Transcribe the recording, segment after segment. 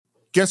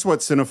Guess what,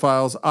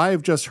 cinephiles?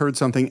 I've just heard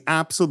something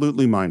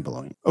absolutely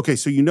mind-blowing. Okay,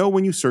 so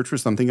when you search for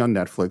something on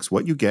Netflix,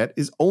 what you get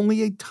is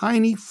only a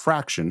tiny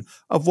fraction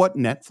of what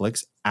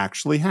Netflix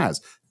actually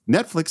has.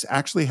 Netflix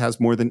actually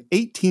has more than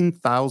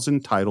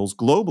 18,000 titles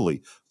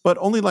globally, but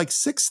only like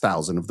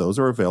 6,000 of those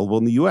are available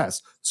in the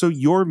US. So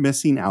you're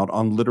missing out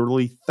on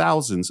literally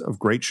thousands of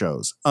great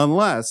shows,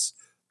 unless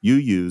you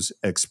use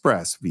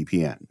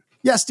ExpressVPN.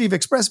 Yeah, Steve,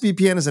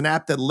 ExpressVPN is an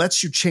app that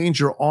lets you change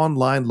your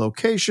online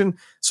location.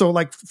 So,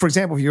 like, for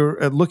example, if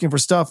you're looking for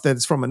stuff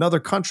that's from another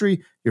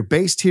country, you're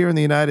based here in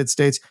the United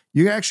States,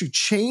 you can actually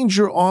change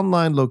your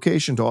online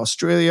location to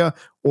Australia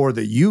or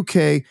the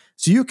UK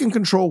so you can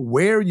control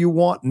where you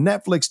want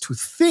Netflix to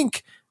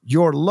think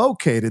you're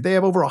located. They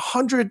have over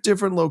 100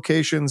 different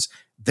locations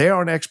there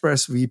on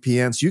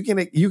ExpressVPN. So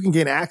you can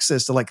gain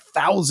access to like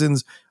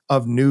thousands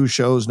of new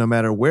shows no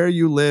matter where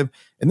you live.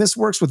 And this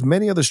works with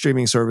many other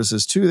streaming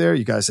services too there.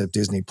 You guys have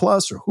Disney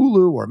Plus or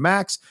Hulu or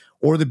Max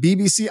or the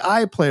BBC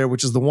iPlayer,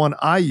 which is the one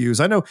I use.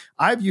 I know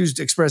I've used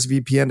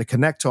ExpressVPN to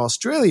connect to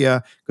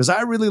Australia because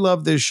I really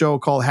love this show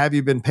called Have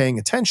You Been Paying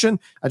Attention?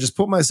 I just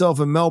put myself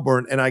in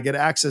Melbourne and I get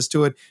access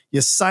to it.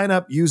 You sign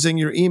up using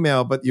your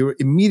email, but you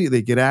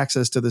immediately get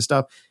access to the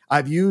stuff.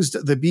 I've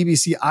used the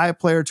BBC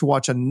iPlayer to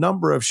watch a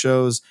number of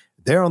shows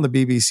there on the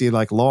BBC,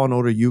 like Law &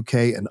 Order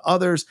UK and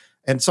others.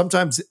 And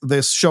sometimes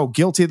this show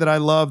Guilty that I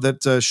love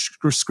that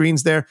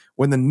screens there,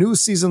 when the new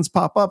seasons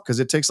pop up,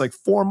 because it takes like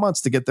 4 months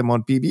to get them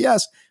on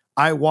PBS,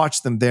 I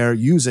watch them there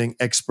using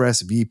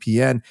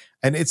ExpressVPN.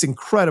 And it's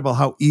incredible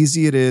how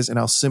easy it is and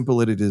how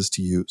simple it is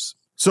to use.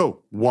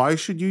 So why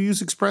should you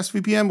use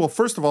ExpressVPN? Well,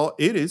 first of all,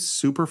 it is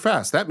super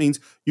fast. That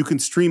means you can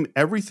stream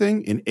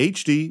everything in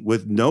HD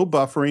with no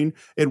buffering.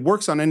 It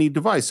works on any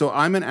device. So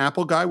I'm an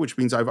Apple guy, which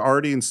means I've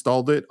already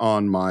installed it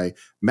on my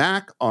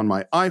Mac, on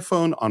my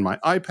iPhone, on my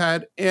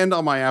iPad, and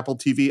on my Apple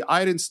TV.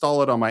 I'd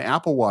install it on my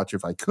Apple Watch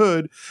if I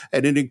could,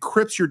 and it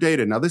encrypts your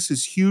data. Now, this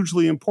is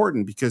hugely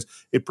important because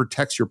it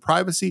protects your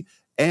privacy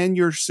and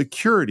your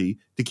security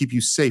to keep you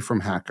safe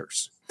from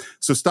hackers.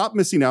 So stop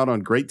missing out on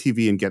great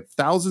TV and get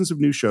thousands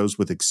of new shows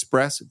with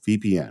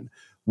ExpressVPN.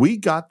 We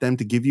got them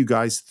to give you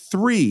guys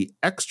 3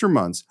 extra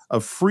months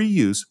of free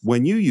use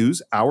when you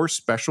use our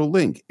special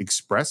link,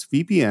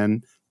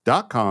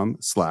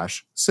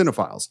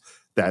 expressvpn.com/cinephiles.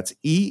 That's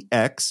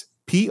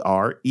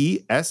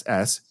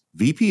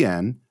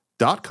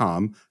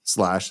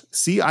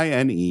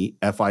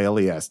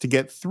expressvpn.com/CINEFILES to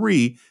get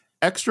 3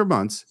 extra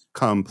months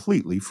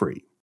completely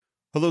free.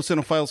 Hello,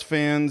 Cinephiles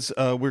fans.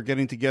 We're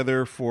getting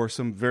together for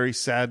some very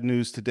sad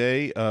news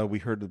today. We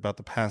heard about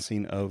the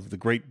passing of the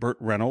great Burt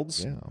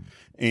Reynolds. Yeah.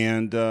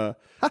 And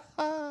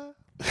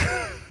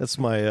that's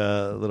my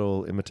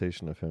little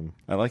imitation of him.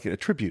 I like it. A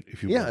tribute,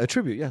 if you will. Yeah, a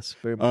tribute, yes.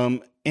 Very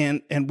much.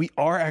 And we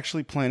are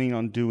actually planning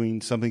on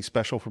doing something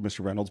special for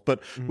Mr. Reynolds,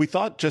 but we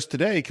thought just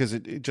today, because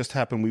it just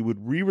happened, we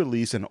would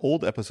re-release an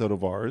old episode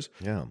of ours,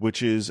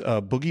 which is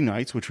Boogie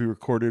Nights, which we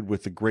recorded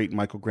with the great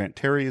Michael Grant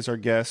Terry as our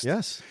guest.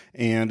 Yes.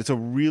 And it's a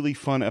really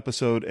fun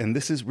episode, and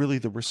this is really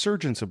the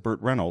resurgence of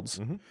Burt Reynolds.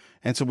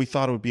 And so we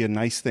thought it would be a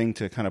nice thing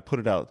to kind of put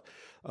it out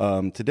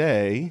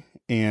today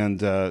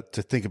and to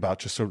think about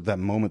just sort of that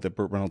moment that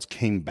Burt Reynolds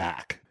came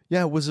back.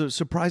 Yeah, it was a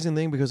surprising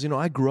thing because,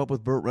 I grew up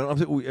with Burt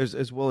Reynolds,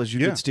 as well as you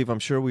did, Steve. I'm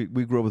sure we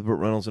grew up with Burt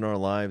Reynolds in our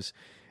lives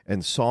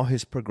and saw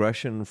his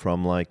progression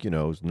from,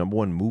 number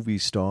one movie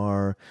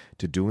star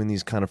to doing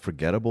these kind of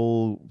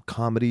forgettable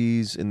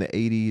comedies in the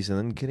 80s and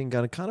then getting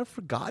kind of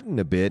forgotten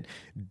a bit,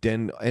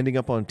 then ending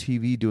up on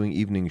TV doing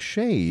Evening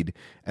Shade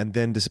and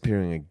then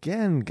disappearing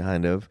again,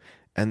 kind of,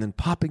 and then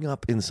popping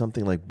up in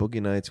something like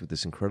Boogie Nights with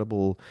this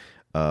incredible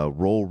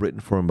role written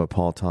for him by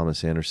Paul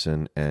Thomas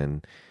Anderson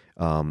and...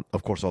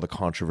 of course, all the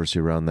controversy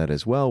around that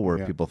as well,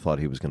 where people thought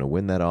he was going to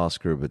win that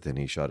Oscar, but then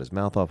he shut his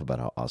mouth off about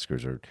how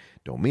Oscars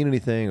don't mean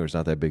anything or it's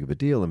not that big of a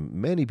deal. And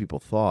many people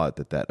thought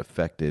that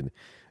affected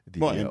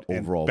the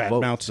overall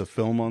vote. Badmouthed the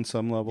film on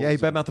some level. Yeah, he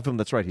badmouthed the film.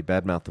 That's right. He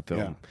badmouthed the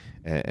film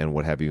and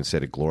what have you, and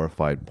said it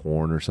glorified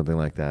porn or something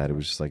like that. It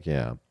was just like,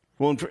 yeah.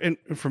 Well, and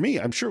for me,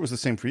 I'm sure it was the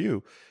same for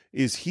you,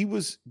 is he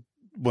was...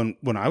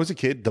 When I was a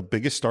kid, the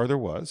biggest star there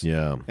was.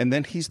 Yeah. And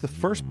then he's the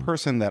first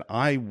person that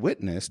I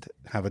witnessed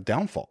have a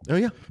downfall. Oh,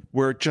 yeah.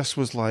 Where it just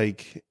was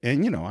like,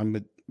 and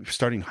I'm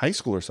starting high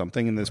school or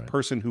something, and this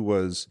person who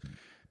was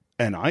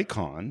an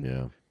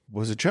icon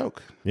was a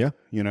joke. Yeah.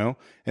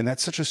 And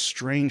that's such a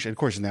strange, and of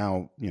course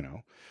now,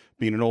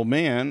 being an old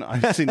man,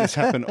 I've seen this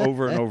happen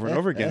over and over and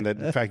over again, that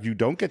in fact you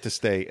don't get to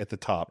stay at the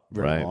top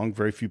very long.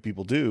 Very few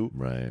people do.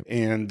 Right.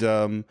 And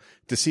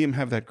to see him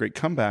have that great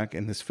comeback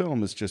in this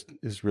film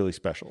is really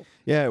special.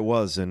 Yeah, it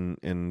was.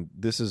 And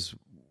this is,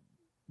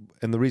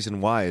 and the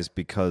reason why is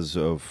because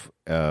of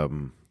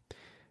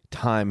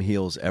time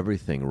heals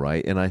everything,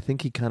 right? And I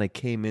think he kind of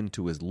came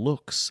into his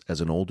looks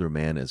as an older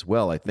man as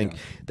well. I think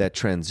that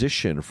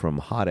transition from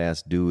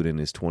hot-ass dude in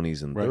his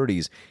 20s and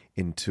 30s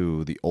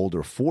into the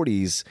older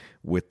 40s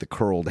with the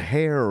curled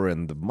hair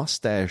and the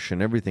mustache and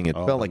everything, it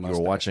felt like you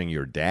were watching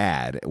your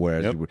dad,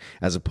 whereas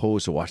as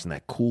opposed to watching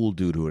that cool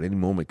dude who at any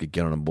moment could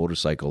get on a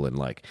motorcycle and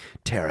like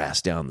tear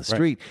ass down the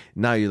street.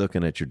 Now you're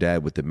looking at your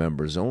dad with the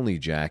members only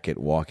jacket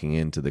walking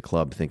into the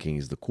club thinking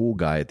he's the cool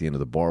guy at the end of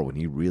the bar when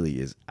he really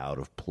is out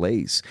of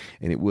place.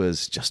 And it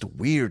was just a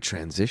weird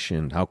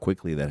transition how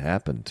quickly that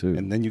happened too.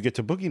 And then you get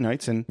to Boogie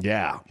Nights and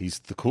he's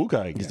the cool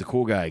guy again. He's the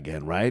cool guy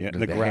again, right?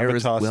 And the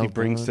gravitas he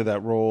brings to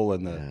that role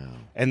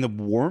and the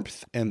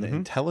warmth and the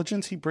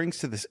intelligence he brings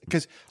to this,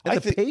 because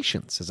the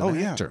patience as an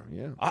actor.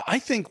 Yeah. I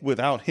think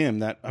without him,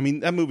 that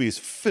movie is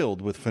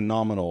filled with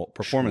phenomenal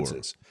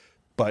performances.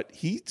 But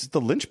he's the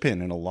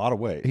linchpin in a lot of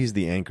ways. He's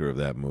the anchor of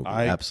that movie.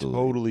 I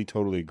Absolutely.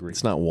 totally agree.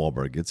 It's not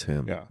Wahlberg, it's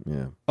him. Yeah.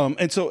 Yeah.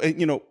 And so,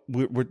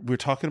 we're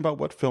talking about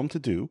what film to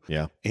do.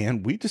 Yeah.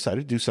 And we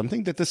decided to do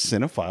something that the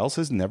Cinephiles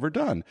has never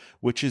done,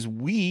 which is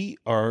we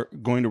are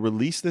going to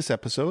release this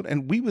episode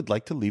and we would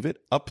like to leave it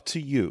up to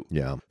you.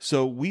 Yeah.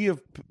 So we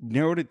have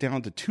narrowed it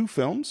down to 2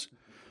 films.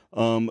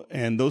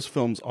 And those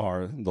films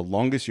are The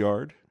Longest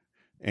Yard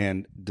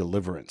and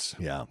Deliverance.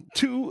 Yeah.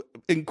 2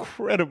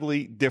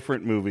 incredibly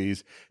different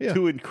movies,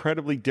 2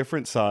 incredibly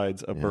different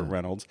sides of Burt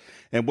Reynolds.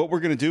 And what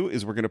we're going to do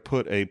is we're going to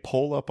put a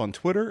poll up on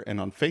Twitter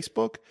and on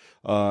Facebook,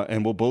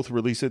 and we'll both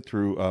release it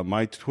through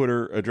my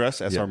Twitter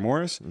address, SR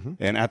Morris,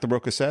 and at The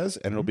Roca Says,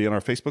 and it'll be on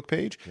our Facebook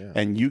page. Yeah.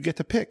 And you get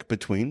to pick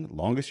between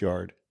Longest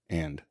Yard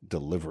and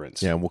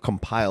Deliverance. Yeah, and we'll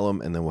compile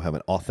them, and then we'll have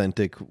an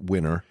authentic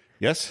winner.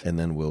 Yes. And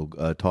then we'll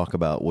we'll do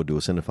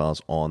a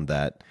Cinephiles on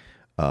that.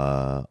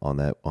 On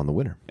the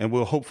winner, and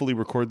we'll hopefully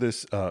record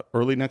this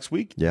early next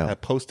week. Yeah,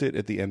 post it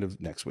at the end of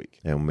next week,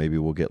 and maybe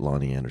we'll get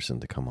Lonnie Anderson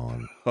to come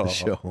on the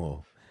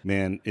show.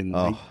 Man, in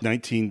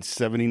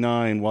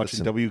 1979,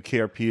 watching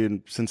WKRP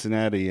in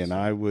Cincinnati, and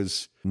I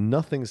was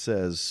nothing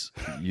says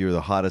you're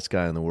the hottest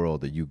guy in the world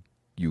that you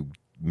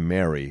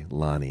marry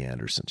Lonnie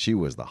Anderson. She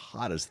was the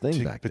hottest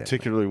thing back then,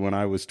 particularly when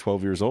I was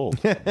 12 years old.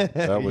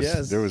 That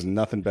was there was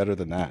nothing better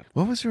than that.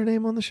 What was her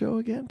name on the show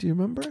again? Do you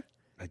remember?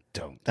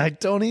 I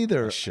don't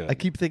either. I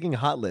keep thinking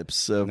Hot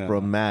Lips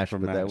from MASH,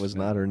 but that was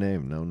not her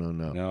name. No.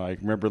 No, I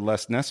remember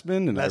Les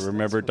Nessman, and I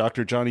remember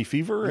Dr. Johnny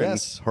Fever.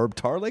 Yes, Herb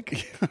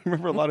Tarlick. I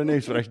remember a lot of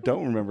names, but I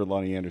don't remember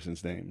Lonnie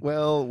Anderson's name.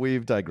 Well,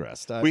 we've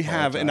digressed. We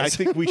have, and I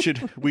think we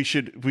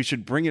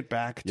should bring it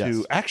back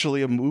to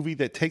actually a movie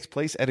that takes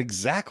place at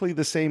exactly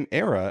the same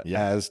era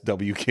as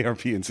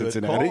WKRP in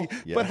Cincinnati,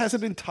 but has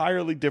an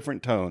entirely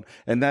different tone,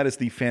 and that is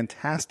the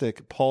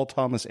fantastic Paul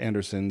Thomas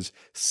Anderson's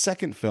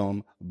second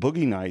film,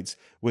 Boogie Nights,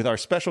 with our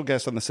special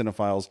guest on the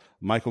Cinephiles,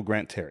 Michael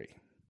Grant Terry.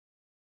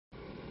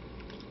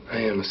 I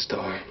am a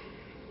star.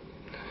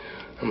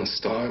 I'm a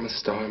star, I'm a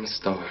star, I'm a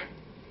star.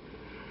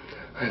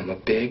 I am a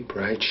big,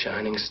 bright,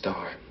 shining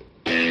star.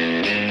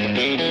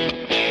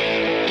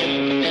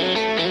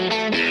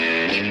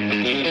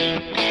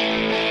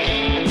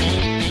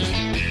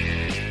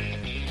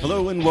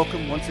 Hello and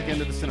welcome once again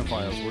to the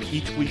Cinephiles, where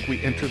each week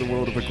we enter the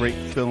world of a great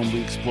film.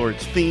 We explore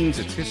its themes,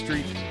 its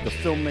history, the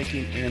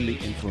filmmaking, and the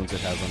influence it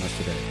has on us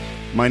today.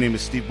 My name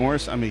is Steve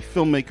Morris. I'm a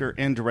filmmaker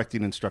and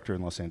directing instructor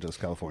in Los Angeles,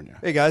 California.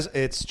 Hey guys,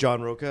 it's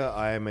John Roca.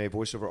 I am a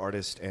voiceover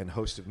artist and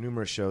host of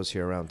numerous shows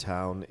here around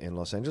town in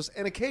Los Angeles,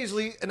 and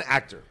occasionally an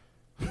actor.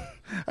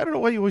 I don't know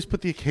why you always put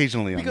the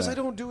occasionally on because that. I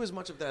don't do as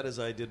much of that as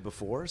I did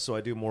before, so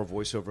I do more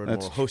voiceover and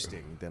more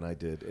hosting than I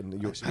did in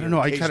I don't know.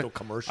 I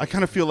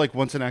kind of feel like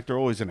once an actor,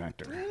 always an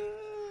actor.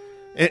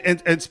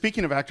 And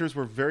speaking of actors,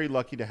 we're very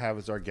lucky to have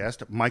as our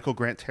guest Michael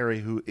Grant Terry,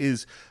 who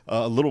is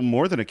a little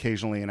more than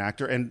occasionally an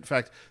actor, and in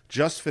fact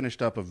just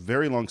finished up a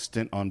very long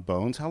stint on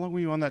Bones. How long were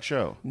you on that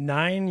show?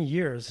 9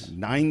 years.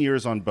 9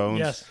 years on Bones.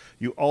 Yes.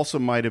 You also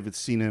might have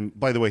seen him,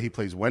 by the way, he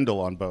plays Wendell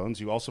on Bones.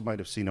 You also might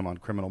have seen him on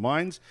Criminal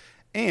Minds.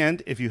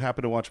 And if you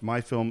happen to watch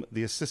my film,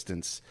 The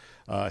Assistants,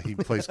 he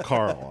plays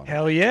Carl on it.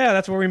 Hell yeah,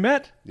 that's where we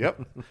met.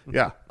 Yep.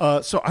 Yeah.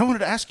 So I wanted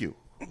to ask you,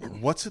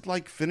 what's it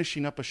like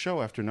finishing up a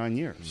show after 9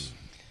 years?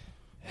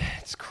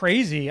 It's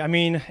crazy. I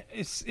mean,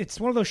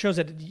 it's one of those shows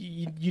that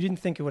you didn't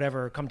think it would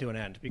ever come to an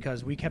end,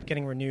 because we kept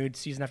getting renewed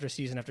season after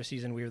season after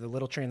season. We were the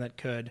little train that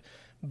could.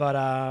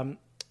 But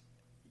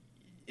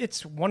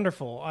it's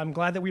wonderful. I'm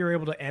glad that we were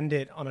able to end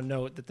it on a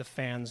note that the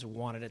fans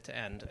wanted it to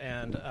end.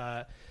 And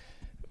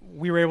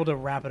we were able to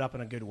wrap it up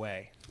in a good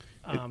way.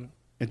 And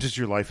does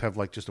your life have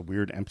like just a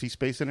weird empty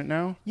space in it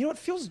now? You know, it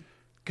feels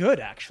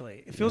good,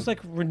 actually. It feels like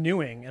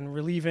renewing and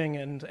relieving,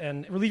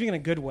 and relieving in a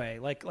good way.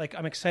 Like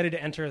I'm excited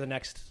to enter the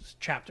next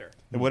chapter.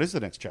 And what is the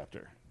next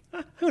chapter?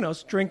 Who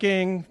knows?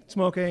 Drinking,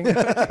 smoking. No,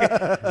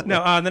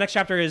 the next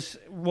chapter is,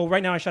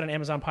 right now I shot an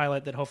Amazon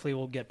pilot that hopefully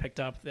will get picked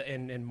up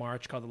in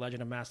March, called The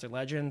Legend of Master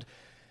Legend.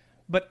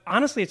 But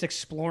honestly, it's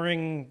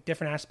exploring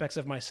different aspects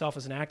of myself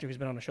as an actor who's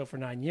been on a show for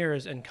 9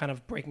 years and kind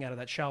of breaking out of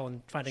that shell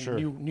and finding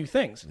new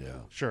things. Yeah,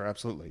 sure,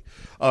 absolutely.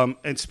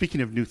 And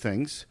speaking of new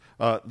things,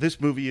 this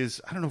movie is,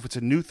 I don't know if it's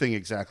a new thing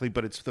exactly,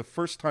 but it's the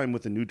first time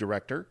with a new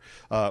director.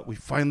 We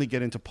finally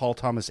get into Paul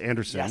Thomas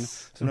Anderson.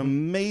 Yes. It's an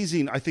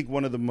amazing, I think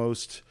one of the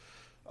most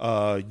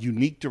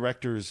unique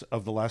directors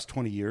of the last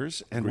 20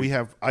 years. And we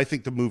have, I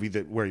think, the movie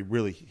where he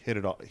really hit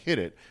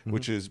it,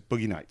 which is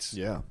Boogie Nights.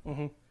 Yeah.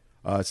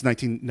 It's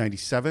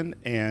 1997,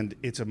 and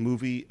it's a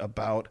movie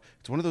about.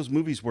 It's one of those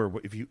movies where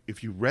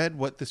if you read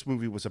what this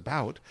movie was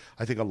about,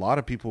 I think a lot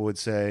of people would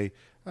say,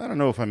 "I don't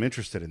know if I'm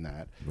interested in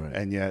that,"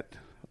 and yet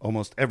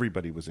almost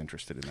everybody was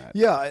interested in that.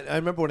 Yeah, I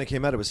remember when it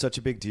came out, it was such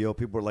a big deal.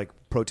 People were like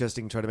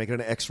protesting, trying to make it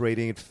an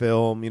X-rated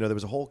film. You know, there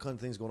was a whole kind of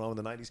things going on in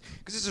the 90s.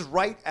 Because this is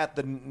right at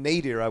the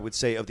nadir, I would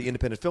say, of the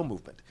independent film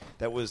movement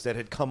that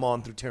had come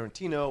on through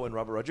Tarantino and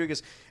Robert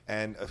Rodriguez.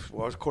 And,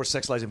 of course,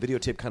 Sex, Lies, and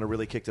Videotape kind of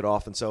really kicked it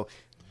off. And so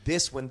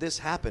when this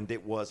happened,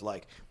 it was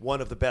like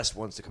one of the best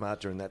ones to come out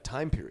during that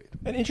time period.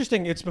 And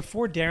interesting, it's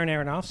before Darren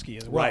Aronofsky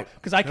as well. Right.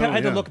 Because I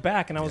had to look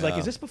back, and I was like,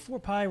 is this before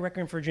Pi,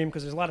 Requiem for a Dream?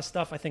 Because there's a lot of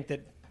stuff I think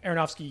that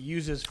Aronofsky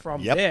uses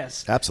from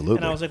this. Absolutely.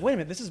 And I was like, wait a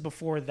minute, this is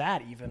before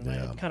that even.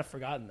 I had kind of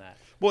forgotten that.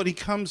 Well, and he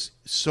comes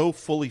so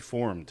fully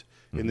formed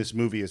in this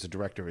movie as a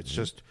director. It's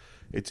just,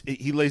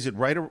 he lays it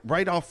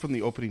right off from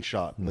the opening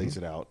shot, lays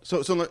it out. So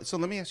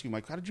let me ask you,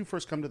 Mike, how did you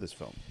first come to this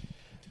film?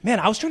 Man,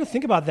 I was trying to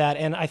think about that,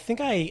 and I think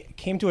I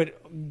came to it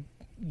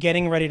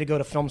getting ready to go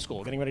to film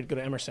school, getting ready to go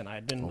to Emerson. I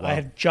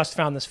had just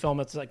found this film.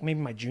 It's like maybe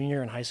my junior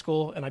year in high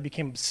school, and I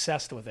became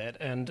obsessed with it.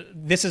 And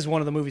this is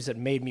one of the movies that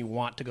made me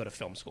want to go to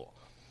film school.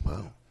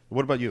 Wow.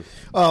 What about you?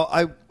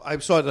 I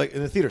saw it like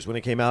in the theaters when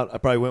it came out. I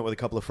probably went with a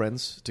couple of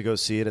friends to go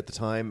see it at the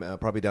time,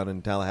 probably down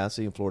in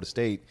Tallahassee in Florida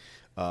State,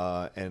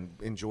 and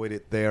enjoyed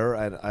it there.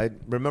 And I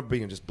remember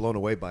being just blown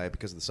away by it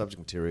because of the subject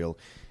material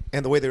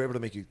and the way they were able to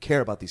make you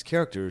care about these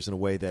characters in a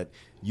way that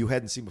you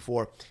hadn't seen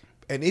before.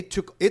 And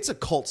it's a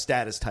cult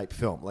status type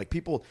film. Like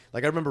people,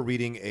 like I remember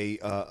reading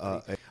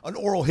an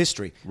oral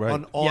history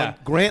on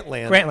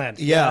Grantland. Grantland.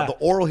 Yeah, the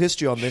oral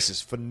history on this is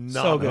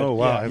phenomenal. So good. Oh,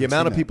 wow. Yeah. The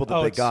amount of people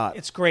that they got.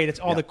 It's great. It's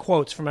all the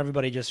quotes from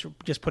everybody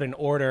just put in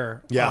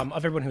order of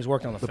everyone who's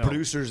worked on the film. The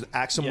producers,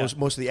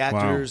 most of the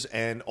actors,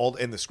 and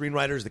the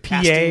screenwriters, the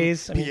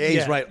PAs,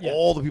 casting,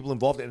 all the people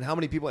involved, and how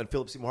many people, and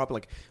Philip Seymour Hoffman,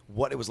 like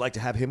what it was like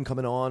to have him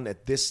coming on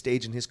at this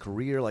stage in his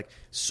career, like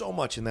so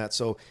much in that.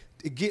 So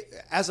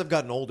as I've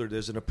gotten older,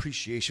 there's an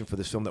appreciation for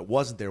this film that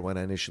wasn't there when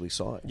I initially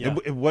saw it. Yeah.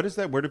 And what is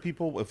that? Where do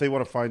people, if they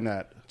want to find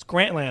that? It's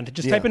Grantland.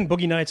 Just type in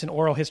Boogie Nights and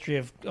oral history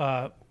of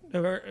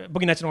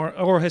Boogie Nights and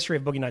oral history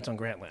of Boogie Nights on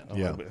Grantland.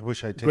 Yeah, I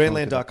wish I'd taken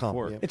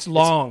Grantland.com. Yeah. It's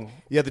long.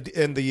 The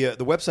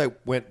website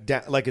went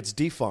down, like it's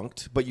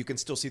defunct, but you can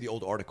still see the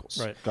old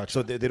articles. Right. Gotcha.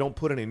 So they don't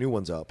put any new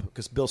ones up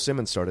because Bill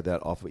Simmons started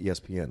that off of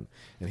ESPN,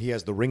 and he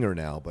has The Ringer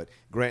now. But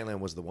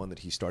Grantland was the one that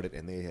he started,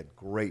 and they had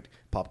great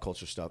pop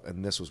culture stuff,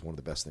 and this was one of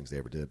the best things they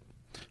ever did.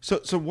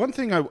 So one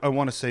thing I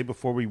want to say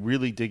before we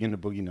really dig into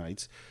Boogie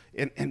Nights,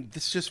 and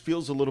this just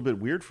feels a little bit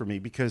weird for me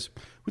because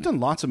we've done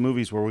lots of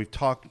movies where we've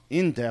talked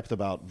in depth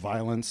about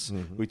violence.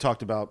 Mm-hmm. We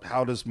talked about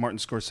how does Martin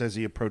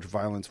Scorsese approach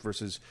violence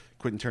versus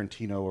Quentin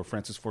Tarantino or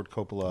Francis Ford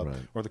Coppola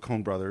or the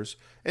Coen brothers.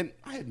 And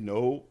I had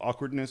no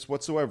awkwardness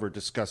whatsoever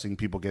discussing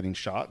people getting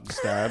shot and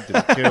stabbed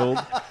and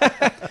killed.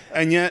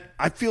 And yet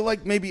I feel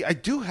like maybe I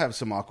do have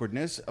some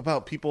awkwardness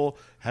about people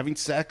having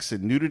sex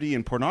and nudity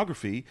and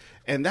pornography.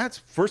 And that's,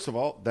 first of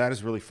all, that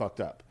is really fucked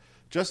up.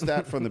 Just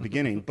that from the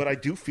beginning. But I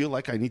do feel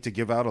like I need to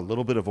give out a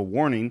little bit of a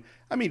warning.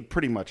 I mean,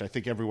 pretty much I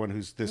think everyone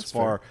who's this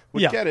far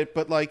would get it.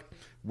 But like,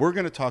 we're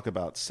going to talk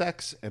about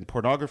sex and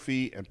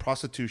pornography and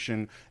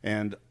prostitution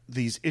and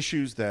these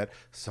issues that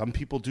some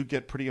people do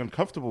get pretty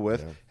uncomfortable with.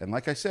 Yeah. And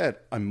like I said,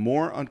 I'm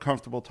more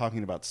uncomfortable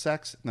talking about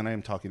sex than I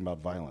am talking about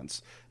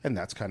violence. And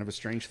that's kind of a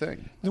strange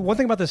thing. The one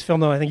thing about this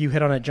film, though, I think you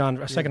hit on it, John,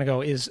 a second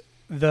ago, is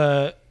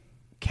the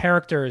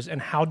characters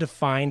and how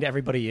defined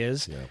everybody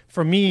is.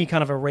 For me,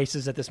 kind of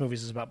erases that this movie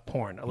is about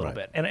porn a little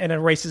bit. And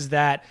erases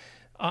that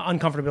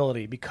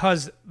uncomfortability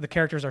because the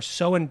characters are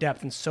so in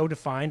depth and so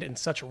defined and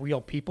such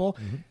real people.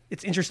 Mm-hmm.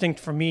 It's interesting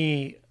for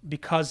me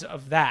because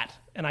of that.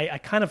 And I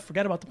kind of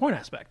forget about the porn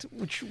aspect,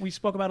 which we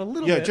spoke about a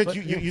little bit.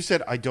 Yeah, you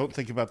said, I don't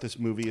think about this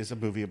movie as a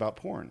movie about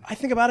porn. I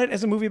think about it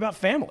as a movie about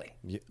family.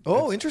 Yeah.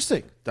 Oh,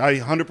 interesting. I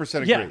 100%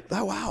 agree. Yeah.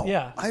 Oh, wow.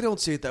 Yeah. I don't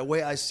see it that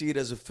way. I see it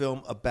as a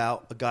film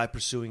about a guy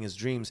pursuing his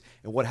dreams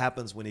and what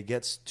happens when he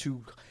gets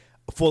too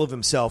full of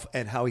himself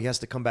and how he has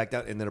to come back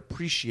down and then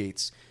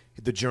appreciates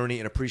the journey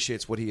and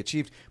appreciates what he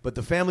achieved. But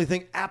the family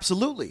thing,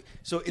 absolutely.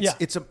 So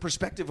it's a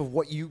perspective of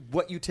what you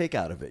take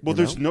out of it. Well,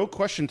 there's no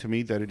question to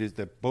me that it is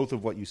that both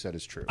of what you said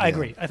is true. I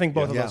agree. I think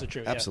both of those are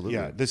true. Absolutely.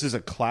 Yeah, this is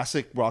a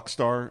classic rock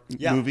star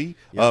movie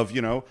of,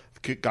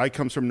 guy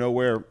comes from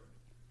nowhere,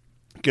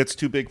 gets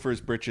too big for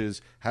his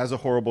britches, has a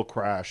horrible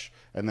crash,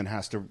 and then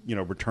has to,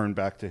 return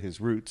back to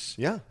his roots.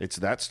 Yeah. It's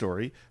that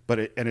story, but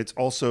it's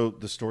also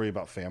the story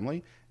about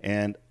family.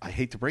 And I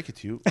hate to break it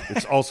to you,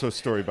 it's also a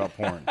story about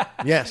porn.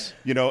 Yes.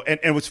 You know,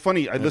 and what's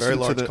funny, I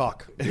listened to the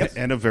cock.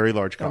 And a very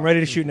large cock. I'm ready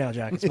to shoot now,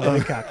 Jack. It's my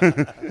big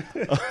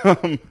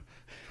cock.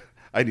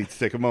 I need to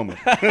take a moment.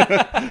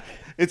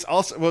 It's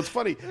also, well, it's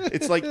funny.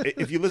 It's like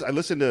if you listen, I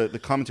listened to the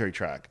commentary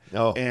track.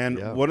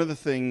 One of the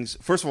things,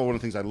 first of all, one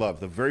of the things I love,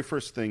 the very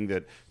first thing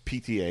that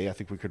PTA, I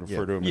think we could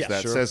refer to him as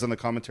that, says on the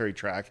commentary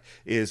track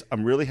is,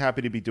 I'm really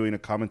happy to be doing a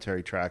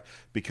commentary track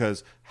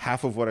because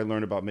half of what I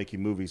learned about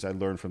making movies, I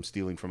learned from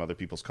stealing from other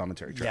people's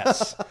commentary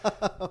tracks.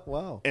 Yes.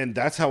 Wow. And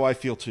that's how I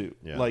feel too.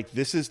 Yeah. Like,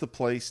 this is the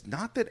place,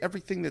 not that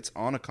everything that's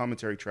on a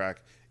commentary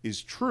track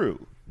is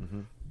true,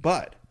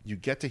 but you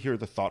get to hear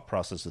the thought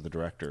process of the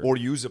director. Or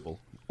usable.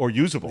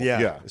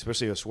 Yeah.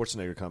 Especially a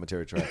Schwarzenegger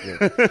commentary track.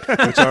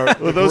 Which are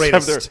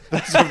those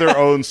have their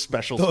own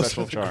special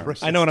charm.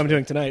 I know what I'm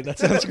doing tonight. That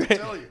sounds great.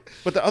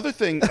 But the other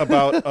thing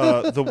about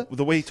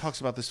the way he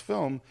talks about this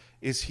film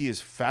is he is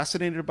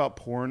fascinated about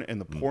porn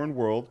and the porn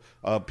world.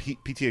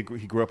 PTA,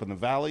 he grew up in the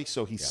Valley,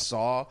 so he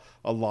saw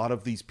a lot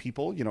of these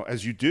people, you know,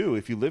 as you do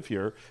if you live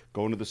here,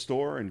 going to the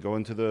store and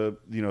going to the,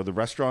 you know, the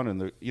restaurant,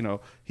 and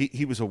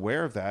he was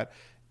aware of that.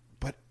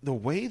 But the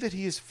way that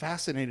he is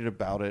fascinated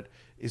about it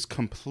is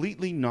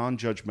completely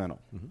non-judgmental.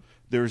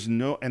 There's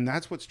no, and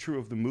that's what's true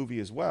of the movie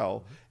as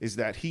well, is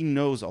that he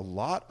knows a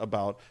lot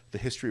about the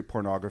history of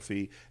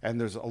pornography,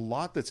 and there's a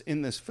lot that's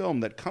in this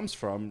film that comes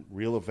from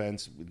real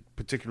events,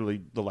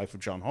 particularly the life of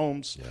John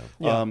Holmes,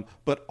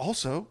 but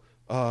also,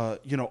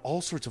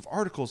 all sorts of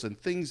articles and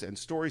things and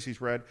stories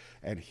he's read,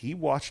 and he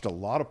watched a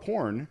lot of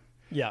porn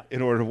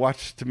in order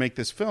to make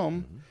this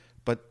film,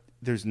 but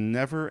there's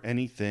never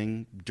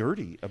anything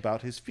dirty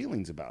about his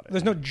feelings about it.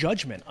 There's no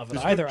judgment of it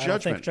either. I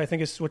don't think, which I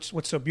think is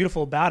what's so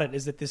beautiful about it,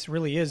 is that this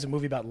really is a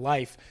movie about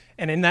life,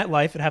 and in that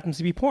life, it happens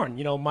to be porn.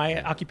 You know,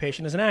 my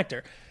occupation as an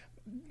actor,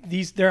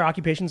 their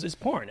occupations is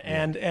porn,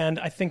 and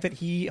I think that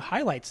he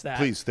highlights that.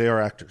 Please, they are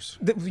actors.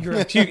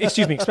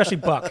 Excuse me, especially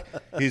Buck.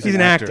 He's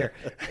an actor.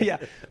 Yeah,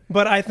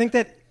 but I think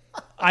that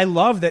I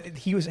love that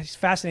he's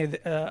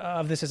fascinated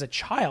of this as a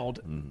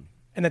child.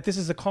 And that this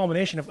is a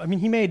culmination of, I mean,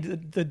 he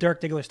made the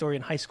Dirk Diggler story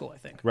in high school, I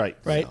think. Right.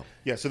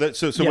 Yeah. So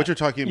what you're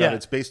talking about,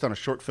 it's based on a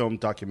short film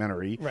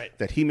documentary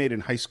that he made in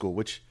high school,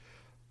 which,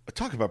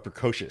 talk about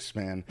precocious,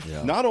 man.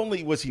 Yeah. Not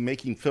only was he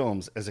making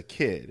films as a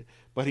kid,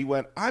 but he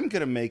went, I'm going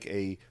to make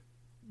a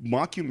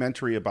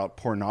mockumentary about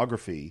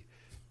pornography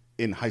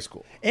in high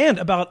school. And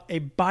about a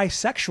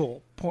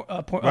bisexual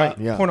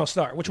porno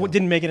star, which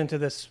didn't make it into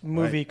this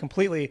movie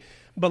completely.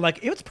 But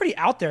like, it was pretty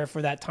out there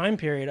for that time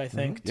period, I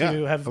think,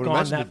 to have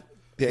gone that...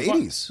 The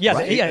 80s. Yeah,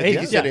 right? 80s.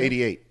 He said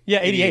 88. Yeah,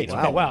 88.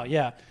 Wow,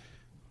 yeah.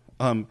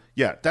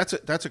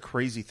 That's a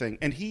crazy thing.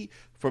 And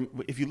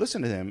if you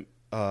listen to him,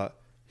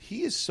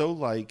 he is so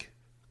like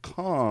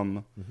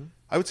calm.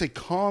 I would say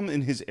calm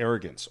in his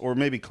arrogance, or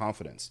maybe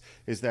confidence,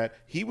 is that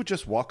he would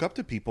just walk up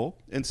to people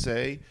and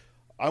say,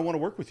 I want to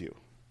work with you.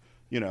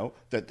 You know,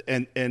 that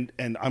and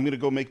I'm going to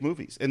go make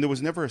movies. And there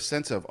was never a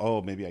sense of,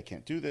 oh, maybe I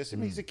can't do this. I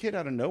mean, he's a kid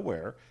out of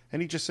nowhere,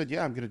 and he just said,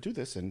 yeah, I'm going to do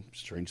this. And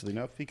strangely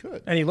enough, he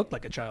could. And he looked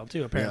like a child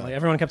too, apparently.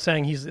 Everyone kept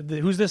saying,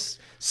 who's this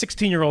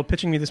 16-year-old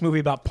pitching me this movie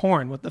about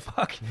porn? What the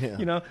fuck?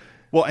 You know?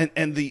 Well,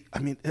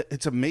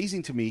 it's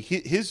amazing to me.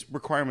 His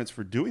requirements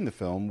for doing the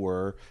film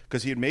were,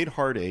 because he had made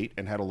Hard 8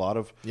 and had a lot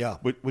of,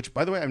 which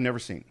by the way, I've never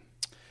seen.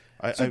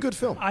 It's a good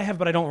film. I have,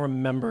 but I don't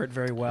remember it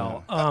very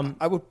well.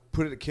 I would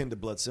put it akin to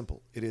Blood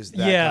Simple. It is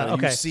that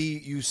kind of,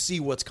 you see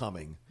what's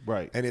coming,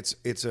 right? And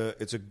it's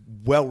a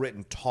well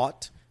written,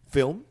 taut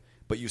film,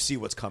 but you see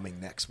what's coming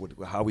next,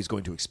 how he's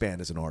going to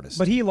expand as an artist.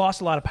 But he lost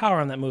a lot of power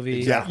on that movie,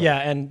 exactly.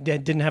 And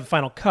didn't have a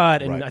final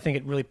cut, and I think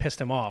it really pissed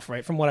him off,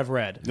 right? From what I've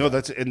read. No,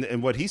 that's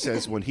and what he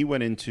says when he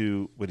went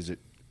into, what is it?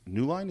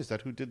 New Line? Is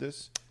that who did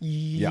this?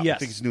 Yeah. I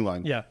think it's New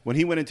Line. Yeah. When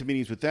he went into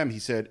meetings with them, he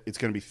said it's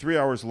going to be 3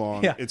 hours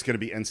long. Yeah. It's going to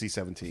be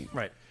NC-17.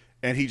 Right.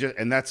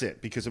 And that's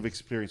it, because of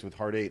experience with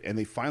Hard 8. And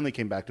they finally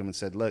came back to him and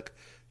said, look,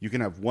 you can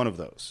have one of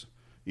those.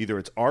 Either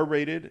it's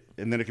R-rated,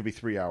 and then it could be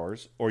 3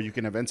 hours, or you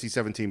can have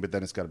NC-17, but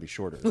then it's got to be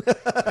shorter.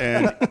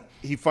 And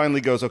he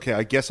finally goes, okay,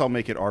 I guess I'll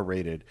make it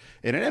R-rated.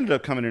 And it ended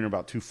up coming in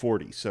about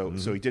 240, so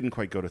he didn't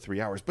quite go to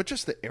 3 hours. But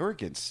just the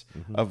arrogance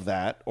of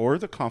that, or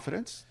the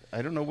confidence,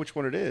 I don't know which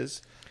one it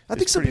is. I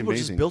think some people are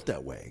just built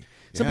that way.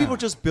 Some people are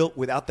just built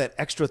without that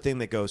extra thing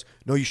that goes,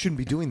 no, you shouldn't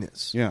be doing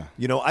this. Yeah.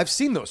 You know, I've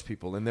seen those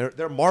people, and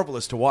they're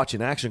marvelous to watch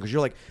in action, because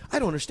you're like, I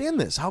don't understand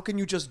this. How can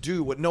you just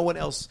do what no one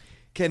else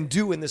can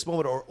do in this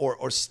moment,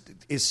 or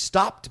is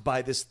stopped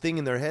by this thing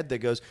in their head that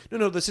goes,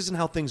 no, this isn't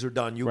how things are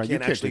done. You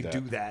can't actually do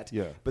that.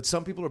 Yeah. But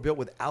some people are built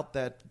without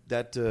that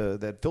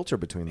filter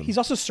between them. He's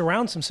also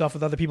surrounds himself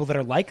with other people that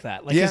are like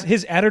that. Like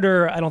his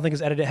editor, I don't think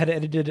had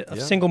edited a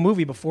single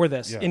movie before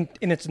this in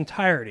its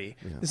entirety.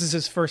 Yeah. This is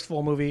his first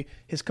full movie.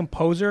 His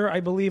composer,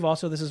 I believe,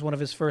 also this is one of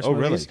his first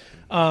movies.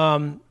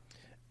 Really?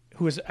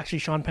 Who is actually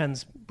Sean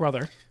Penn's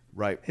brother.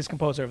 Right, his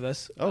composer of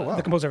this. Oh, wow.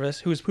 The composer of this,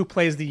 who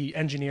plays the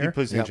engineer. He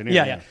plays the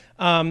engineer.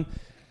 Yeah.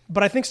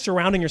 But I think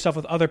surrounding yourself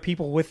with other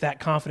people with that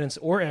confidence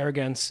or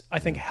arrogance, I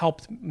think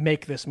helped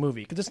make this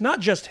movie. Because it's not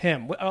just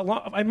him.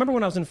 I remember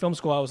when I was in film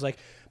school, I was like,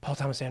 Paul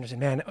Thomas Anderson,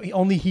 man,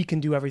 only he can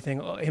do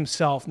everything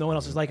himself. No one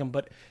else is like him.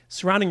 But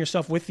surrounding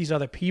yourself with these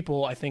other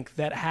people, I think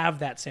that have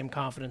that same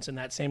confidence and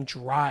that same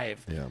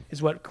drive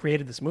is what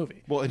created this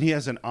movie. Well, and he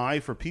has an eye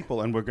for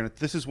people, and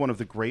this is one of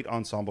the great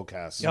ensemble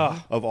casts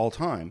of all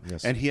time.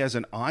 Yes. And he has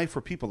an eye for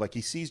people. Like,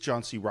 he sees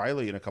John C.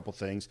 Reilly in a couple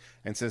things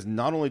and says,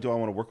 not only do I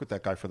want to work with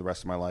that guy for the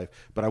rest of my life,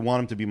 but I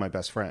want him to be my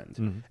best friend.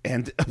 Mm-hmm.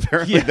 And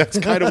apparently that's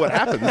kind of what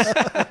happens.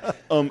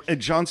 And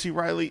John C.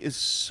 Reilly is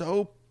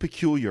so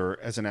peculiar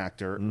as an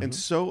actor and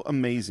so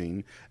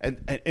amazing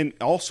and in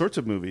all sorts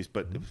of movies,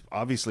 but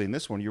obviously in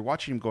this one, you're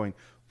watching him going,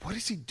 what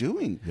is he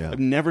doing? Yeah. I've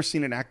never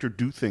seen an actor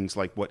do things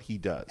like what he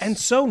does. And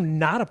so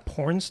not a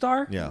porn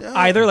star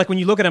either. Like, when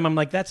you look at him, I'm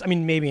like,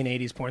 maybe an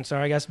 80s porn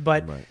star, I guess,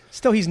 but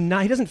still he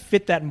doesn't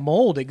fit that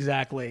mold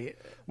exactly.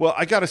 Well,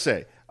 I gotta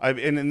say, and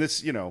in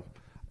this,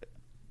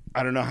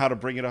 I don't know how to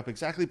bring it up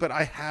exactly, but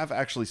I have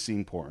actually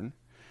seen porn.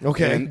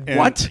 Okay. And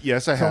what?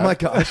 Yes, I have. Oh my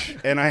gosh.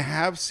 And I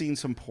have seen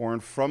some porn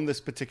from this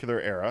particular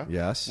era.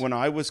 Yes. When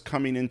I was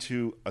coming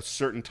into a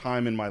certain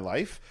time in my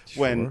life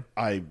when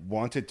I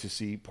wanted to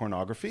see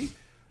pornography.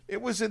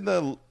 It was in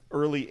the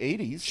early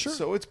 80s. Sure.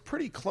 So it's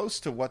pretty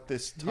close to what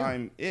this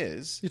time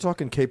is. You're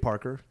talking Kay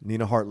Parker,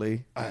 Nina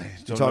Hartley.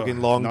 You're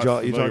talking Long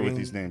John. You're talking with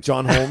these names.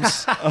 John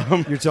Holmes.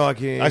 You're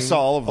talking. I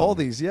saw all of them. All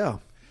these, yeah.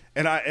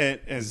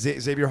 And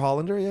Xavier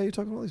Hollander. Yeah, you're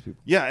talking all these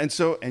people. Yeah,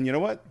 and you know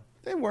what?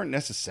 They weren't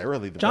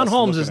necessarily the John best.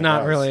 Holmes is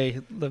not really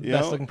the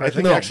best looking person.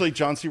 I think actually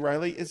John C.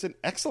 Reilly is an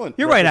excellent.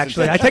 You're right,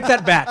 actually. I take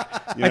that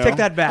back. I take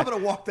that back. I'm going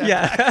to walk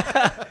that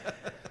back.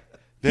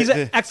 He's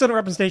an excellent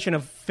representation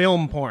of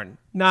film porn,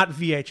 not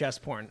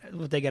VHS porn,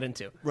 what they get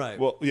into. Right.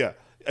 Well, yeah.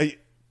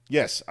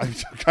 Yes.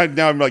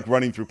 Now I'm like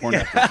running through porn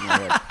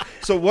actors.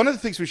 So one of the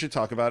things we should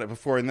talk about it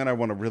before, and then I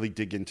want to really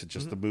dig into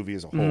just the movie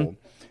as a whole,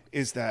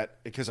 is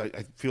that, because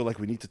I feel like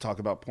we need to talk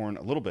about porn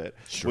a little bit,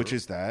 which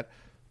is that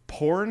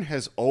porn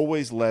has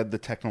always led the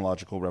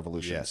technological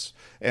revolutions. Yes.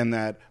 And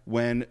that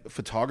when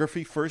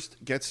photography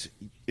first gets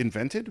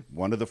invented,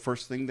 one of the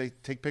first things they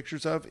take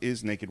pictures of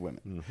is naked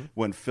women. Mm-hmm.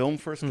 When film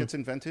first gets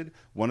invented,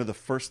 one of the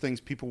first things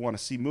people want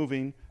to see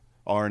moving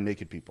are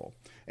naked people.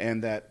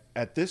 And that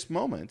at this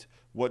moment,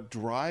 what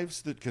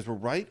drives because we're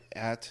right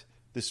at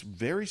this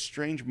very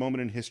strange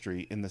moment in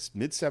history in the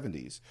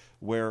mid-70s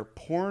where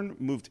porn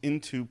moved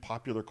into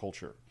popular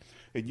culture.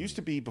 It used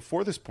to be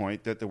before this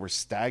point that there were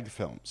stag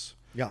films.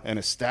 Yeah. And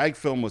a stag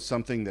film was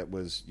something that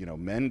was,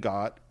 men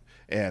got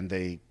and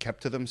they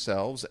kept to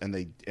themselves and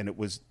it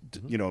was,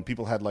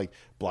 people had like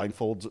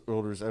blindfolds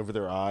over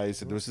their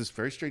eyes. And there was this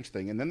very strange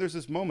thing. And then there's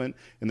this moment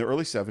in the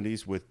early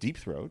 70s with Deep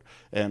Throat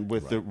and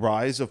with the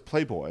rise of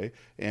Playboy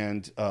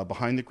and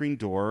Behind the Green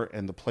Door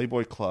and the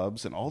Playboy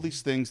clubs and all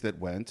these things that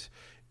went.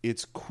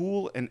 It's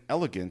cool and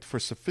elegant for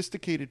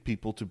sophisticated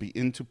people to be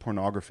into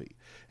pornography.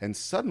 And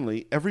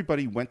suddenly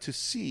everybody went to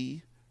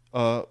see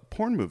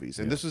porn movies.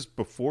 And this was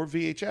before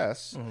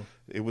VHS. Mm-hmm.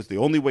 It was the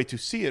only way to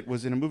see it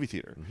was in a movie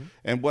theater. Mm-hmm.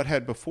 And what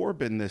had before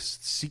been this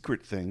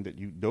secret thing that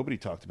nobody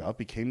talked about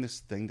became this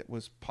thing that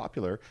was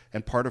popular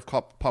and part of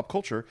pop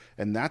culture.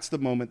 And that's the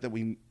moment that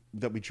we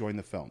joined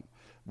the film,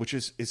 which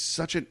is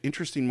such an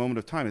interesting moment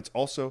of time. It's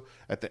also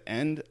at the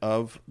end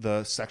of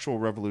the sexual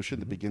revolution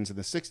that begins in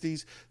the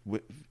 60s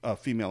with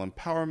female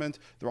empowerment.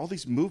 There are all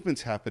these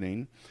movements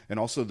happening and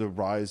also the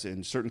rise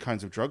in certain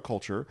kinds of drug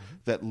culture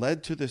that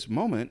led to this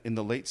moment in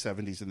the late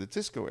 70s in the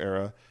disco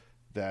era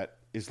that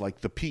is like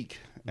the peak.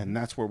 And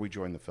that's where we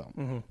joined the film.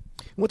 Mm-hmm.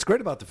 What's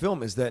great about the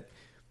film is that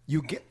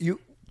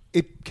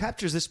it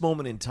captures this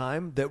moment in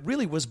time that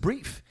really was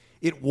brief.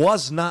 It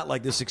was not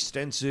like this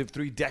extensive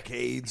 3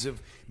 decades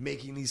of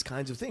making these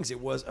kinds of things. It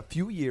was a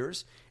few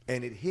years,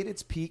 and it hit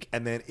its peak,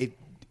 and then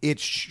it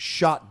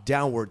shot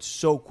downward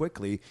so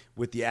quickly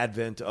with the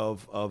advent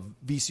of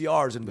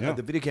VCRs and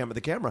the video camera,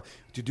 the camera.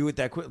 To do it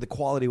that quick, the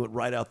quality went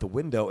right out the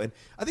window. And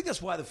I think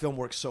that's why the film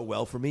works so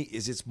well for me,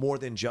 is it's more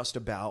than just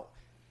about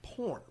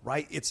porn,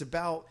 right? It's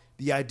about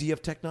the idea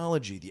of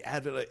technology, the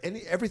advent,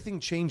 everything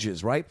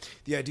changes, right?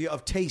 The idea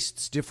of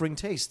tastes, differing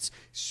tastes,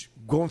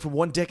 going from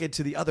one decade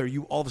to the other,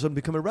 you all of a sudden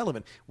become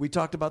irrelevant. We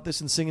talked about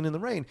this in Singing in the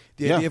Rain.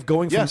 The idea of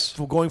going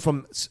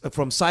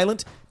from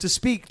silent to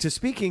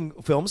speaking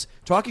films,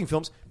 talking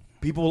films.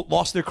 People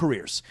lost their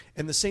careers.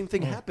 And the same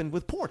thing happened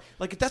with porn.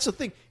 Like, that's the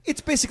thing.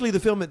 It's basically the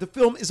film. The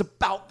film is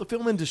about the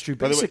film industry,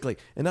 basically.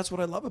 And that's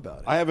what I love about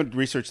it. I haven't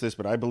researched this,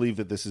 but I believe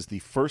that this is the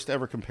first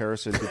ever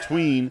comparison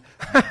between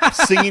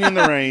Singing in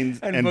the Rain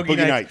and Boogie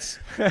Nights.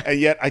 And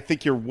yet, I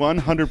think you're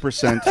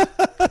 100%.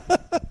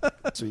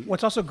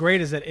 What's also great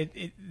is that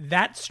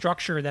that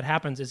structure that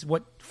happens is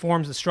what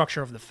forms the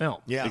structure of the film.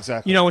 Yeah,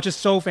 exactly. Which is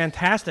so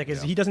fantastic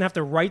is he doesn't have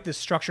to write this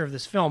structure of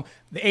this film.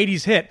 The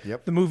 80s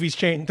hit, the movie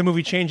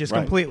changes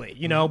completely.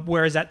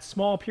 Whereas that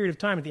small period of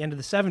time at the end of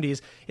the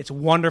 70s, it's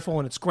wonderful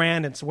and it's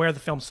grand and it's where the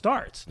film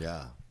starts.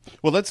 Yeah.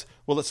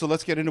 So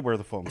let's get into where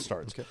the film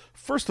starts. Okay.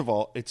 First of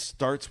all, it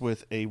starts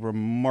with a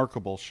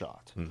remarkable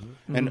shot.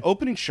 And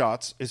opening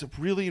shots is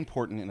really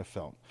important in a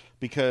film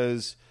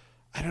because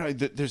I don't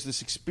know. There's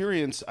this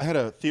experience. I had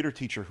a theater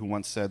teacher who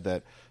once said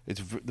that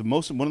it's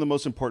one of the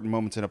most important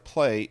moments in a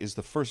play is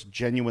the first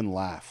genuine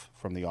laugh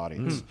from the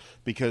audience.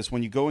 Because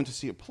when you go in to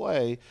see a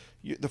play,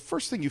 the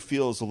first thing you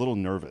feel is a little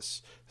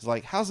nervous. It's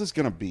like, how's this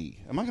going to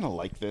be? Am I going to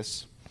like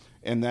this?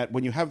 And that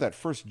when you have that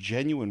first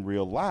genuine,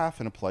 real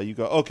laugh in a play, you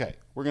go, okay,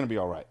 we're going to be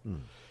all right.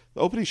 The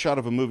opening shot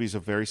of a movie is a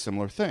very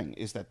similar thing,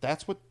 is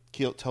that's what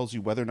tells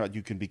you whether or not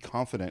you can be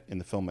confident in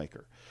the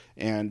filmmaker.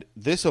 And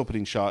this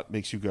opening shot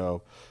makes you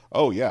go,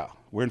 oh, yeah,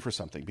 we're in for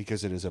something,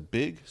 because it is a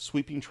big,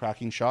 sweeping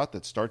tracking shot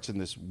that starts in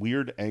this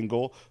weird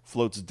angle,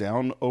 floats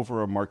down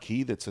over a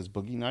marquee that says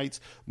Boogie Nights,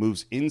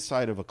 moves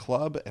inside of a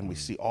club, and we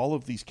see all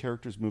of these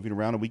characters moving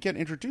around, and we get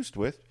introduced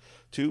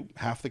to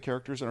half the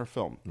characters in our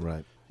film.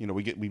 Right. You know,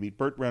 we meet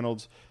Burt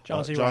Reynolds,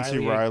 John C.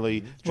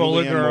 Riley,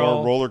 Roller Julianne Girl.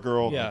 Moore, Roller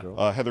Girl,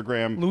 Yeah. Heather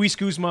Graham, Luis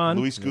Guzman,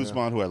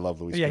 who I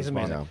love. Luis he's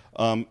Guzman.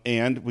 amazing.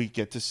 And we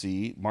get to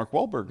see Mark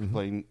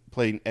Wahlberg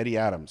playing Eddie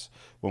Adams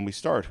when we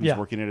start, who's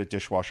working at a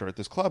dishwasher at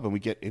this club, and we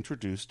get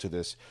introduced to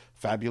this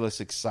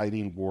fabulous,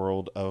 exciting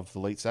world of the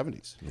late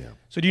 70s. Yeah.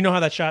 So do you know how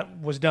that shot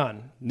was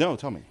done? No,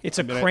 tell me. It's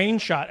a crane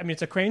shot. I mean,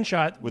 it's a crane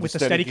shot with a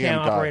Steadicam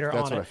operator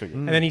That's on what it. I figured.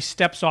 And then he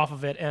steps off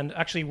of it. And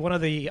actually, one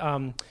of the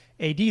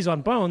ADs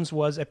on Bones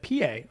was a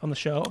PA on the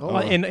show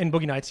in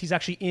Boogie Nights. He's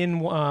actually in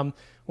one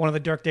of the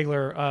Dirk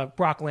Diggler,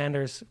 Brock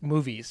Landers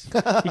movies.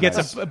 He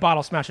gets a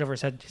bottle smashed over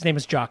his head. His name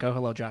is Jocko.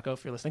 Hello, Jocko,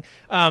 if you're listening.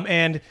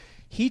 And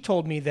he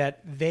told me that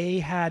they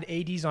had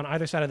ADs on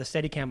either side of the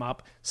Steadicam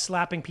up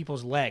slapping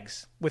people's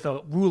legs with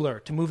a ruler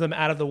to move them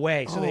out of the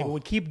way. So they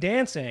would keep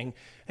dancing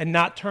and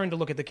not turn to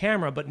look at the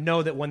camera, but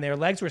know that when their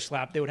legs were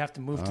slapped, they would have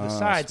to move to the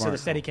side so the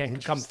Steadicam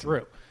could come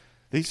through.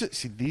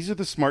 These are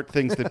the smart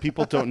things that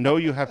people don't know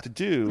you have to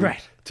do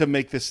to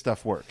make this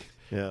stuff work.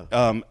 Yeah.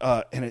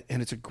 And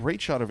it's a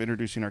great shot of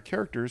introducing our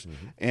characters.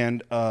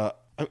 And I'm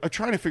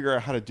trying to figure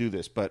out how to do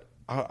this, but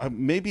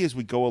maybe as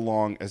we go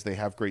along, as they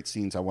have great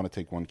scenes, I want to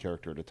take one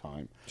character at a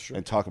time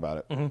and talk about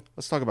it.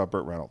 Let's talk about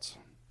Burt Reynolds.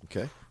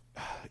 Okay.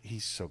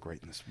 He's so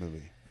great in this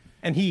movie.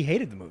 And he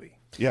hated the movie.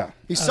 Yeah.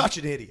 He's such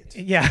an idiot.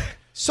 Yeah.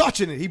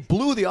 Such an idiot. He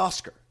blew the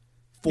Oscar.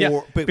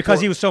 Because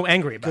he was so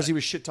angry about it. Because he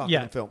was shit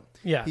talking the film.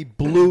 Yeah. He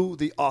blew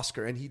the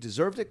Oscar, and he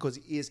deserved it because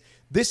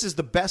this is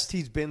the best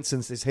he's been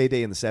since his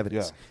heyday in the 70s.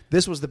 Yeah.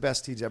 This was the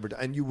best he's ever done.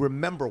 And you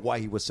remember why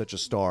he was such a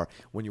star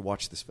when you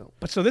watch this film.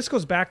 But so this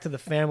goes back to the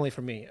family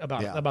for me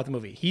about the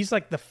movie. He's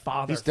like the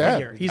father He's dad.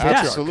 figure. He's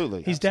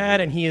Absolutely. dad. He's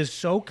dad, and he is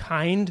so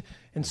kind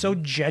and so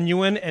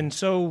genuine and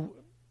so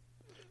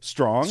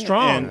strong.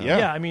 And,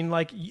 I mean,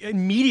 like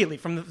immediately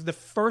from the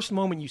first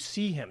moment you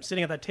see him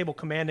sitting at that table,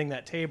 commanding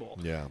that table.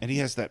 Yeah. And he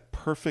has that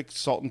perfect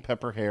salt and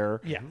pepper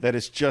hair. Yeah. That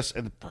is just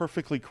a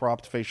perfectly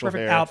cropped facial hair.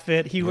 Perfect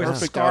outfit. He wears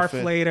a scarf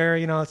later.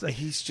 You know, it's like,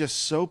 he's just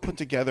so put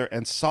together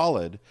and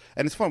solid.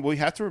 And it's fun. What we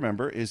have to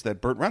remember is that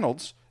Burt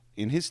Reynolds,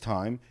 in his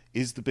time,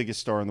 is the biggest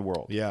star in the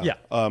world. Yeah.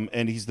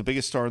 And he's the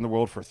biggest star in the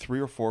world for 3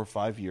 or 4 or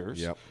 5 years.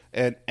 Yep.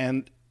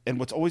 And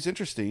what's always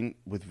interesting,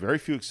 with very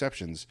few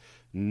exceptions,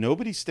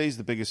 nobody stays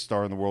the biggest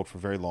star in the world for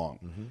very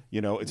long. You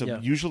know, it's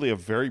usually a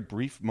very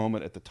brief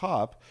moment at the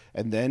top,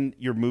 and then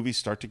your movies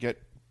start to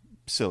get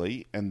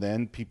silly, and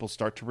then people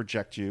start to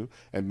reject you,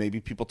 and maybe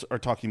people are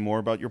talking more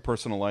about your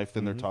personal life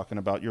than they're talking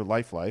about your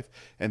life,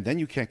 and then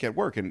you can't get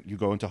work, and you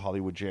go into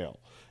Hollywood jail.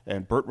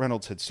 And Burt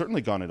Reynolds had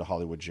certainly gone into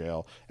Hollywood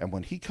jail, and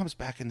when he comes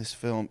back in this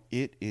film,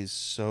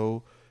 it's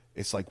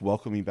like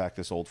welcoming back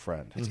this old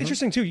friend. It's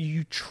interesting too.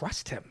 You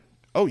trust him.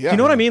 Oh yeah, you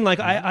know what I mean? Like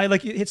I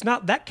like it's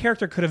not that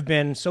character could have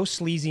been so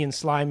sleazy and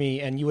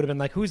slimy, and you would have been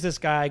like, "Who's this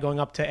guy?"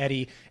 Going up to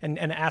Eddie and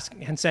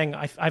asking and saying,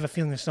 "I have a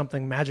feeling there's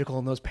something magical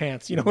in those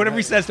pants." You know, whatever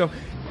he says to him.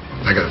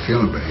 I got a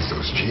feeling beneath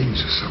those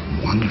jeans there's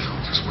something wonderful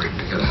just waiting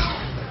to get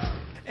out.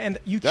 And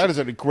that is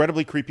an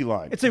incredibly creepy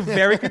line. It's a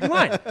very creepy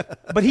line,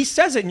 but he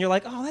says it, and you're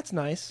like, "Oh, that's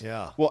nice."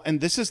 Yeah. Well,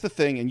 and this is the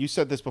thing, and you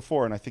said this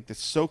before, and I think this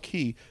is so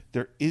key.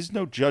 There is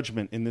no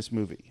judgment in this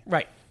movie.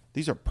 Right.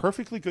 These are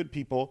perfectly good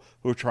people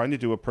who are trying to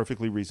do a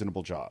perfectly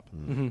reasonable job.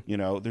 You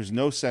know, there's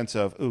no sense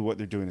of, ooh, what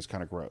they're doing is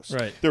kind of gross.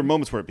 Right. There are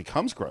moments where it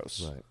becomes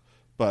gross,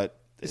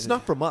 but it's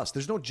not from us.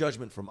 There's no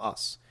judgment from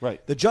us.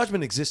 Right. The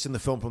judgment exists in the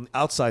film from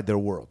outside their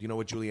world. You know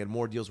what Julianne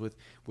Moore deals with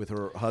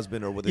her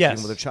husband or with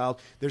her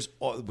child. There's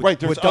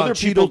there's other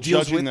people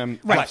judging them.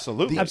 Right.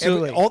 Absolutely.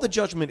 Absolutely. All the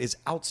judgment is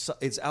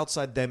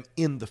outside them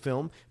in the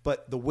film,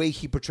 but the way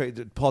he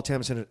portrayed Paul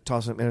Thomas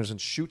Anderson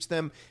shoots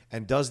them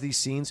and does these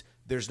scenes.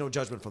 There's no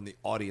judgment from the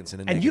audience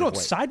in a negative And you don't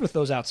way. side with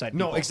those outside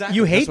people. No, exactly.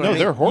 You hate No,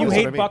 they're horrible. You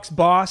hate I mean. Buck's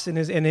boss in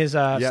his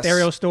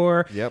stereo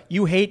store. Yep.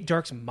 You hate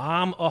Dirk's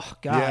mom. Oh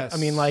God. Yes. I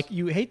mean, like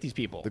you hate these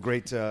people. The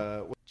great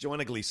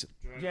Joanna Gleason.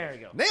 There you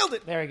go. Nailed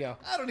it. There you go.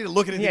 I don't need to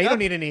look at anything. Yeah, you up. don't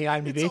need any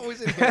IMDb. It's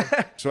always in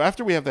here. So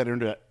after we have that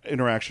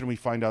interaction, we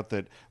find out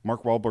that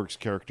Mark Wahlberg's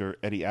character,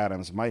 Eddie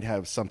Adams, might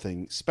have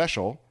something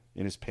special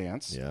in his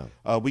pants.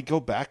 Yeah. We go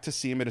back to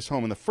see him at his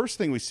home, and the first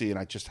thing we see, and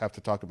I just have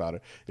to talk about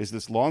it, is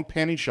this long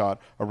panning shot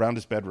around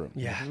his bedroom.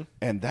 Yeah.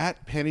 And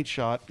that panning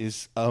shot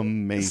is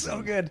amazing.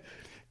 So good.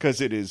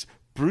 Because it is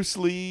Bruce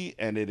Lee,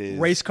 and it is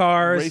Race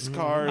cars.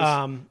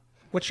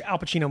 Which Al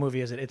Pacino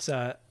movie is it? It's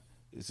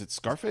is it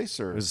Scarface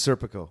or It was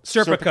Serpico.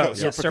 Serpico.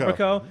 Yes,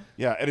 Serpico.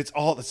 Yeah, and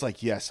it's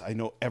like, yes, I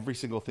know every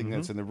single thing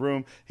that's in the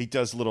room. He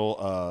does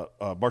little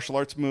martial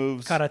arts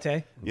moves.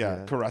 Karate.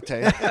 Yeah,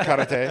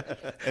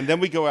 karate. And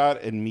then we go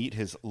out and meet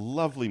his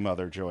lovely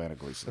mother, Joanna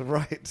Gleason.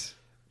 Right.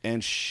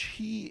 And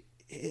she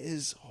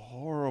is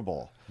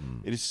horrible.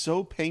 It is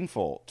so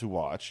painful to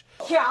watch.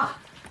 Yeah.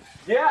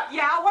 Yeah.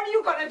 Yeah, what are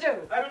you gonna do?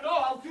 I don't know.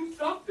 I'll do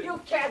something. You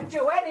can't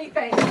do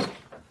anything.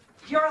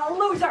 You're a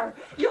loser.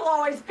 You'll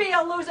always be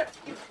a loser.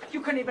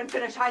 You couldn't even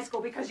finish high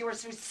school because you were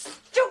so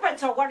stupid,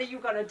 so what are you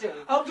gonna do?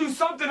 I'll do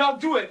something. I'll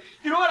do it.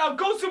 You know what? I'll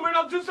go somewhere and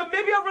I'll do something.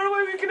 Maybe I'll run away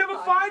and you can never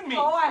find me.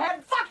 Go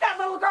ahead. Fuck that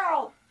little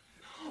girl.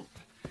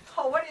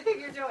 Oh, what do you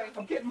think you're doing?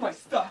 I'm getting my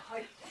stuff.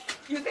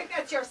 You think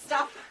that's your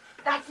stuff?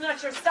 That's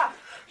not your stuff.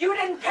 You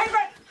didn't pay for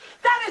it.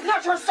 That is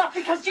not your stuff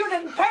because you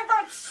didn't pay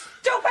for it,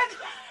 stupid.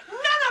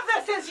 None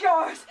of this is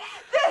yours.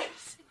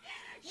 This,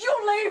 you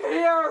leave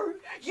here.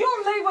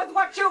 You leave with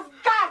what you've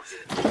got.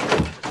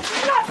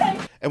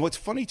 Nothing. And what's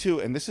funny too,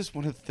 and this is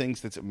one of the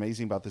things that's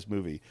amazing about this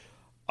movie,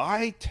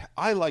 I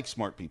like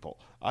smart people.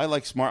 I've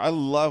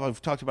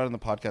talked about it in the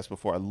podcast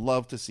before. I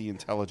love to see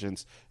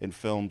intelligence in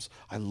films.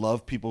 I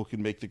love people who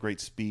can make the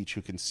great speech,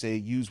 who can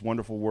use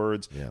wonderful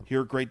words,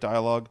 hear great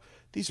dialogue.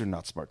 These are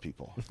not smart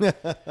people.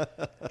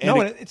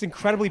 It's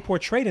incredibly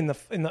portrayed in the.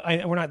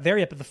 We're not there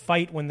yet, but the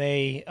fight when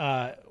they.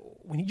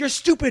 When you're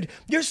stupid,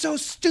 you're so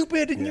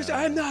stupid, and you say,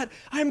 "I'm not.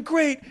 I'm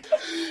great."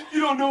 You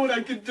don't know what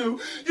I can do.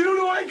 You don't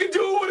know what I can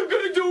do, what I'm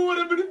gonna do, what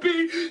I'm gonna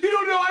be. You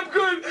don't know I'm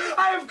good.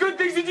 I have good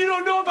things that you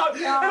don't know about,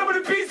 and I'm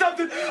gonna be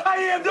something. I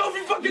am. Don't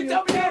you fucking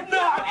tell me I'm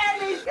not.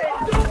 Anything.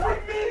 Don't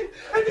like me,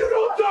 and you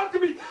don't talk to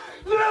me.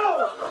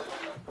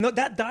 No,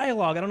 that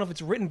dialogue. I don't know if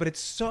it's written, but it's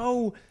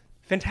so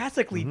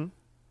fantastically.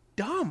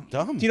 Dumb. Do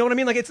you know what I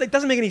mean? Like it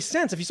doesn't make any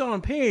sense. If you saw it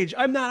on page,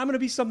 I'm going to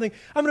be something.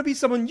 I'm going to be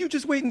someone. You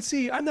just wait and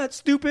see. I'm not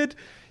stupid.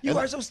 You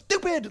are so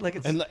stupid. Like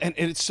it's and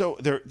it's so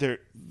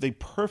they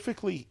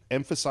perfectly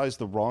emphasize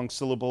the wrong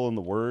syllable in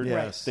the word.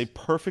 Yes. They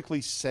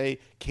perfectly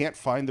can't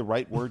find the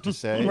right word to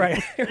say.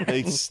 Right.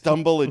 They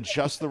stumble in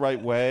just the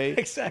right way.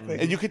 Exactly.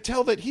 And you could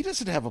tell that he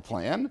doesn't have a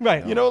plan.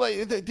 Right. You know,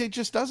 like they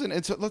just doesn't.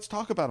 And so let's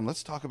talk about him.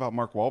 Let's talk about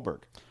Mark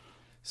Wahlberg.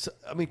 So,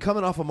 I mean,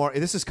 coming off of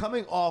this is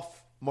coming off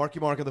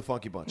Marky Mark and the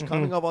Funky Bunch.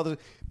 Coming off other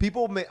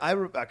people,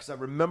 because I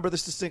remember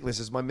this distinctly.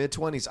 This is my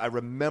mid-20s. I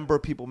remember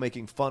people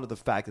making fun of the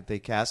fact that they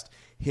cast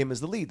him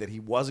as the lead, that he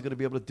wasn't going to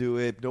be able to do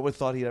it. Nobody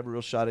thought he'd have a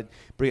real shot at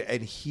it,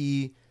 and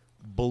he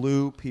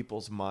blew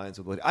people's minds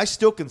with what I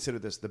still consider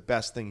this the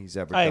best thing he's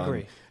ever done. I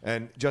agree.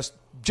 And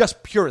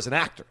just pure as an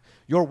actor.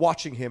 You're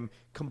watching him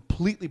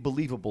completely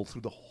believable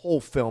through the whole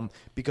film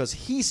because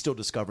he's still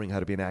discovering how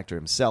to be an actor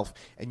himself.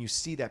 And you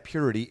see that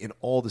purity in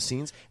all the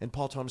scenes. And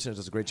Paul Thomas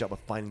does a great job of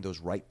finding those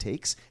right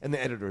takes, and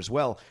the editor as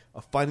well,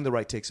 of finding the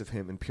right takes of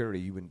him in purity.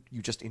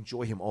 You just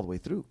enjoy him all the way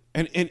through.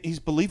 And he's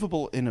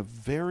believable in a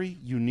very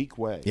unique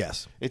way.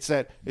 Yes. It's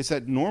that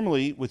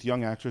normally with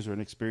young actors or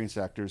inexperienced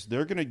actors,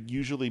 they're going to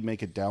usually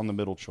make a down the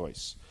middle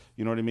choice.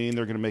 You know what I mean?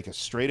 They're going to make a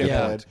straight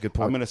ahead. Good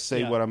point. I'm going to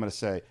say what I'm going to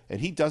say.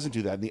 And he doesn't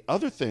do that. And the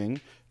other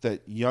thing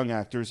that young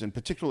actors, and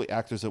particularly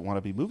actors that want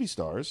to be movie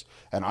stars,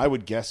 and I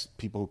would guess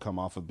people who come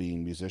off of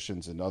being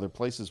musicians in other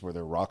places where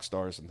they're rock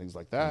stars and things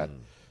like that,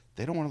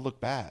 they don't want to look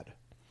bad.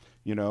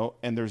 You know,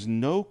 and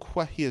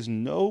he has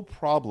no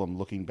problem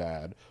looking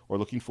bad or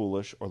looking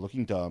foolish or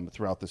looking dumb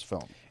throughout this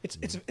film.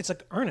 It's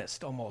like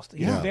earnest almost.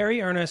 He's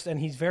very earnest, and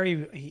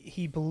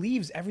he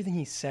believes everything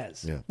he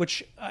says. Yeah.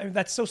 Which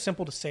that's so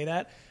simple to say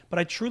that, but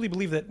I truly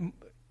believe that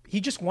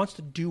he just wants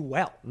to do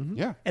well.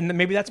 Yeah, and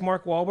maybe that's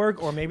Mark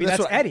Wahlberg, or maybe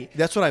that's Eddie.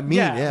 That's what I mean.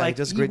 Yeah, he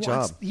does a great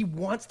job. He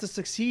wants to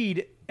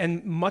succeed,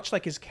 and much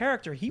like his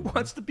character, he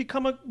wants to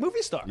become a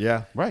movie star.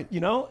 Yeah, right. You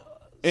know.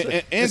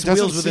 And it's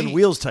wheels within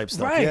wheels type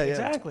stuff. Right, yeah.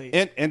 Exactly.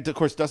 And of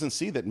course doesn't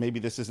see that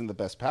maybe this isn't the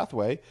best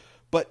pathway,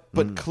 but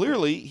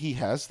clearly he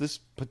has this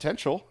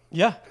potential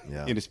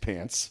in his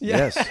pants.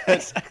 Yeah.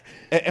 Yes.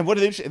 and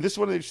this is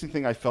one of the interesting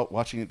things I felt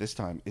watching it this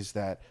time is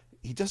that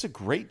he does a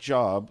great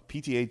job,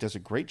 PTA does a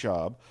great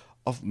job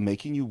of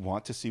making you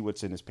want to see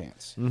what's in his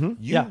pants.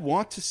 You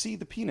want to see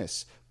the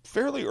penis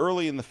fairly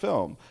early in the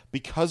film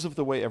because of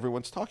the way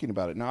everyone's talking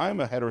about it. Now, I'm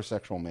a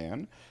heterosexual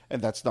man,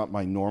 and that's not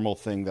my normal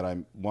thing that I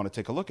want to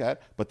take a look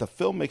at, but the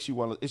film makes you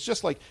want to... It's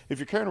just like if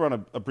you're carrying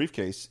around a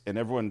briefcase and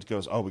everyone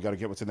goes, oh, we got to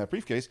get what's in that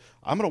briefcase,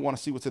 I'm going to want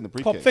to see what's in the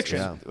briefcase. Pulp Fiction.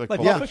 Yeah. Like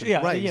Pulp Pulp Fiction.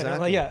 Fiction. Right,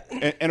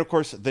 exactly. And of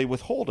course, they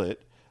withhold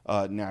it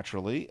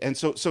naturally. And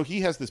so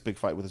he has this big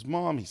fight with his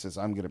mom. He says,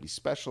 I'm going to be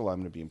special. I'm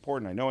going to be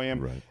important. I know I am.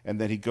 Right. And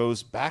then he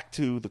goes back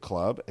to the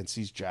club and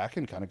sees Jack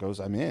and kind of goes,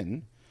 I'm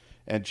in.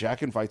 And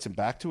Jack invites him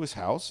back to his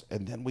house,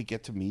 and then we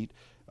get to meet.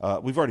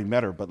 We've already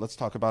met her, but let's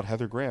talk about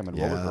Heather Graham and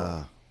Roller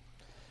Girl.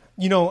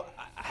 You know,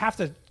 I have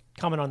to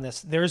comment on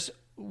this.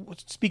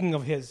 Speaking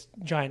of his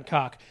giant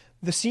cock,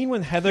 The scene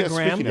when Heather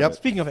Graham.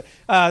 Speaking of it,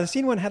 the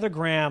scene when Heather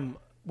Graham,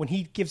 when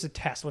he gives a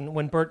test,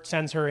 when Burt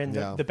sends her in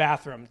the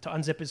bathroom to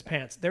unzip his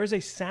pants, there is a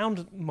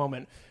sound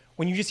moment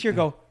when you just hear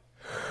go.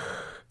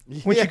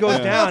 When she goes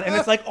down, and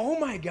it's like, oh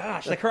my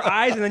gosh, like her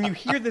eyes, and then you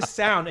hear this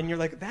sound, and you're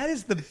like, that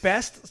is the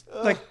best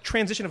like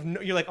transition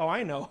of. You're like, oh,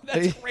 I know,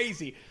 that's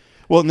crazy.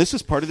 Well, and this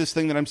is part of this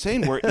thing that I'm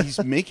saying, where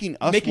he's making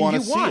us want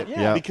to see it,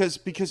 yeah.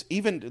 because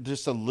even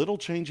just a little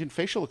change in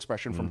facial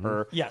expression from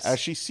her, as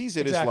she sees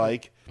it, is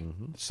like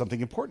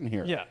something important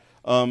here. Yeah.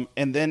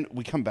 And then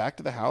we come back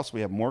to the house,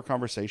 we have more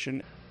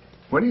conversation.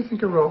 What do you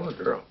think of Roller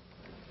Girl?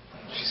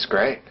 She's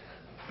great.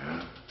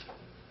 Yeah.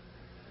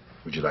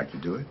 Would you like to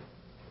do it?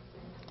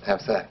 Have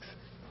sex.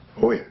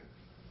 Oh, yeah.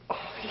 Oh,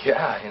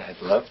 yeah, and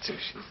I'd love to.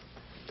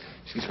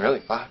 She's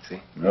really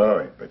foxy. Oh,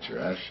 I bet your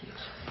ass she is.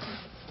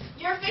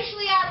 You're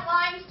officially out of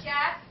limes,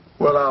 Jack.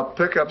 Well, I'll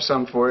pick up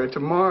some for you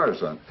tomorrow,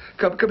 son.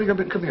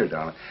 Come here,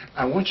 darling.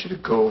 I want you to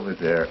go over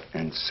there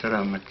and sit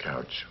on the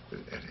couch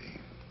with Eddie.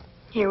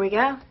 Here we go.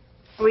 Are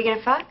we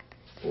gonna fuck?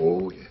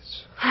 Oh,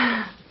 yes.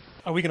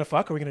 Are we gonna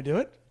fuck? Are we gonna do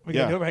it? Are we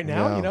gonna do it right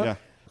now? You know? Yeah.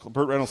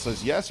 Burt Reynolds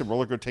says yes, and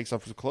Roller Girl takes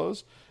off his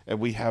clothes, and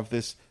we have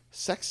this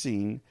sex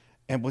scene.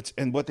 And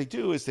what they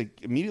do is they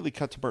immediately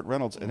cut to Burt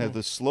Reynolds and have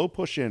this slow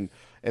push in,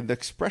 and the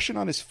expression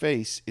on his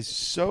face is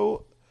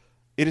so.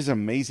 It is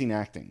amazing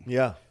acting.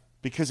 Yeah,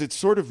 because it's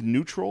sort of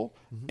neutral,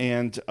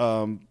 and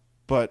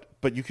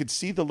but you could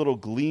see the little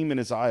gleam in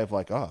his eye of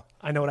like,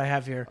 I know what I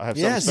have here. I have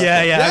something special.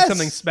 I have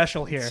something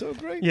special here. So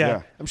great.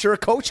 Yeah. I'm sure a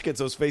coach gets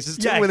those faces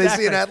too when they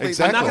see an athlete.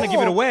 I'm not going to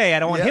give it away. I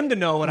don't want him to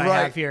know what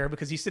I have here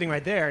because he's sitting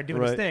right there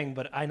doing his thing.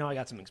 But I know I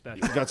got something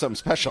special. You got something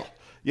special.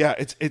 Yeah,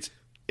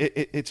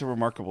 it's a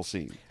remarkable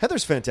scene.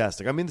 Heather's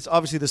fantastic. I mean,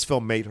 obviously this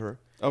film made her.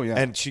 Oh yeah,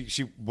 and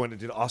she went and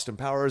did Austin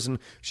Powers, and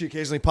she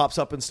occasionally pops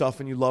up and stuff,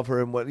 and you love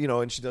her, and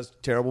and she does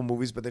terrible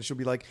movies, but then she'll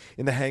be like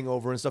in The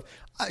Hangover and stuff.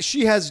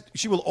 She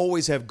will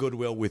always have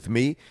goodwill with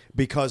me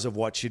because of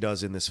what she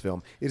does in this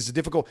film. It is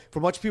for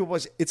much people,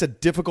 it's a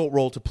difficult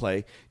role to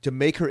play, to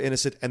make her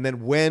innocent, and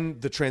then when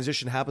the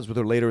transition happens with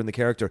her later in the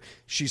character,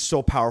 she's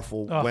so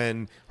powerful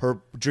when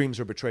her dreams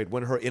are betrayed,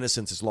 when her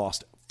innocence is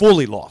lost,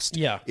 fully lost.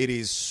 Yeah, it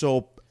is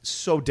so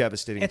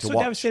devastating to watch. It's so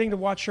devastating to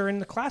watch her in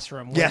the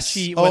classroom. When yes.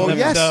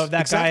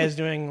 That guy is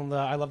doing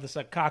I love this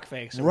cock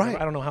face. Right.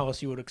 I don't know how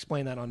else you would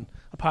explain that on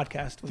a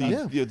podcast.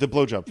 The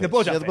blowjob face. The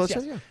blowjob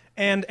face, yes.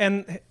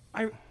 And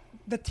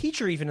the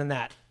teacher even in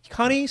that.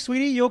 Honey,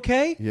 sweetie, you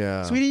okay?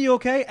 Yeah. Sweetie, you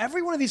okay?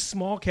 Every one of these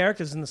small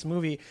characters in this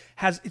movie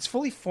it's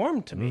fully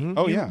formed to me. Mm-hmm.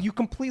 Oh, yeah. You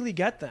completely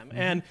get them. Mm-hmm.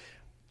 And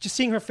just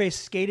seeing her face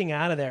skating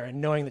out of there and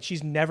knowing that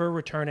she's never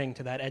returning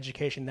to that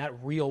education, that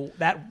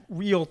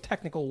real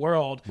technical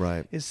world,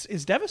 is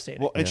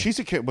devastating. Well, and she's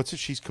a kid.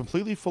 She's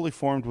completely fully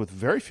formed with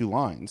very few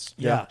lines.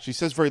 Yeah, she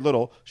says very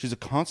little. She's a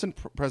constant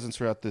presence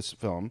throughout this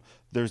film.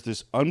 There's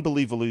this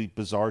unbelievably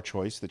bizarre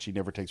choice that she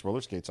never takes roller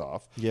skates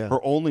off. Yeah,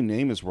 her only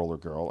name is Roller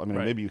Girl. I mean,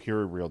 maybe you hear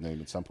her real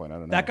name at some point. I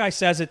don't know. That guy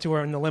says it to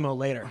her in the limo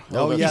later.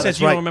 Oh, yeah, he says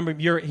you don't remember.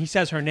 He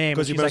says her name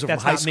because she's like,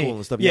 that's high not school me.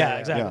 And stuff. Yeah,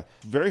 exactly.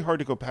 Yeah. Very hard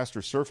to go past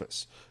her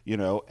surface,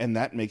 and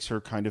that makes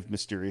her kind of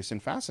mysterious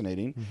and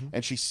fascinating. Mm-hmm.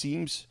 And she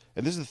seems,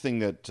 and this is the thing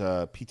that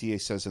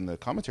PTA says in the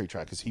commentary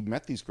track, is he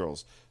met these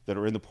girls that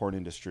are in the porn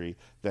industry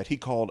that he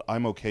called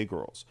 "I'm okay"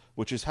 girls,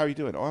 which is how you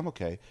doing? Oh, I'm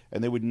okay,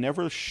 and they would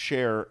never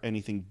share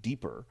anything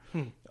deeper.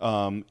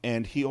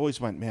 And he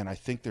always went, man, I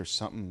think there's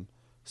something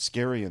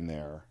scary in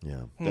there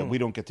that we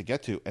don't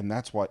get to, and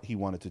that's what he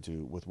wanted to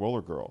do with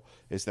Roller Girl,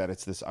 is that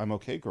it's this I'm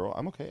okay girl,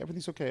 I'm okay,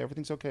 everything's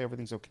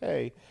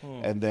okay,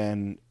 and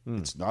then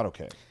it's not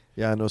okay.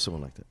 Yeah, I know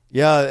someone like that.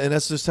 Yeah, and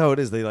that's just how it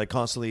is. They like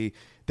constantly.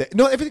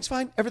 No, everything's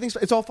fine.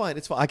 It's all fine.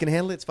 It's fine. I can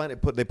handle it. It's fine.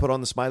 They put on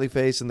the smiley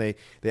face and they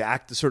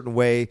act a certain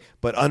way,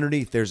 but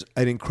underneath there's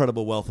an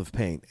incredible wealth of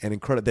pain and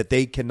that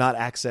they cannot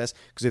access,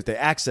 because if they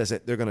access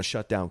it, they're going to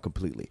shut down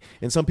completely.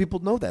 And some people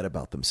know that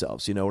about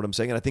themselves. You know what I'm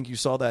saying? And I think you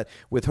saw that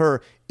with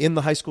her in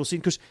the high school scene,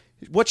 because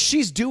what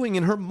she's doing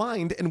in her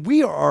mind, and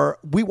we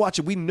watch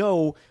it, we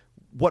know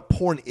what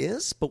porn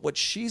is, but what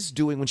she's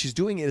doing when she's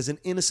doing it is an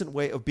innocent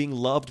way of being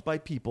loved by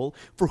people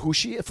for who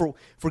she is, for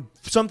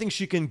something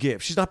she can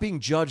give. She's not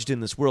being judged in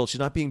this world. She's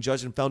not being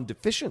judged and found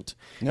deficient.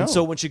 No. And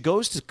so when she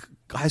goes to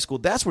high school,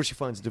 that's where she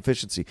finds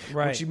deficiency.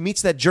 Right. When she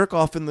meets that jerk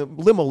off in the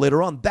limo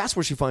later on, that's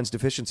where she finds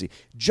deficiency.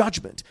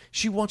 Judgment.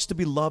 She wants to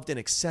be loved and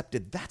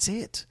accepted. That's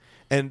it.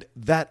 And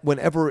that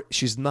whenever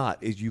she's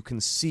not, you can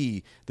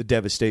see the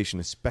devastation,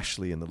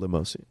 especially in the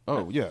limo scene.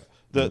 Oh, yeah.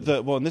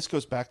 Well, and this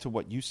goes back to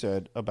what you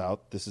said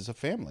about this is a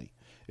family,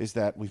 is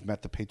that we've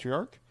met the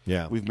patriarch.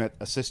 Yeah. We've met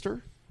a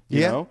sister.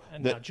 And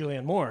now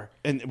Julianne Moore.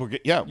 And we're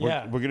going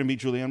to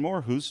meet Julianne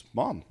Moore, who's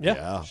mom.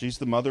 Yeah. She's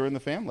the mother in the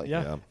family.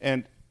 Yeah.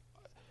 And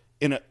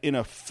in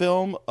a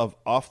film of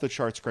off the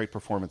charts great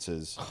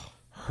performances,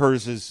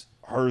 hers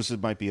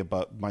might be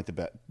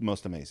the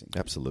most amazing.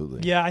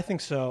 Absolutely. Yeah, I think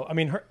so. I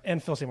mean, her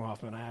and Phil Seymour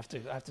Hoffman. I have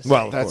to say.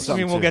 Well, that's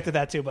something we'll too. get to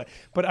that too. But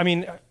I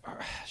mean,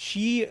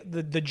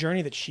 the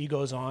journey that she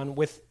goes on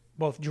with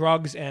both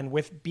drugs and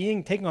with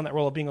taking on that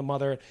role of being a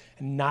mother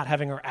and not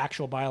having her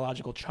actual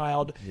biological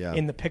child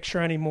in the picture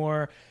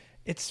anymore.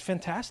 it's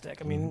fantastic.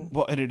 I mean,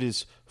 well, and it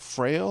is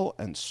frail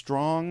and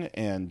strong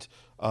and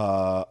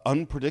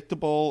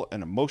unpredictable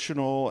and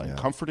emotional and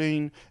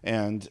comforting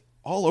and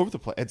all over the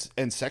place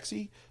and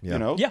sexy, you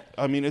know? Yeah.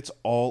 I mean, it's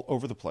all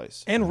over the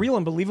place. And real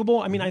and believable.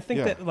 I mean, I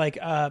think that like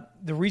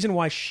the reason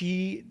why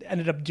she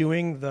ended up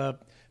doing the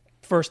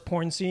first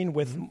porn scene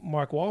with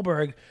Mark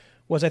Wahlberg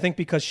was I think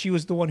because she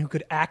was the one who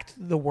could act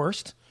the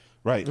worst.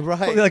 Right.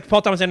 Like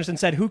Paul Thomas Anderson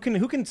said, who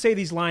can say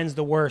these lines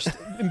the worst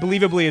and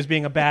believably as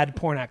being a bad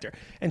porn actor?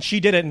 And she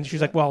did it, and she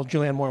was like, well,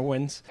 Julianne Moore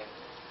wins.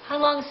 How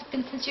long has it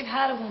been since you've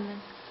had a woman?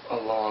 A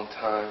long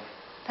time.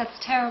 That's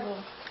terrible.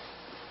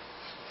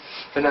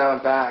 But now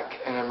I'm back,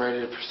 and I'm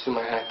ready to pursue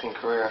my acting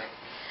career.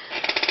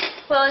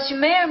 Well, as you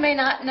may or may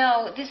not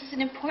know, this is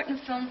an important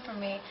film for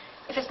me.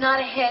 If it's not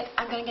a hit,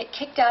 I'm going to get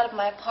kicked out of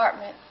my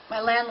apartment. My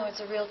landlord's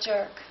a real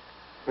jerk.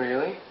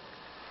 Really?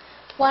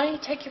 Why don't you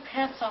take your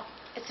pants off?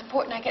 It's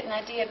important I get an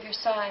idea of your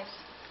size.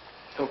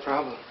 No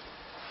problem.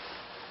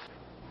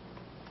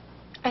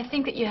 I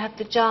think that you have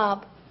the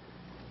job,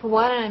 but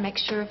why don't I make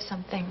sure of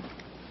something?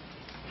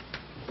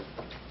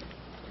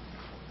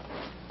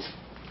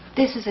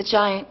 This is a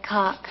giant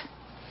cock.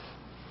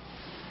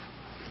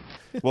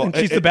 Well, And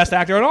she's the best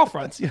actor on all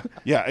fronts.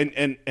 Yeah,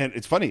 and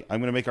it's funny. I'm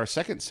going to make our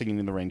second Singing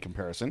in the Rain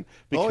comparison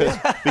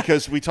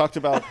because we talked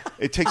about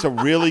it takes a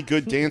really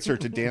good dancer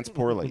to dance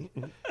poorly,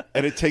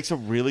 and it takes a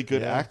really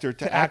good actor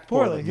to act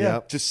poorly.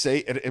 To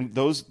say and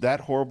that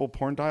horrible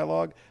porn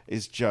dialogue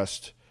is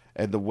just,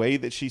 and the way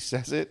that she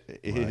says it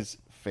is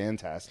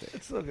fantastic.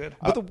 It's so good.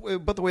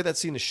 But the way that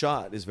scene is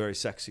shot is very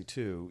sexy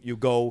too. You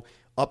go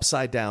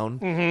upside down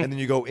and then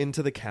you go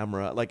into the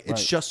camera. Like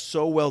it's just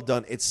so well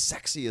done. It's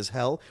sexy as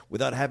hell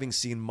without having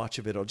seen much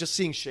of it or just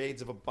seeing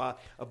shades of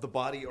the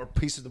body or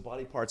pieces of the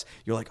body parts.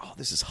 You're like, oh,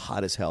 this is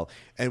hot as hell.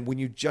 And when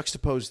you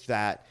juxtapose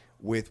that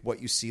with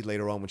what you see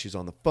later on when she's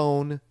on the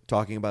phone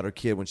talking about her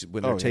kid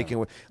when they're taking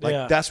away,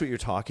 that's what you're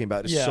talking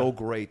about. It's so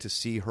great to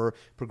see her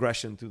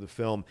progression through the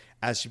film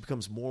as she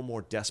becomes more and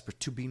more desperate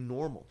to be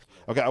normal.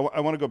 Okay, I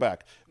want to go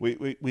back.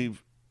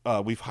 We've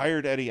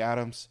hired Eddie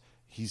Adams.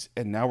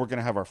 And now we're going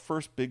to have our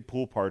first big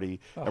pool party,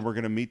 and we're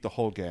going to meet the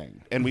whole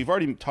gang. And we've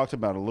already talked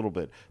about it a little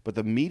bit, but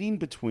the meeting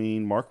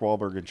between Mark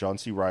Wahlberg and John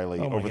C. Reilly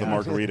over the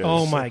margaritas.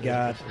 Oh my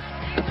God!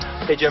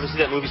 Hey, did you ever see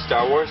that movie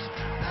Star Wars?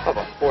 Oh,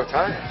 about 4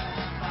 times.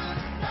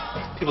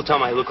 People tell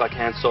me I look like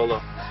Han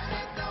Solo.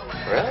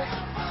 Really?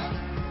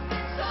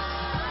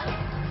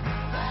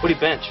 What do you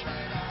bench?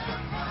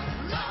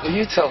 Well,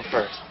 you tell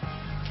first.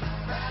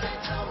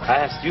 I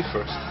asked you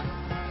first.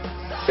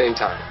 Same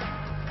time.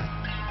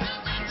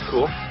 It's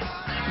cool.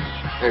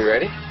 Are you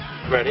ready?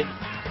 Ready?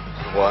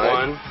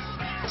 1,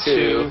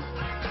 2,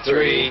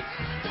 3.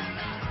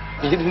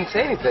 You didn't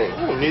say anything.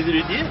 Oh, neither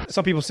did you.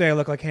 Some people say I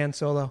look like Han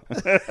Solo.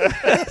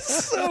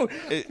 So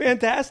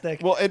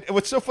fantastic. Well, and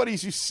what's so funny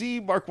is you see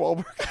Mark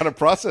Wahlberg kind of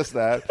process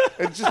that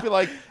and just be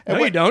like, no,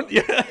 you don't.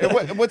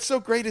 And what's so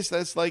great is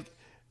that it's like,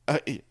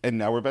 and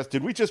now we're best.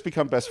 Did we just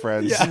become best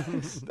friends? Yeah.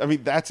 I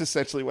mean, that's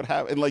essentially what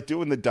happened. And like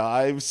doing the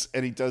dives,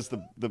 and he does the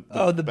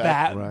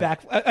back.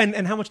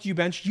 And how much do you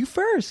bench? You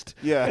first.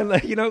 Yeah. And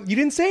like, you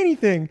didn't say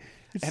anything.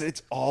 And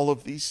it's all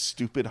of these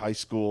stupid high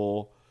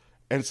school,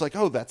 and it's like,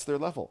 oh, that's their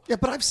level. Yeah,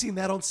 but I've seen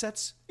that on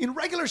sets in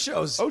regular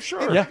shows. Oh,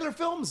 sure. In regular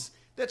films.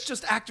 That's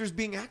just actors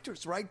being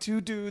actors, right?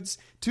 Two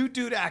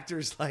dude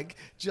actors, like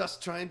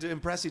just trying to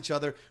impress each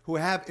other who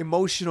have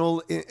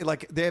emotional,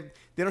 like they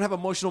don't have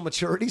emotional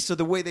maturity. So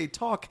the way they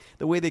talk,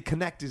 the way they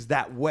connect is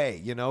that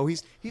way.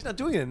 He's not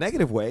doing it in a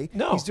negative way.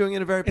 No, he's doing it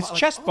in a very. It's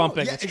chest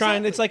bumping. Yeah, it's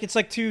trying. exactly. It's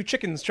like two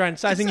chickens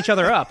sizing each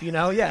other up.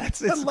 Yeah,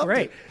 it's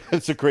great.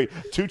 It's a great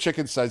two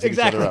chickens sizing each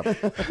other up.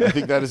 I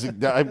think that is.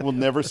 I will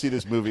never see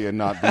this movie and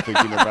not be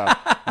thinking about.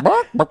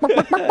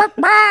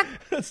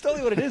 That's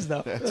totally what it is,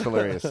 though. That's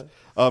hilarious.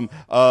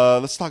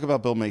 Let's talk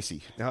about Bill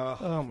Macy.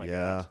 Oh my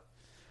God.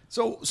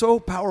 So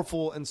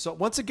powerful, and so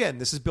once again,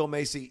 this is Bill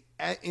Macy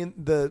in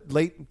the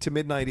late to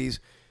mid '90s,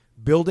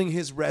 building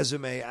his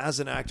resume as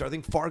an actor. I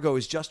think Fargo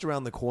is just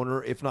around the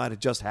corner. If not, it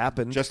just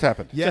happened. Just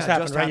happened. Yeah, just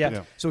happened, right?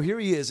 Yeah. So here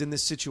he is in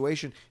this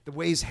situation. The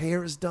way his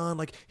hair is done,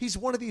 like he's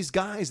one of these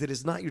guys that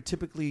is not your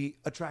typically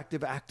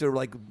attractive actor,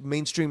 like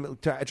mainstream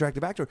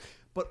attractive actor.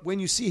 But when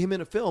you see him in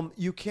a film,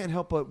 you can't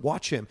help but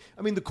watch him.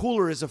 I mean, The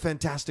Cooler is a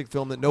fantastic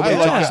film that nobody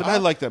talks about. I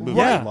like that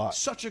movie a lot.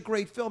 Such a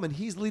great film, and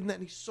he's leading that,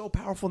 and he's so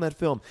powerful in that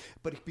film.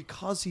 But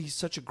because he's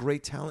such a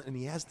great talent, and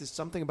he has this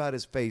something about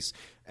his face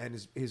and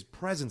his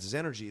presence, his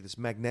energy, this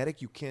magnetic,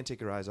 you can't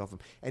take your eyes off him.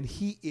 And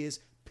he is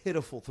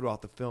pitiful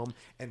throughout the film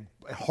and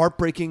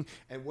heartbreaking.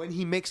 And when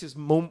he makes his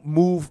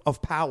move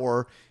of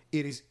power,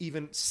 it is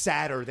even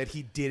sadder that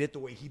he did it the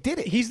way he did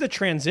it. He's the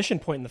transition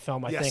point in the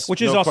film, I Yes. think, which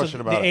is No also question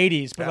the about it.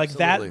 80s. But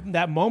Absolutely. like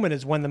that moment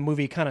is when the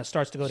movie kind of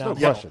starts to go down.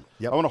 Question.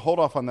 Yep. I want to hold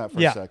off on that for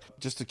Yeah. a sec,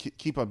 just to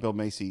keep on Bill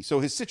Macy. So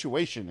his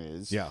situation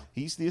is, Yeah.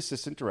 he's the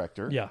assistant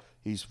director. Yeah.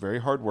 He's very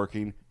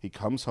hardworking. He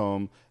comes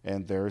home,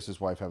 and there's his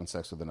wife having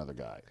sex with another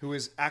guy. Who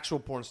is actual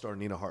porn star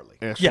Nina Hartley.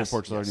 Actual Yes.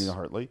 porn star Nina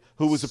Hartley,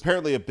 who was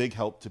apparently a big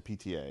help to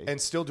PTA. And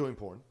still doing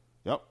porn.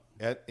 Yep.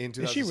 In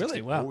Is she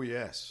really? 2016. Wow. Oh,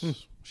 yes.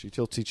 She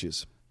still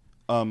teaches.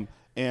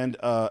 And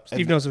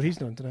Steve knows what he's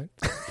doing tonight.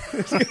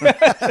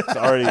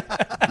 Sorry,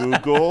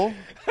 Google.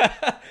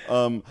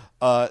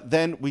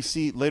 Then we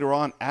see later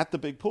on at the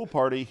big pool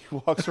party,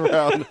 he walks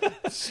around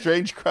a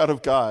strange crowd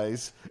of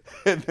guys,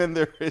 and then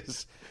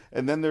there's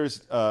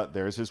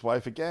his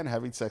wife again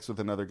having sex with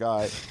another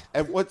guy.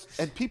 And what's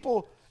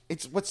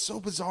so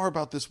bizarre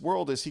about this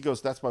world is he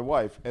goes, "That's my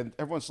wife," and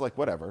everyone's like,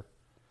 "Whatever."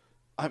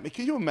 I mean,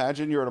 can you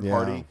imagine you're at a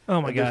party? Oh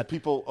my and there's God.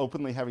 people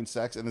openly having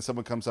sex, and then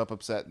someone comes up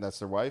upset, and that's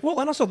their wife. Well,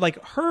 and also like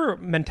her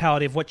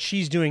mentality of what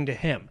she's doing to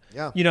him.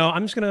 Yeah. You know,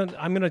 I'm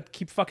gonna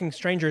keep fucking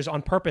strangers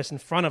on purpose in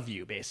front of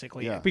you,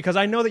 basically, Yeah. because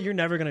I know that you're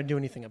never gonna do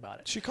anything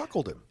about it. She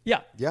cuckolded him.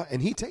 Yeah. Yeah,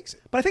 and he takes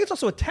it. But I think it's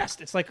also a test.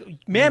 It's like,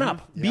 man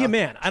up, be a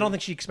man. I don't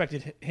think she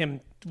expected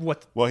him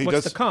what's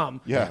does- to come.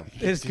 yeah,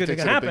 is he going to takes it a big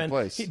happen.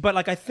 place. But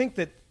like, I think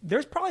that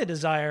there's probably a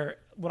desire.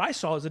 What I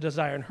saw is a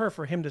desire in her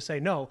for him to say,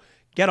 no,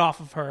 get off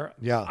of her.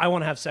 Yeah. I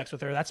want to have sex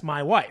with her. That's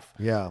my wife.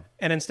 Yeah.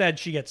 And instead,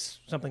 she gets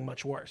something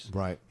much worse.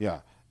 Right.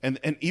 Yeah, and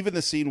even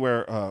the scene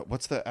where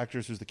what's the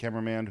actress who's the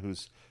cameraman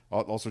who's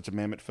all sorts of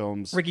Mammoth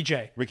films? Ricky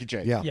Jay.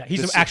 Yeah. Yeah,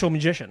 he's an actual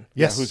magician.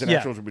 Yes. Who's an Yeah.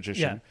 actual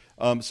magician.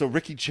 So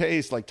Ricky Jay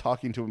is like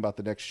talking to him about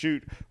the next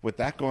shoot with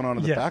that going on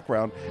in the Yeah.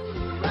 background.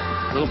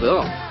 Little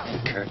Bill. Hey,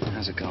 Kurt,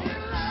 how's it going?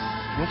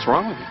 What's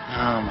wrong with you?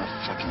 Oh, my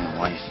fucking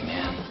wife,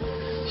 man.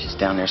 She's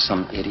down there,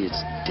 some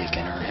idiot's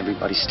dicking her.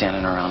 Everybody's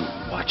standing around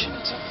watching.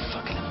 It's a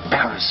fucking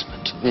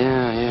embarrassment.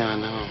 Yeah, I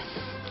know.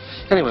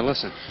 Anyway,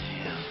 listen.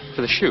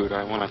 For the shoot,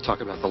 I want to talk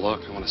about the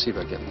look. I want to see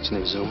about getting this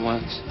new zoom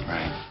lens.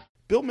 Right.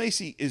 Bill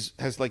Macy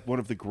has like one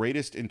of the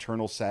greatest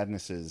internal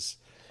sadnesses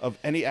of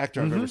any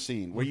actor I've ever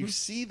seen, where you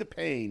see the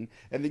pain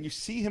and then you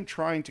see him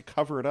trying to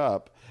cover it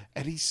up,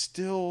 and he's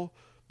still,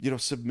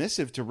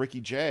 submissive to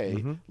Ricky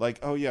Jay. Like,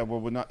 oh yeah,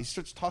 well, we're not. He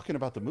starts talking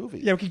about the movie.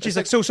 Yeah, Ricky Jay's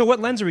like, so what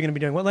lens are we going to be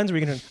doing? What lens are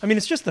we going to? I mean,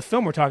 it's just the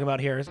film we're talking about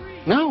here.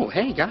 No,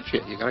 hey, gotcha.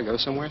 You got to go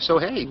somewhere. So,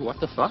 hey,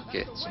 what the fuck?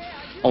 It's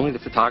only the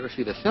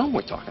photography of the film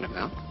we're talking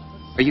about.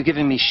 Are you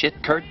giving me shit,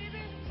 Kurt?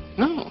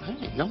 No,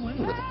 hey, no way,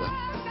 Little Bill.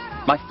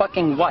 My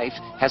fucking wife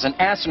has an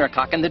ass in her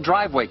cock in the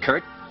driveway,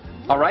 Kurt.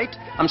 All right?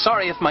 I'm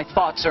sorry if my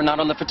thoughts are not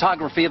on the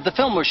photography of the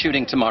film we're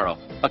shooting tomorrow.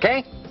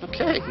 Okay?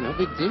 Okay, no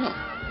big deal.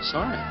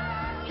 Sorry.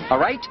 All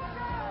right?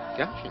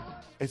 Gotcha.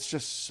 It's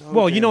just so.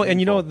 Well, damn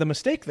painful. the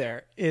mistake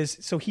there is,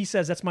 so he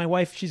says, that's my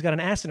wife. She's got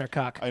an ass in her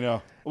cock. I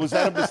know. Was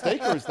that a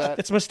mistake or is that?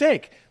 It's a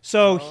mistake.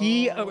 So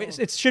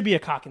it should be a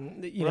cock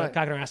in, cock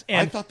in her ass.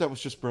 And I thought that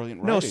was just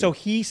brilliant writing. no, so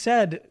he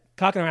said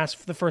cock in her ass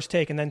for the first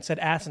take and then said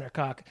ass in her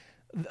cock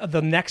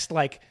the next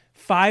like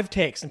 5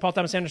 takes. And Paul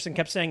Thomas Anderson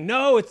kept saying,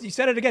 no, you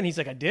said it again. He's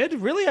like, I did?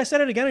 Really? I said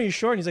it again. Are you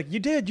sure? And he's like, you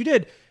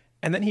did.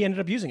 And then he ended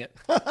up using it.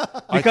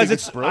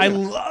 Because I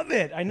love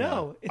it. I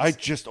know. Yeah. I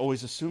just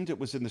always assumed it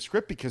was in the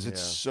script because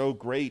it's so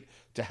great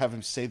to have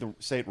him say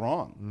it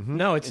wrong.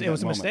 No, it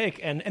was a mistake.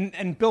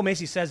 And Bill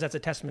Macy says that's a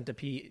testament to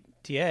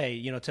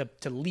PTA,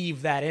 to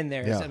leave that in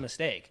there is a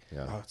mistake.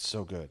 Yeah. Oh, it's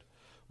so good.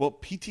 Well,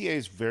 PTA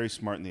is very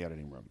smart in the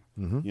editing room,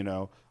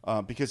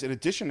 because in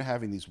addition to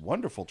having these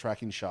wonderful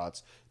tracking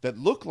shots that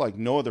look like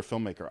no other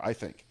filmmaker, I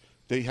think,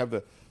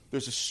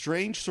 there's a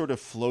strange sort of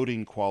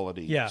floating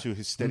quality to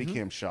his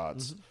Steadicam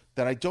shots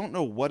that I don't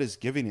know what is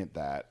giving it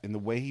that in the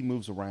way he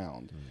moves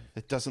around.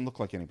 It doesn't look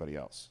like anybody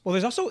else. Well,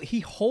 there's also, he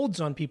holds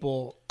on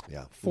people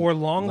for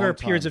longer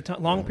periods of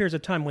time, periods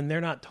of time when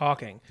they're not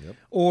talking. Yep.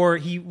 Or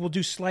he will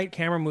do slight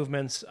camera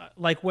movements.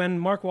 Like when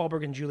Mark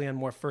Wahlberg and Julianne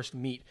Moore first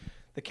meet,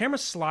 the camera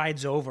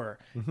slides over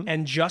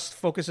and just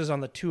focuses on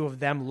the two of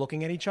them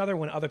looking at each other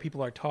when other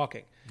people are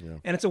talking. Yeah.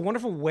 And it's a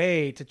wonderful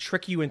way to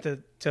trick you into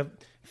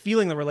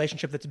feeling the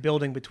relationship that's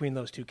building between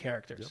those two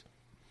characters.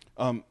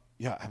 Yep.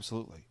 Yeah,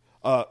 absolutely.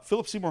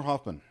 Philip Seymour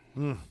Hoffman.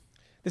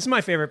 This is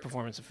my favorite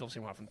performance of Philip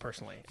Seymour Hoffman,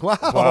 personally. Wow.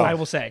 I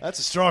will say. That's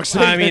a strong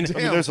statement. I mean,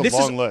 there's a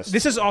long list.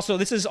 This is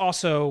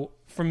also,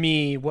 for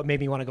me, what made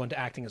me want to go into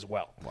acting as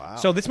well. Wow.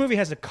 So this movie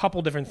has a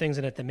couple different things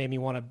in it that made me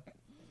want to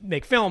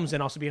make films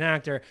and also be an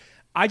actor.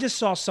 I just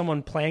saw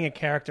someone playing a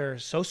character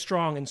so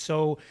strong and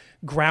so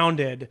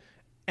grounded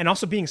and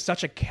also being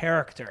such a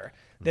character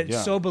that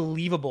it's so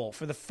believable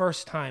for the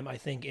first time, I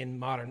think, in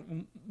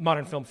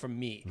modern film for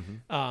me,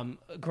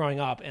 growing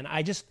up. And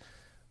I just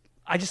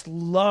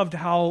loved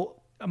how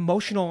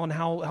emotional and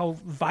how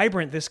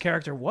vibrant this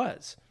character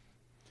was.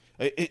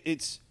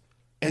 It's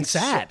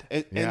sad.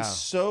 And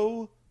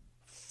so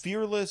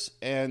fearless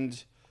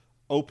and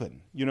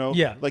open,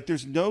 like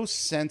there's no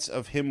sense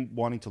of him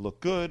wanting to look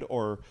good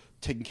or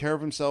taking care of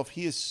himself.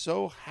 He is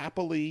so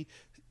happily,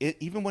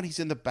 even when he's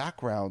in the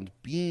background,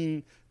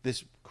 being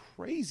this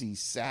crazy,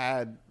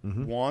 sad,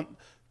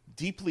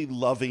 deeply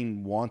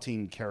loving,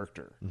 wanting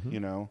character,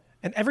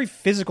 And every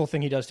physical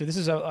thing he does too. This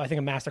is, I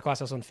think, a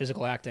masterclass also in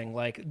physical acting.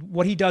 Like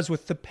what he does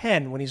with the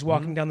pen when he's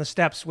walking down the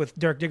steps with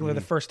Dirk Diggler the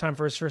first time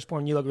for his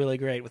firstborn. You look really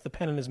great with the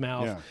pen in his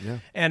mouth. Yeah.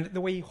 And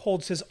the way he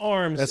holds his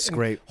arms. That's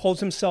great. Holds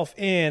himself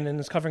in and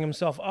is covering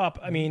himself up.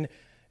 I mean,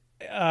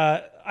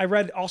 I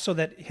read also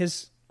that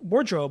his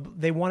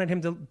wardrobe, they wanted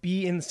him to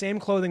be in the same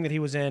clothing that he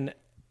was in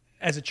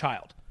as a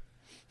child.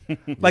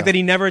 Like that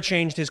he never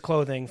changed his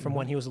clothing from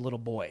when he was a little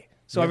boy.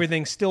 So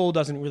everything still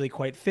doesn't really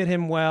quite fit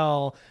him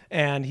well,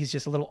 and he's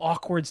just a little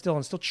awkward still,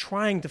 and still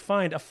trying to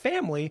find a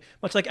family,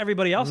 much like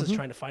everybody else is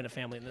trying to find a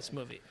family in this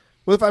movie.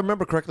 Well, if I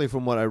remember correctly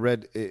from what I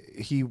read,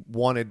 he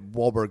wanted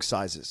Wahlberg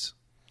sizes.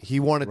 He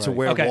wanted to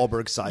wear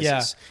Wahlberg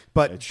sizes,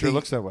 but it sure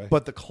looks that way.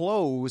 But the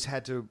clothes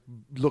had to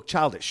look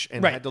childish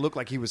and had to look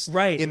like he was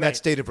in that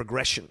state of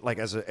regression. Like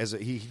as a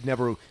he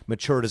never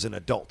matured as an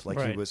adult.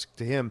 Like he was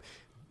to him.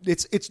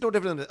 It's no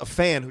different than a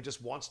fan who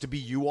just wants to be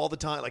you all the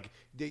time. Like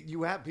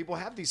people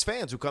have these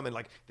fans who come in,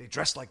 like they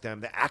dress like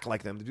them, they act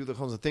like them, they do the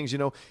kinds of things,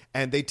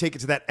 and they take it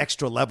to that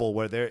extra level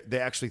where they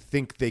actually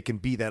think they can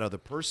be that other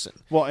person.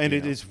 Well, and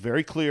it is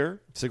very clear,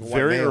 like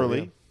very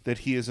early, that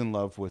he is in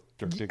love with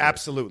Dirk Diggler.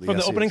 Absolutely, from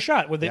the opening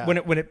shot, when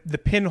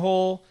the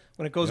pinhole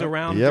when it goes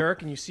around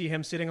Dirk, and you see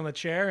him sitting on the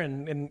chair,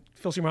 and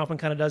Phil Seymour Hoffman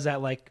kind of does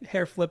that like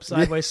hair flip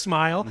sideways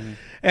smile,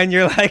 and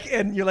you're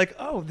like,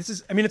 oh, this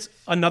is. I mean, it's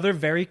another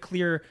very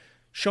clear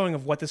showing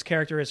of what this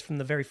character is from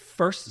the very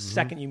first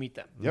second you meet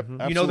them. Yep,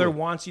 you know their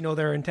wants, you know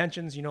their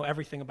intentions, you know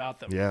everything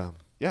about them.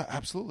 Yeah,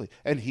 absolutely.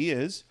 And he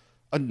is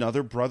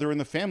another brother in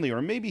the family,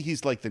 or maybe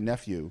he's like the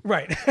nephew,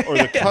 right, or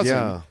the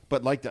cousin.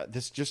 But like that,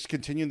 this just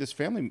continuing this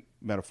family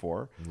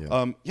metaphor.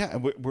 And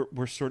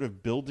we're sort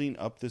of building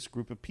up this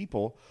group of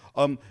people.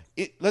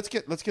 Let's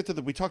get to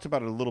the. We talked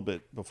about it a little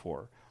bit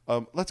before.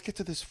 Let's get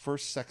to this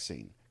first sex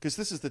scene, because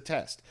this is the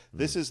test.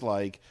 This is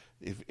like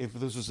if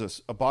this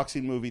was a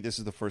boxing movie, this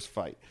is the first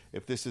fight.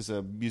 If this is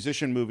a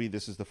musician movie,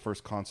 this is the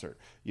first concert.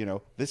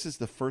 This is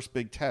the first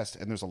big test,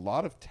 and there's a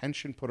lot of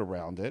tension put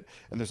around it,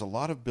 and there's a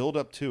lot of build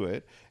up to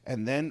it.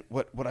 And then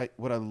what I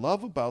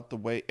love about the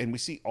way, and we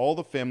see all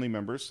the family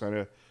members kind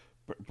of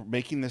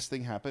making this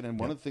thing happen. And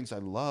one of the things I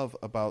love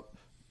about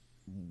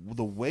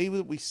the way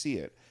that we see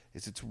it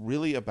is it's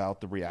really about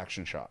the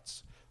reaction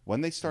shots.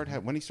 When they start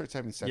when he starts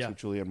having sex with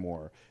Julianne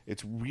Moore,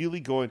 it's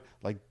really going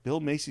like Bill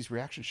Macy's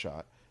reaction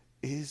shot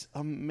is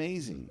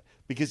amazing,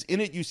 because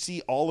in it you see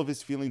all of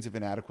his feelings of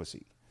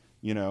inadequacy.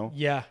 You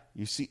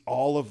see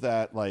all of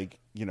that, like,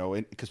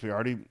 because we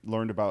already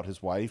learned about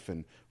his wife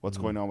and what's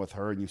going on with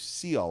her, and you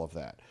see all of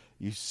that.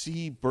 You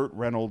see Burt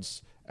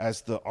Reynolds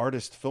as the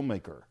artist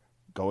filmmaker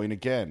going,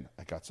 again,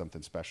 I got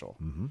something special.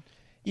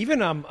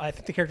 Even I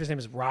think the character's name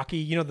is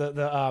Rocky.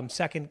 The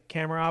second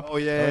camera op. Oh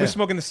yeah, who's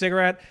smoking the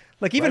cigarette.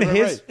 Like even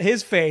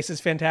his face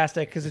is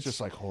fantastic, because it's just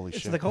like holy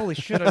shit. It's like holy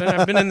shit.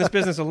 I've been in this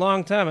business a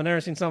long time. I've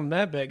never seen something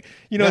that big.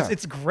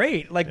 It's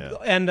great. Like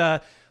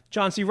and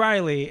John C.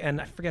 Reilly and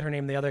I forget her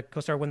name, the other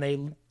co-star, when they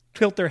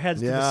tilt their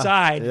heads to the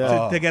side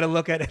to get a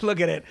look at it. Look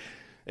at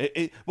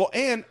it. Well,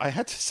 and I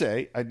had to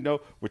say, I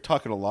know we're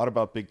talking a lot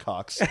about big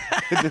cocks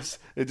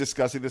in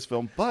discussing this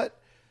film,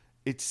 but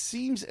it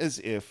seems as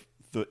if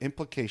the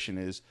implication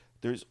is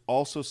there's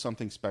also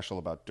something special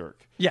about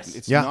Dirk. Yes.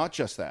 It's not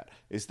just that.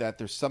 It's that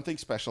there's something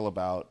special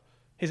about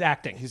his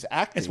acting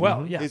as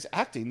well. His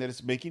acting that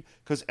is making,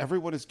 because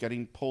everyone is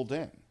getting pulled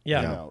in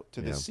to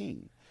this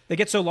scene. They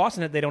get so lost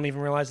in it, they don't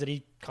even realize that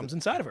he comes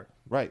inside of her.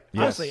 Right.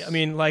 Honestly, yes. I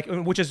mean, like,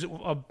 which is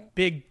a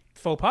big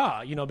faux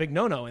pas, big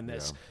no-no in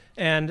this.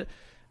 And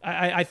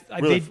I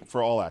really,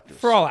 for all actors.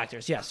 For all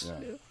actors, yes.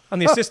 Yeah. On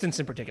the assistants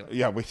in particular.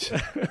 Yeah,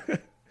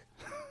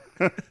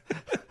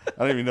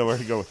 I don't even know where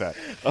to go with that.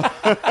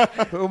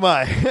 Who am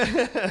I?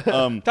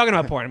 Talking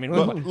about porn. I mean,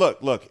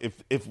 look.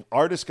 If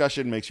our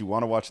discussion makes you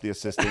want to watch The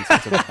Assistants,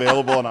 it's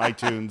available on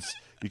iTunes.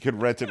 You can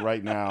rent it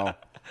right now.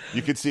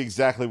 You can see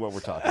exactly what we're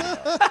talking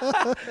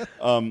about.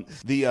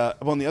 The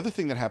other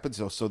thing that happens,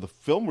 though, so the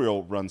film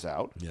reel runs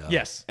out. Yeah.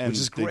 Yes, and which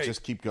is they great.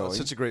 just keep going. Oh,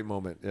 such a great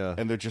moment. Yeah,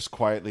 and they're just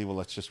quietly, well,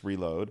 let's just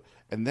reload.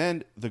 And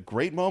then the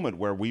great moment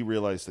where we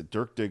realize that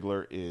Dirk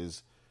Diggler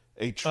is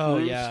a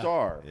true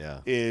star. Yeah.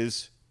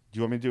 Is, do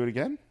you want me to do it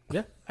again?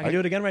 Yeah, I can do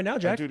it again right now,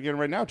 Jack. I can do it again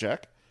right now,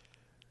 Jack.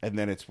 And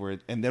then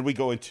and then we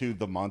go into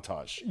the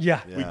montage.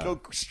 Yeah. We go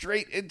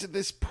straight into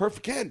this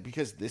perfect end,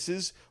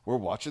 because we're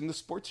watching the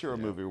sports hero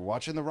movie. We're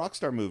watching the rock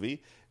star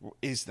movie.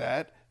 Is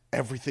that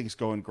everything's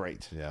going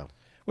great. Yeah.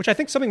 Which I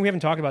think something we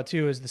haven't talked about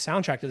too is the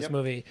soundtrack to this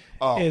movie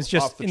is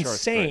just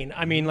insane.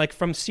 I mean, like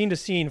from scene to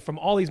scene, from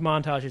all these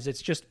montages,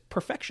 it's just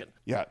perfection.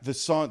 Yeah, the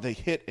song, they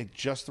hit at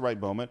just the right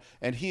moment.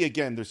 And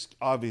there's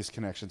obvious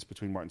connections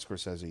between Martin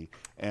Scorsese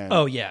and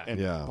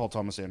Paul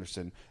Thomas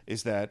Anderson,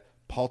 is that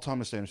Paul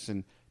Thomas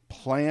Anderson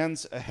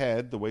plans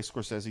ahead the way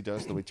Scorsese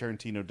does, the way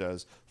Tarantino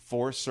does,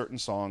 for certain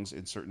songs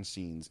in certain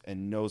scenes,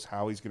 and knows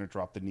how he's going to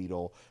drop the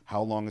needle,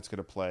 how long it's going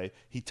to play.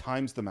 He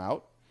times them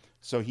out.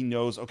 So he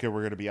knows, okay,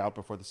 we're going to be out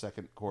before the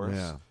second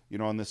chorus,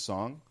 on this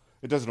song.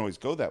 It doesn't always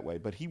go that way,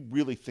 but he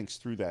really thinks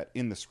through that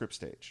in the script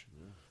stage.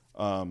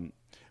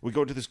 We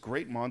go to this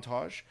great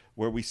montage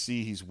where we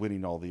see he's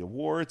winning all the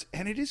awards,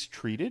 and it is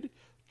treated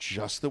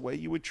just the way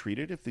you would treat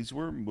it if these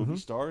were movie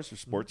stars or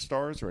sports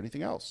stars or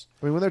anything else.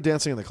 I mean, when they're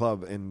dancing in the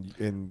club in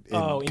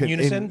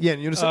unison? In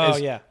unison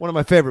is one of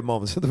my favorite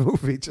moments of the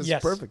movie. Just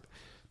perfect.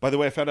 By the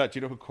way, I found out, do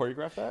you know who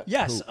choreographed that?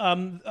 Yes.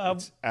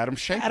 It's Adam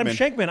Shankman. Adam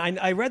Shankman.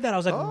 I read that. I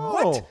was like,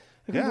 what?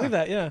 I couldn't believe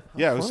that. Yeah.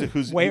 Yeah.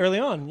 Who's way early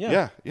on.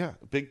 Yeah. Yeah.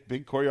 Big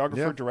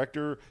choreographer,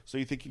 director. So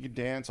you think you can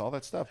dance, all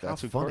that stuff.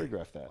 That's who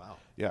choreographed that. Wow.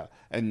 Yeah.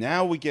 And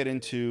now we get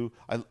into.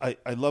 I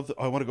love.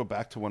 I want to go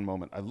back to one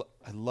moment.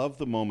 I love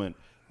the moment.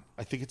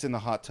 I think it's in the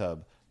hot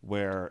tub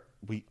where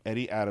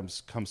Eddie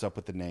Adams comes up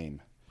with the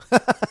name.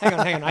 Hang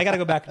on. I got to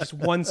go back just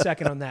 1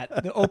 second on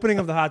that. The opening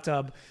of the hot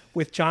tub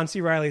with John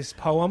C. Reilly's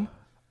poem.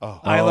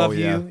 I love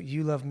you,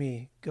 you love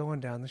me, going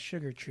down the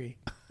sugar tree.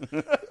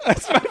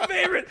 That's my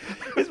favorite.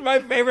 It's my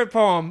favorite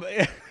poem.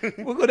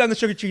 We'll go down the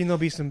sugar tree and there'll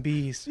be some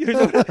bees.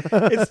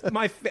 It's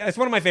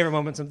one of my favorite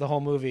moments of the whole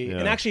movie. Yeah.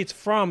 And actually, it's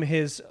from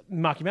his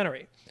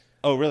mockumentary.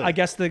 Oh, really? I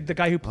guess the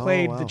guy who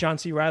played the John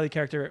C. Reilly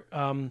character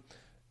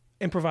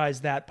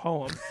improvised that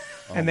poem,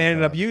 and they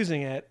ended up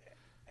using it.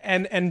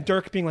 And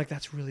Dirk being like,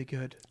 that's really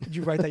good. Did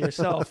you write that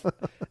yourself?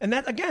 And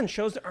that, again,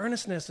 shows the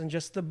earnestness and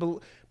just the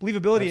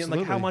believability and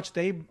like how much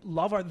they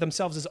love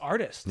themselves as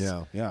artists.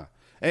 Yeah, yeah.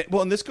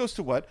 And this goes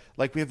to what?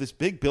 Like, we have this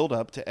big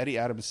build-up to Eddie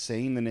Adams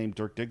saying the name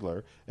Dirk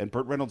Diggler, and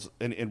Burt Reynolds,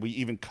 and we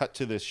even cut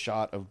to this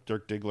shot of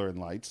Dirk Diggler in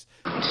lights.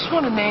 I just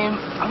want a name.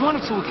 I want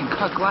it so we can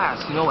cut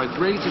glass, like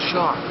razor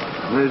sharp.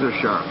 Razor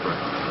sharp,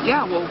 right?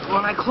 Yeah, well,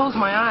 when I close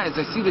my eyes,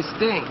 I see this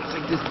thing. It's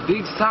like this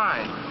big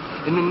sign.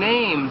 And the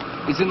name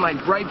is in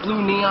like bright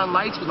blue neon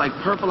lights with like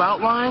purple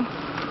outline.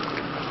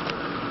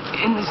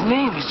 And this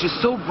name is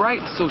just so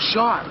bright and so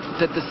sharp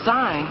that the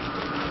sign,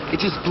 it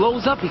just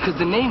blows up because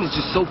the name is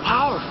just so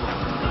powerful.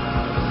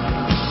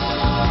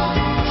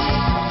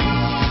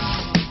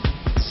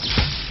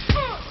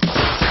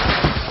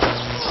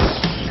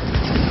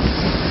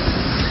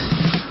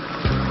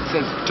 It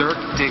says Dirk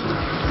Diggler.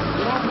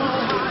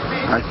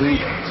 I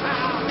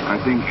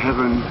think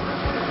heaven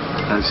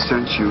has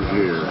sent you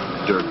here,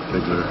 Dirk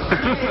Diggler.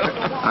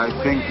 I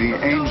think the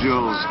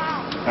angels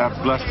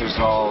have blessed us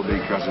all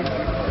because of you.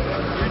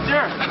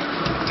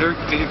 Dirk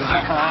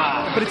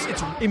Diggler. But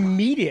it's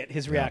immediate,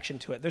 his reaction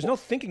to it. There's no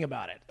thinking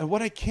about it. And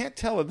what I can't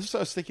tell, and this is what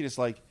I was thinking, is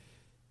like,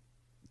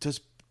 does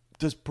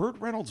Burt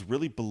Reynolds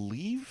really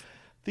believe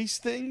these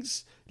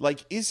things?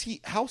 Like,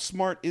 how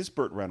smart is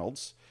Burt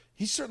Reynolds?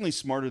 He's certainly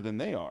smarter than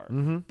they are.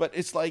 Mm-hmm. But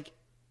it's like,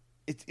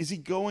 is he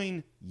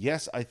going,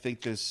 yes, I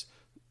think this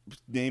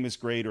name is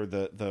great, or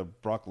the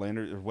Brock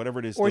Lander, or whatever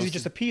it is, or is he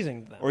just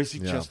appeasing them? Or is he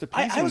just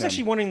appeasing I was them?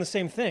 actually wondering the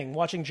same thing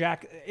watching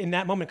Jack in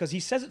that moment, because he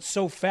says it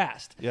so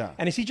fast. Yeah.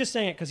 And is he just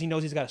saying it because he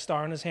knows he's got a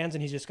star in his hands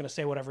and he's just going to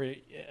say whatever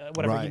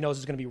he knows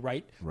is going to be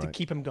right to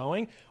keep him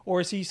going,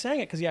 or is he saying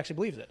it because he actually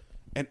believes it?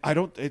 And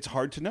it's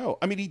hard to know.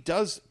 I mean, he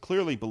does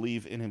clearly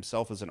believe in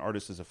himself as an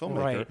artist, as a filmmaker,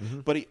 right. Mm-hmm.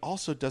 But he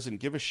also doesn't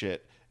give a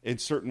shit in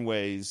certain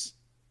ways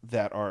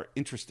that are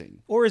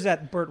interesting. Or is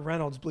that Burt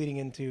Reynolds bleeding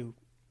into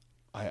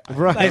right.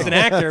 as an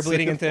actor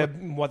bleeding into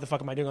what the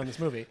fuck am I doing on this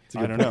movie?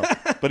 I don't know.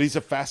 But he's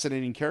a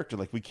fascinating character.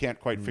 Like, we can't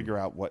quite figure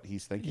out what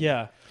he's thinking.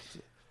 Yeah.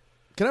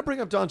 Can I bring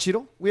up Don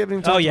Cheadle? We haven't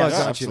even talked about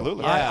Don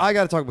absolutely. Cheadle. Yeah. I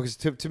got to talk because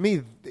to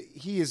me,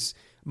 he is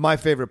my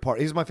favorite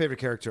part. He's my favorite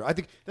character. I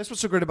think that's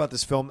what's so great about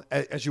this film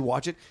as you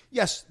watch it.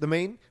 Yes, the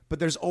main, but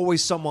there's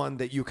always someone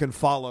that you can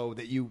follow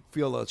that you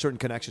feel a certain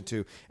connection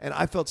to. And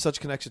I felt such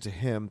connection to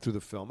him through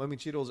the film. I mean,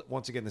 Cheadle's,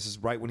 once again, this is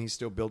right when he's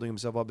still building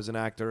himself up as an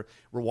actor.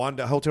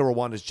 Hotel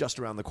Rwanda is just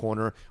around the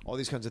corner. All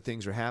these kinds of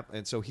things are happening.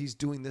 And so he's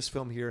doing this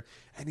film here,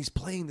 and he's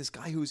playing this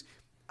guy who's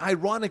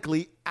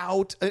ironically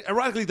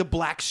the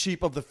black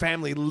sheep of the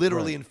family,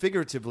 literally and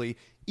figuratively.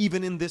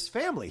 Even in this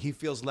family, he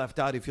feels left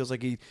out. He feels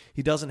like he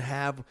doesn't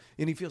have,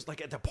 and he feels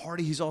like at the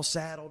party he's all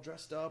sad, all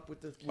dressed up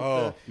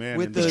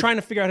he's trying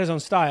to figure out his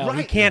own style. Right.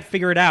 He can't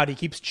figure it out. He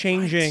keeps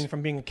changing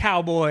from being a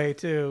cowboy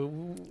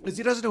to.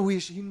 He doesn't know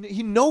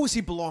he knows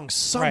he belongs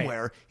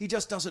somewhere. Right. He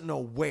just doesn't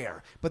know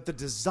where. But the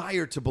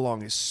desire to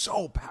belong is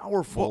so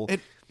powerful. Well,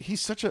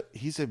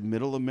 he's a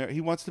middle American.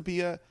 He wants to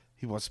be a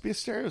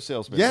stereo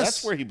salesman. Yes.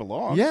 That's where he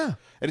belongs. Yeah.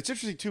 And it's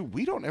interesting too.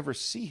 We don't ever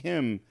see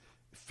him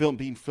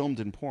being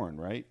filmed in porn,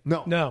 right?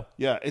 No.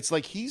 Yeah, it's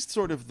like he's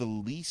sort of the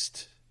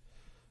least.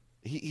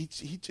 He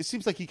it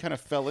seems like he kind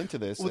of fell into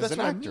this as an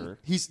actor. I mean.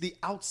 He's the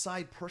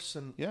outside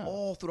person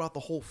all throughout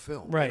the whole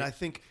film, right? And I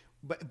think,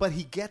 but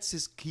he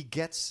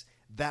gets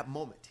that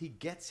moment. He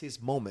gets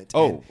his moment.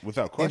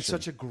 Without question, in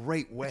such a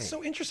great way. It's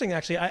so interesting,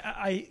 actually.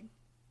 I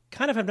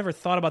kind of have never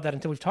thought about that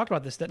until we've talked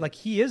about this. That like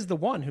he is the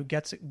one who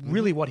gets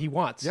really what he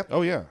wants. Yep.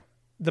 Oh yeah.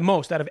 The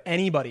most out of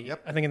anybody.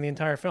 Yep. I think in the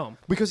entire film,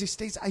 because he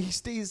stays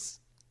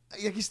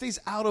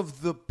out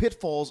of the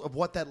pitfalls of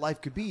what that life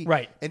could be.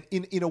 Right. And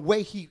in a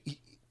way, he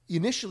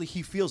initially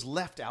feels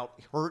left out,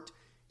 hurt,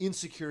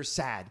 insecure,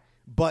 sad,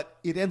 but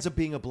it ends up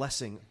being a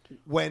blessing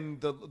when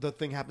the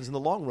thing happens in the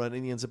long run,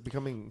 and he ends up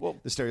becoming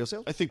the stereo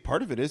salesman. I think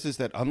part of it is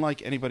that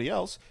unlike anybody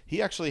else,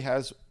 he actually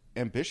has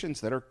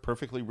ambitions that are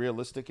perfectly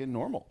realistic and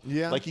normal.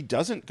 Yeah. Like, he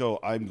doesn't go,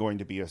 I'm going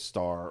to be a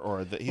star,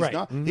 or he's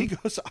not. Mm-hmm. He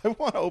goes, I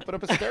want to open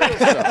up a stereo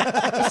shop.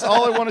 That's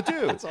all I want to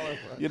do. That's all I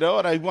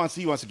want. And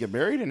he wants to get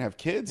married and have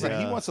kids. Right.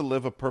 And he wants to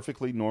live a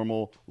perfectly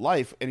normal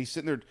life. And he's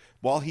sitting there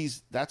while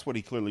that's what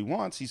he clearly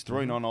wants. He's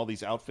throwing on all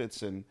these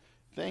outfits and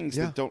things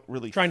that don't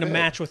really trying to fit.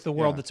 match with the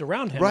world that's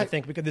around him. Right. I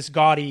think because this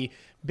gaudy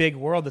big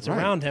world that's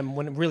around him,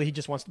 when really he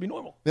just wants to be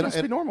normal. He wants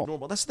to be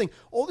normal. That's the thing.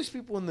 All these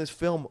people in this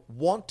film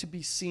want to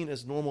be seen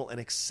as normal and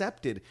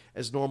accepted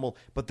as normal,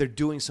 but they're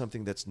doing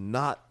something that's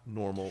not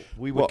normal.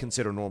 We would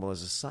consider normal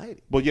as a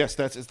society. Well, yes,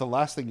 that's the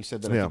last thing you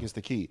said that I think is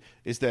the key,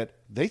 is that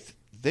they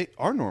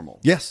are normal.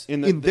 Yes.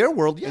 In their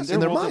world, yes. In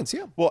their world, minds,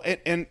 yeah. Well,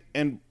 and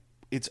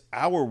it's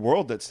our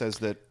world that says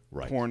that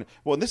porn.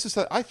 Well, and this is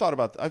I've thought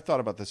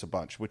about this a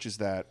bunch, which is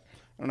that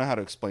I don't know how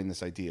to explain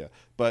this idea,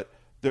 but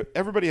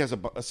everybody has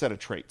a set of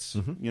traits,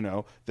 you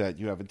know, that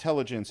you have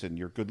intelligence and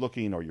you're good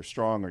looking or you're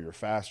strong or you're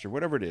fast or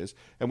whatever it is,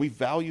 and we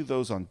value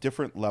those on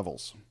different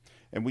levels,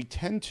 and we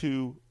tend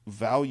to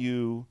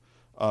value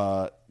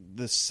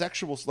the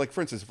sexual, like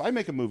for instance, if I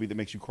make a movie that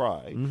makes you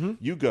cry,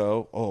 you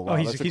go, oh, wow,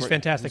 he's that's a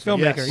fantastic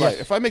filmmaker. Yes. Right.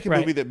 If I make a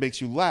movie that makes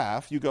you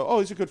laugh, you go, oh,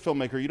 he's a good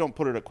filmmaker. You don't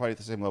put it at quite at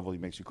the same level he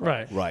makes you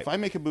cry. Right. If I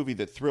make a movie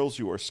that thrills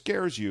you or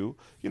scares you,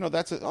 you know,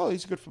 he's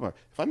a good filmmaker.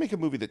 If I make a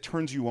movie that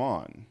turns you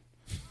on,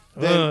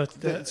 then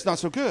it's not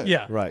so good.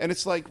 Yeah. Right. And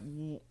it's like,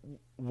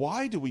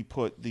 why do we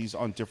put these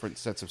on different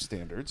sets of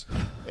standards?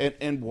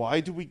 And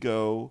why do we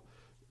go,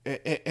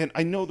 and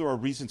I know there are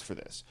reasons for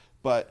this,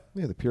 but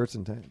the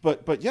Puritan time.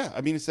 But yeah,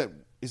 I mean, is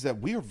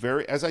that we are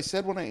very, as I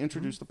said when I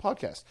introduced the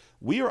podcast,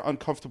 we are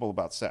uncomfortable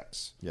about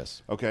sex.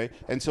 Yes. Okay?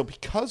 And so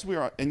because we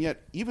are, and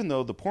yet even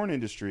though the porn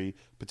industry,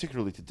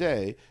 particularly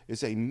today,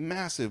 is a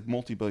massive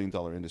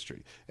multi-billion-dollar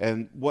industry,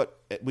 and what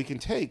we can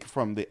take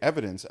from the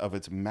evidence of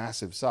its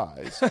massive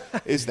size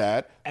is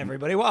that a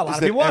lot of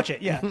people watch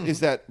it, is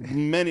that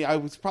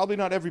it's probably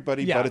not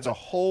everybody, but it's a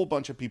whole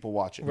bunch of people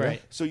watching.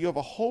 Right. So you have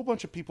a whole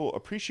bunch of people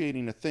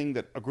appreciating a thing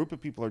that a group of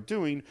people are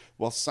doing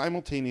while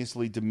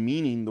simultaneously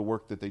demeaning the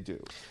work that they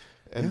do.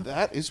 And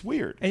that is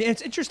weird. And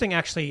it's interesting,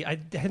 actually. I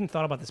hadn't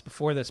thought about this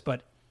before this,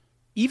 but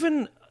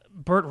even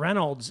Burt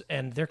Reynolds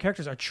and their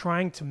characters are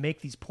trying to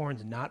make these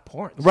porns not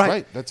porns.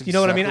 Right. That's you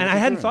know what I mean? exactly And what I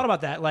hadn't they're thought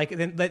about that. Like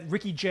then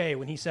Ricky Jay,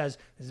 when he says,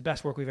 this is the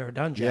best work we've ever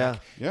done,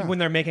 Jack. Yeah. When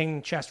they're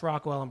making Chest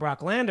Rockwell and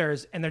Brock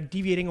Landers, and they're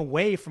deviating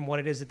away from what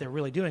it is that they're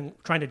really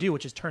trying to do,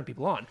 which is turn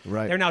people on.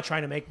 Right. They're now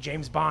trying to make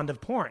James Bond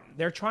of porn.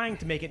 They're trying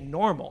to make it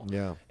normal.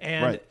 Yeah.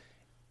 And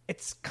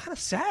it's kind of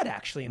sad,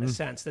 actually, in a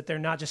sense, that they're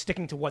not just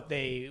sticking to what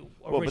they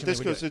originally but this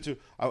were goes doing.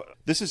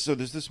 into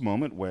there's this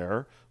moment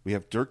where we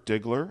have Dirk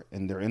Diggler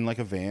and they're in like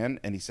a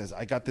van and he says,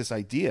 I got this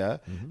idea,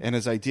 and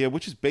his idea,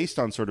 which is based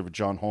on sort of a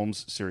John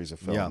Holmes series of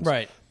films,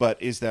 right? But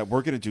is that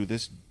we're going to do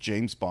this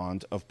James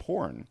Bond of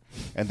porn,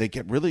 and they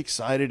get really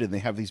excited and they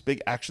have these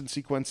big action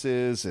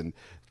sequences and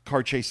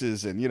car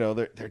chases, and you know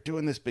they're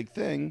doing this big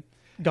thing,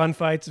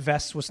 gunfights,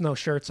 vests with no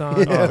shirts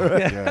on.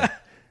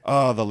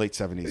 Oh, the late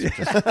 70s are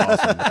just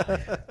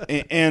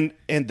awesome.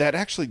 And that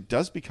actually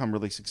does become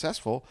really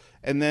successful.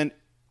 And then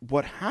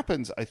what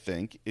happens, I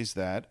think, is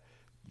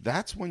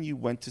that's when you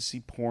went to see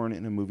porn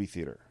in a movie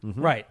theater.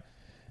 Right.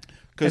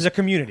 As a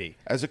community.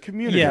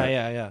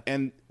 Yeah.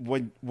 And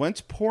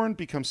once porn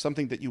becomes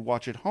something that you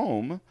watch at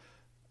home,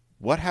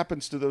 what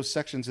happens to those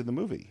sections in the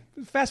movie?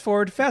 Fast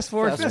forward.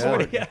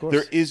 Yeah.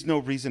 There is no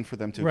reason for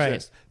them to Right.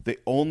 exist. They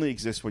only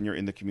exist when you're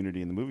in the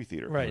community in the movie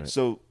theater. Right.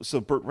 So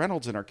Burt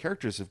Reynolds and our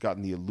characters have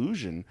gotten the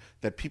illusion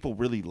that people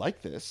really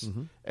like this.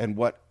 And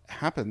what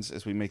happens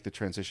as we make the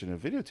transition to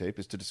videotape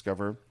is to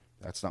discover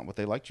that's not what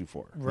they liked you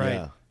for. Right.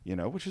 Yeah. You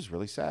know, which is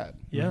really sad.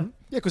 Yeah.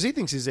 Yeah, because he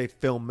thinks he's a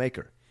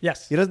filmmaker.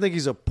 Yes. He doesn't think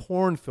he's a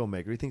porn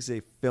filmmaker. He thinks he's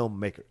a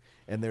filmmaker.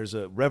 And there's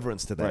a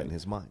reverence to that in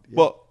his mind. Yeah.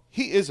 Well,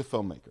 he is a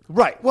filmmaker.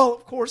 Right. Well,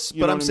 of course. You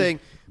But know I'm what I saying,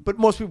 but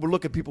most people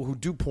look at people who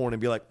do porn and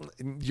be like,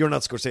 you're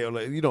not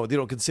Scorsese. You know, they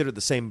don't consider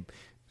the same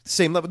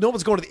level. No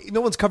one's covering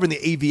the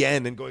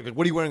AVN and going,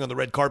 what are you wearing on the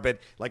red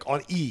carpet? Like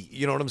on E.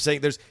 You know what I'm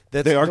saying? Those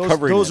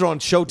covering are on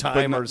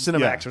Showtime not, or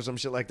Cinemax or some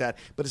shit like that.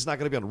 But it's not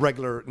going to be on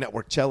regular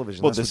network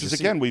television. Well, That's this what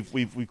is you again,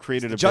 see. we've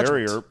created a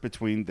judgment. barrier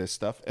between this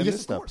stuff and Yes,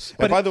 this of stuff. course. And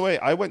But by the way,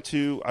 I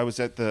was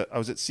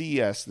at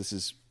CES. This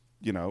is,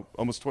 you know,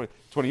 almost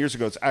 20 years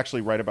ago. It's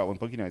actually right about when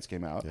Boogie Nights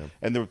came out. Yeah.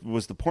 And there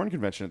was the porn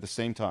convention at the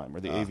same time,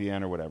 or the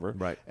AVN or whatever.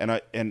 Right.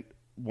 And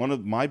one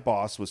of my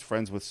boss was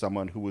friends with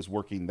someone who was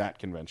working that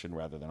convention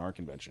rather than our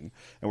convention.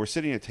 And we're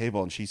sitting at a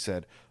table and she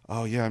said,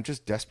 oh yeah, I'm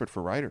just desperate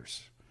for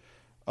writers.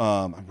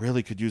 I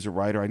really could use a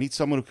writer. I need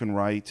someone who can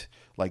write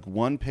like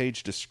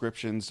 1-page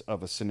descriptions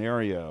of a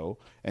scenario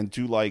and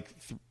do like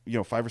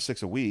 5 or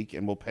 6 a week,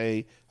 and we'll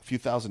pay a few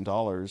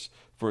 $1,000s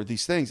for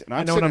these things. And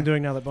I know what I'm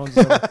doing now that Bones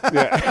is over.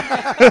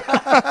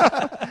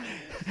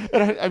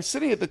 And I'm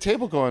sitting at the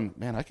table going,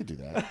 man, I could do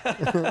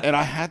that. And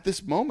I had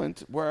this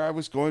moment where I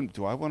was going,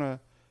 do I want to?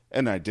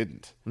 And I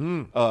didn't.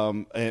 And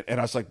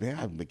I was like, man,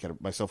 I'd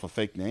make myself a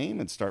fake name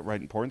and start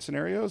writing porn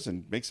scenarios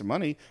and make some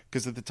money.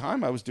 Because at the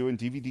time I was doing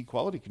DVD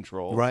quality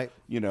control. Right.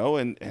 You know,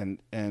 and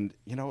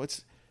you know,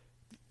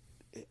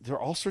 there are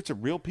all sorts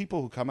of real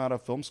people who come out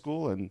of film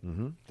school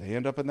and they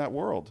end up in that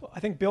world. I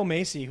think Bill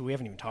Macy, who we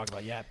haven't even talked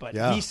about yet, but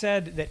he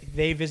said that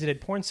they visited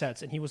porn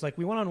sets and he was like,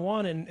 we went on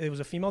one and it was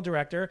a female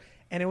director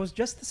and it was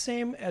just the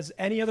same as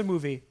any other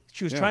movie.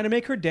 She was trying to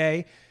make her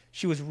day.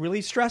 She was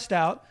really stressed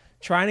out,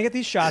 trying to get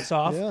these shots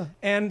off,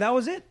 and that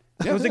was it.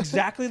 It was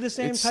exactly the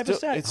same type of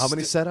set. How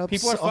many setups?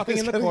 People are fucking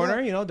in the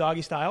corner,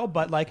 doggy style,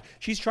 but like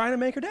she's trying to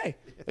make her day.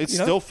 It's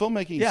still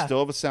filmmaking. You still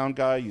have a sound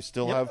guy. You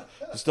still have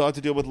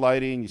to deal with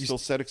lighting. You still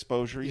set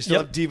exposure. You still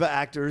have diva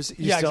actors.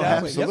 You still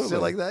have shit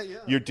like that. Yeah.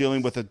 You're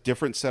dealing with a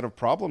different set of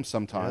problems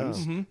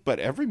sometimes, but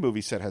every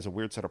movie set has a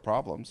weird set of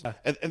problems.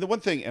 And the one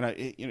thing, and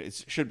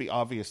it should be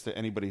obvious to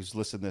anybody who's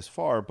listened this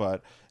far,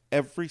 but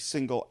every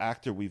single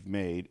actor we've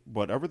made,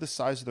 whatever the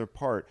size of their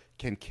part,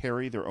 can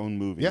carry their own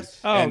movie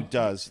and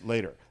does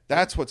later.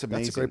 That's what's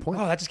amazing. That's a great point.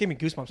 Oh, that just gave me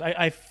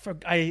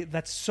goosebumps.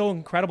 That's so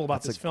incredible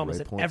about this film is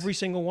that every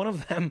single one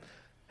of them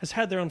has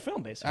had their own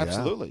film, basically.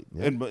 Absolutely.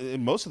 Yeah.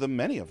 And most of them,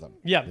 many of them.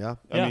 Yeah.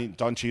 I mean,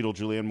 Don Cheadle,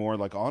 Julianne Moore,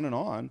 like on and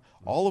on.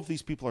 All of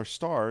these people are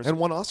stars. And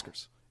won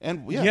Oscars.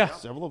 And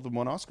several of them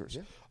won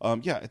Oscars.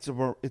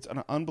 It's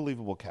an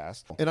unbelievable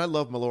cast. And I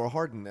love Melora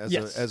Hardin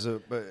as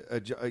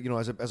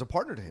a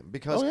partner to him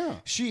because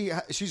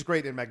she's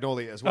great in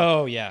Magnolia as well.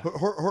 Oh yeah,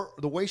 her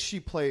the way she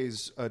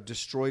plays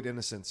destroyed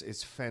innocence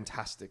is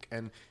fantastic.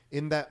 And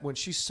in that, when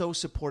she's so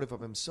supportive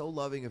of him, so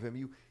loving of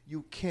him,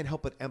 you can't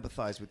help but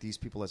empathize with these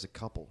people as a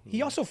couple.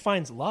 He also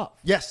finds love.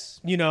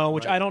 Yes.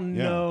 Which I don't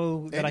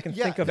know that I can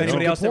think of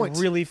anybody else that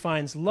really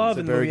finds love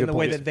in the movie in the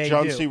way that they do.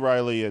 John C.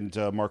 Reilly and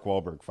Mark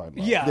Wahlberg find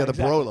love. Yeah, the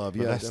bro love.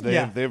 Yeah,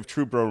 they have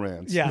true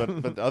bromance. Yeah.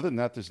 But other than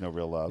that, there's no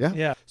real love.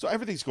 Yeah. So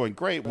everything's going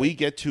great. We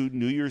get to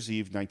New Year's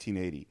Eve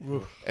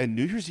 1980. And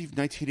New Year's Eve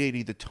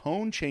 1980, the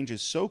tone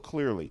changes so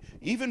clearly.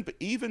 Even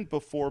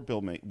before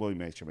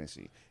William H.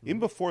 Macy, even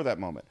before that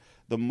moment.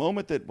 The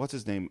moment that, what's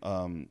his name?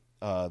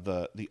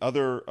 The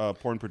other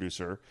porn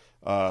producer,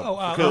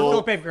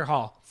 Phil Baker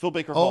Hall. Phil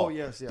Baker Hall. Oh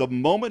yes, The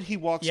moment he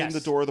walks in the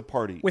door of the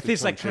party, with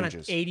his like kind of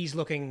 80s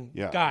looking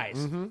guys,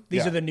 Mm-hmm.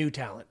 these are the new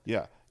talent.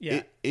 Yeah.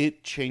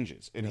 It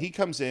changes, and he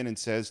comes in and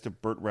says to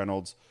Burt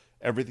Reynolds,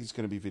 "Everything's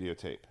going to be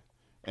videotape,"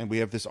 and we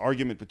have this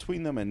argument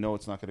between them, and no,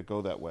 it's not going to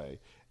go that way,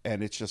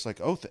 and it's just like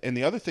and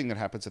the other thing that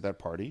happens at that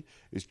party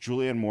is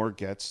Julianne Moore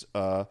gets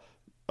Mark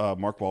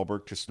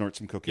Wahlberg to snort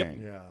some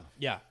cocaine.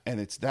 Yeah, and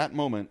it's that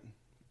moment.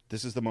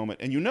 This is the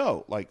moment, and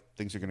like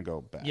things are going to go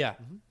bad. Yeah,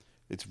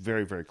 it's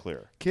very, very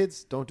clear.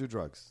 Kids, don't do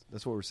drugs.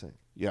 That's what we're saying.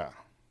 Yeah,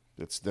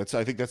 that's.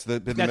 I think that's the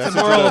the message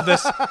moral of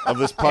this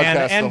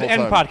podcast and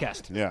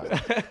podcast. Yeah.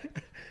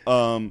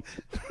 And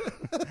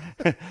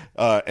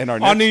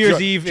our on New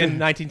Year's Eve in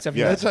 1970.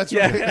 Yeah,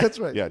 that's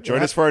right. Yeah,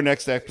 join us for our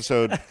next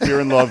episode, Fear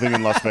and Loathing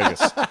in Las Vegas.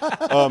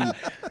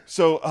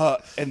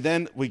 And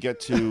then we get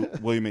to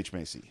William H.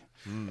 Macy,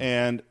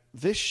 and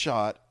this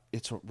shot.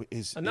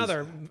 Is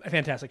another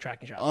fantastic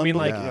tracking shot. I mean,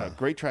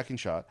 great tracking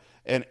shot.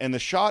 And the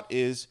shot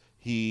is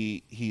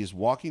he is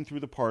walking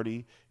through the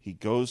party. He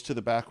goes to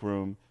the back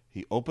room.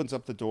 He opens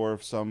up the door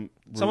of some room.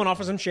 Someone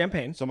offers him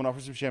champagne.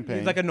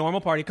 It's like a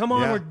normal party. Come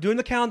on, we're doing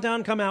the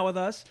countdown. Come out with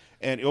us.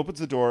 And he opens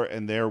the door,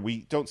 and there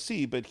we don't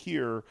see, but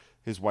here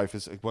his wife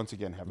is once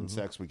again having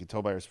sex. We can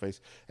tell by his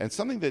face. And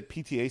something that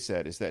PTA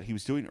said is that he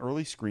was doing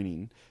early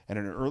screening, and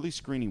in an early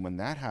screening when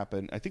that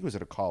happened, I think it was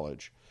at a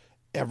college.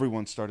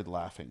 Everyone started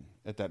laughing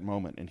at that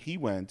moment. And he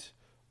went,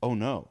 oh,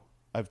 no,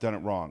 I've done it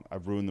wrong.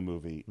 I've ruined the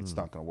movie. It's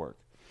not going to work.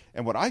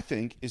 And what I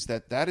think is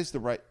that is the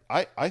right –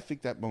 I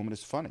think that moment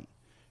is funny.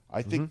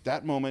 I think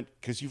that moment,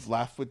 because you've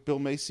laughed with Bill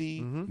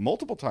Macy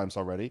multiple times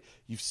already,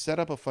 you've set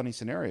up a funny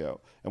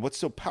scenario. And what's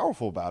so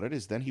powerful about it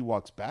is then he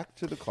walks back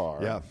to the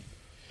car. Yeah.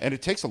 And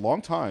it takes a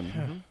long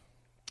time.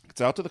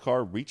 Gets out to the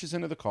car, reaches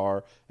into the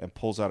car, and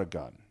pulls out a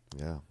gun.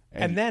 Yeah.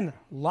 And then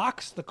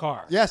locks the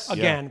car. Yes.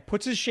 Again,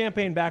 puts his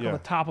champagne back on the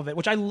top of it,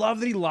 which I love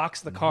that he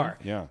locks the car.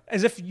 Yeah.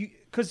 As if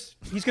because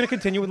he's going to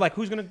continue with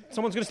someone's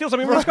going to steal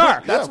something from his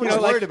car. That's what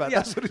he's worried about.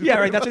 Yeah,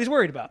 That's what he's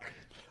worried about.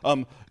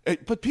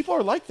 But people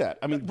are like that.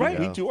 I mean,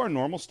 we do our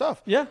normal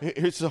stuff. Yeah.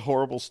 Here's a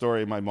horrible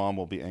story. My mom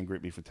will be angry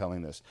at me for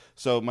telling this.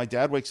 So my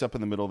dad wakes up in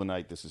the middle of the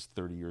night, this is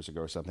 30 years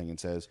ago or something, and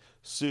says,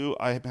 Sue,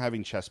 I am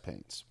having chest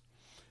pains.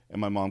 And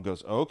my mom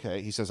goes, oh,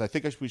 okay. He says, I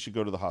think we should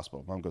go to the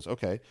hospital. Mom goes,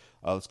 okay,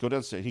 let's go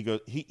downstairs. He goes,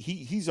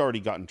 he's already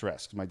gotten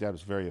dressed. My dad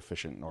was very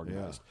efficient and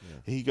organized. Yeah.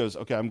 He goes,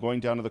 okay, I'm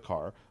going down to the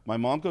car. My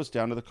mom goes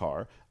down to the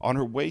car. On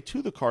her way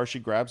to the car, she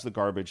grabs the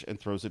garbage and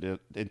throws it in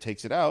and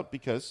takes it out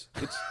because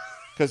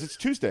it's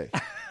Tuesday.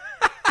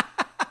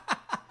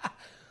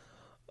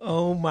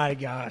 Oh my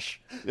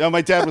gosh! Yeah,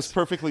 my dad was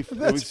perfectly.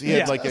 He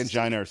had like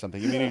angina or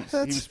something. I mean, he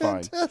was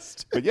fine.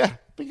 But yeah,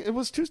 it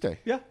was Tuesday.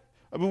 Yeah.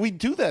 I mean, we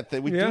do that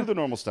thing. We do the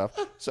normal stuff.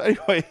 So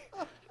anyway,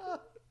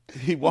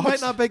 he walks. We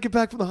might not make it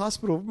back from the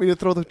hospital for me to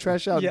throw the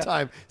trash out in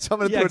time. So I'm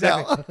going to throw it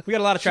out. We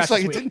got a lot of trash. It's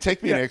like it didn't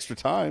take me an extra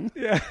time.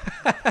 Yeah.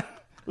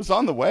 It was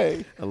on the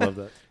way. I love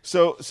that.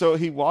 So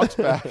he walks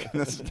back,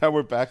 and this is how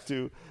we're back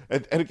to.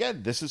 And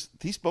again,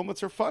 these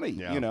moments are funny,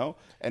 you know.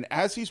 And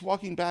as he's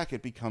walking back,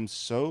 it becomes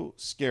so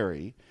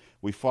scary.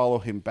 We follow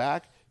him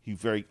back. He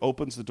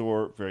opens the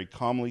door very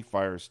calmly,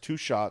 fires 2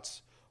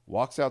 shots,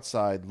 walks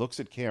outside, looks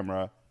at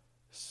camera,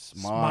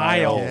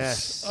 smiles.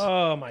 Yes.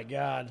 Oh my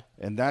God!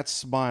 And that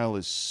smile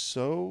is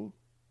so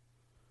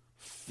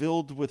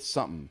filled with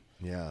something.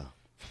 Yeah.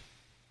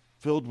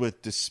 filled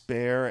with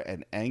despair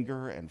and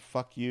anger and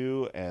fuck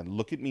you and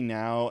look at me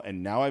now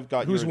and now I've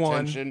got Who's your won?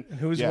 attention. And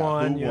who's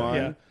won? Who won?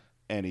 Yeah.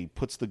 And he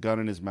puts the gun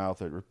in his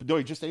mouth. No,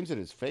 he just aims at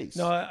his face.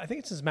 No, I think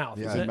it's his mouth.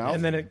 Yeah. Isn't His it? mouth?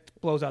 And then it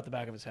blows out the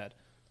back of his head.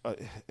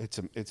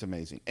 It's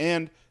amazing.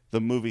 And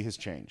the movie has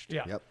changed.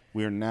 Yeah. Yep.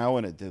 We are now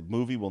in it. The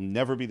movie will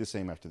never be the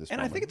same after this And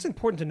moment. I think it's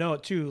important to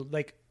note too,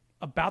 like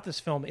about this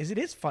film, is it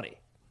is funny.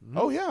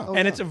 Oh yeah.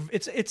 And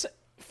it's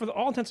for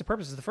all intents and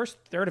purposes, the first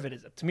third of it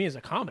is to me is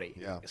a comedy.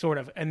 Yeah. Sort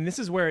of. And this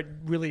is where it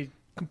really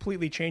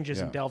completely changes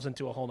and Yeah. delves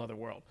into a whole nother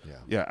world.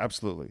 Yeah,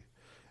 absolutely.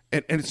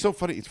 And it's so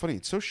funny. It's funny.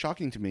 It's so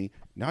shocking to me.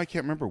 Now I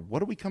can't remember. What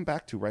do we come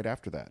back to right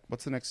after that?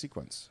 What's the next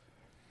sequence?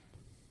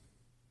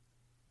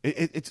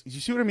 It's you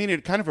see what I mean?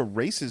 It kind of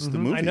erases the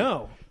movie. I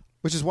know.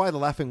 Which is why the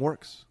laughing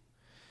works.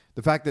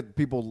 The fact that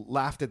people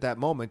laughed at that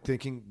moment,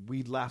 thinking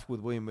we laughed with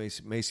William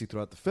Macy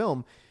throughout the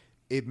film,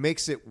 it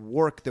makes it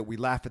work that we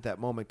laugh at that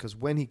moment because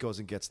when he goes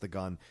and gets the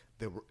gun,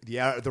 the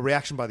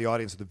reaction by the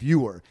audience, the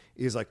viewer,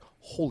 is like,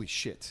 "Holy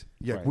shit!"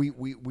 Yeah, Right.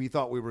 we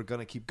thought we were going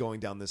to keep going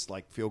down this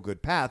like feel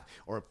good path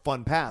or a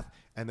fun path,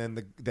 and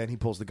then he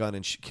pulls the gun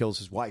and kills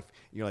his wife.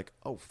 And you're like,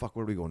 "Oh fuck,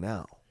 where do we go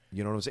now?"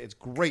 You know what I'm saying? It's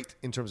great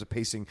in terms of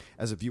pacing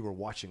as a viewer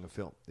watching a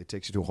film. It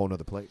takes you to a whole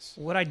nother place.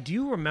 What I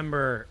do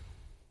remember,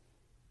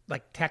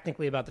 like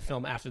technically about the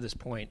film after this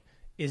point,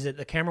 is that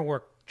the camera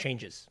work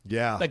changes.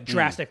 Yeah. Like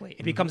drastically.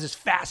 It becomes this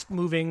fast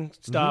moving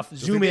stuff.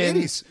 Just Zoom like the in.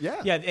 80s.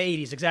 Yeah. Yeah, the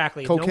 80s,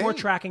 exactly. Cocaine. No more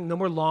tracking, no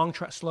more long,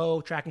 slow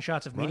tracking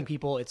shots of meeting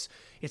people. It's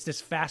this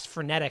fast,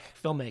 frenetic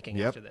filmmaking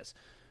Yep. after this.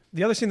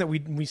 The other scene that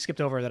we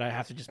skipped over that I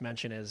have to just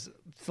mention is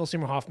Phil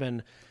Seymour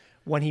Hoffman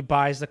when he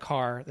buys the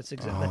car that's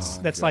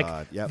like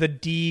Yep. the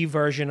D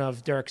version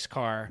of Dirk's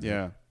car.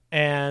 Yeah.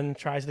 And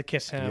tries to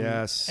kiss him.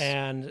 Yes.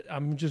 And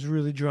I'm just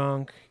really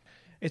drunk.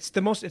 It's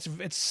the most.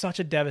 It's such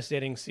a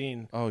devastating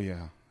scene. Oh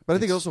yeah. But I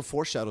think it also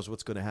foreshadows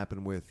what's going to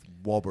happen with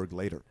Wahlberg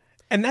later.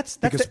 And that's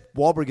Because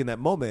Wahlberg in that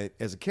moment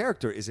as a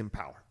character is in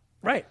power,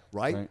 right.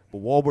 right? But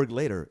Wahlberg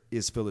later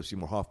is Philip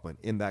Seymour Hoffman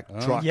in that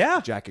truck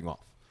Yeah. jacking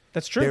off.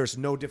 That's true. There's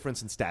no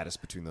difference in status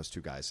between those two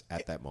guys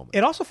at that moment.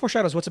 It also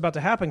foreshadows what's about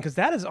to happen because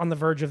that is on the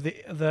verge of the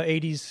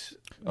 80s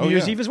Oh, New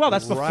Year's yeah. Eve as well.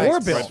 That's Right, before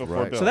Bill. right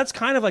before Bill. So that's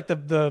kind of like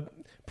the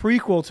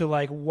prequel to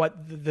like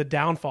what the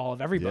downfall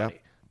of everybody.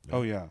 Yep.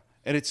 Oh yeah.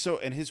 And it's so.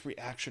 And his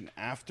reaction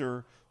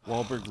after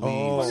Wahlberg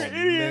Oh, leaves.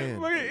 man.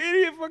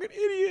 Fucking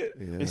idiot.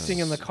 He's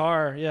singing in the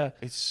car. Yeah.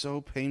 It's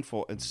so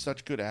painful and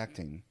such good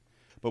acting.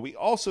 But we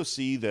also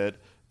see that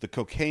the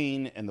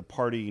cocaine and the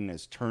partying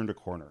has turned a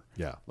corner.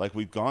 Yeah. Like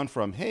we've gone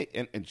from, hey,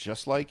 and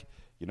just like,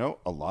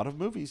 a lot of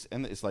movies,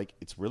 and it's like,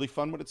 it's really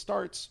fun when it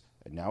starts,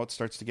 and now it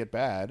starts to get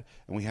bad.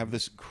 And we have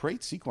this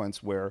great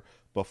sequence where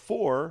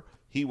before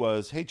he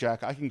was, hey,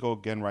 Jack, I can go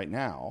again right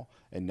now.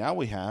 And now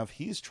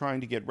he's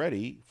trying to get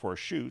ready for a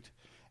shoot.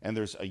 And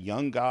there's a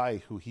young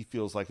guy who he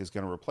feels like is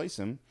going to replace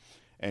him.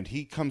 And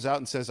he comes out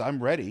and says,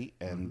 I'm ready.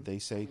 And they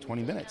say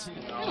 20 minutes.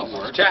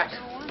 Jack,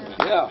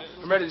 Yeah.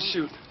 I'm ready to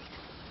shoot.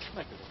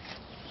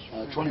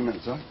 20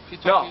 minutes, huh?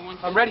 No,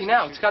 I'm ready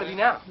now. It's got to be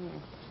now.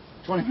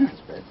 20 minutes,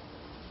 babe.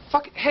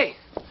 Fuck it. Hey,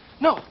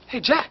 no. Hey,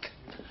 Jack,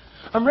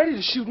 I'm ready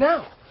to shoot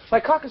now. My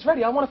cock is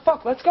ready. I want to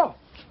fuck. Let's go.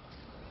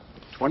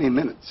 20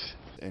 minutes.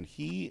 And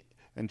he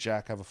and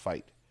Jack have a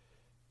fight.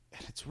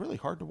 And it's really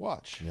hard to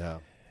watch. Yeah.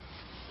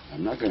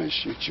 I'm not going to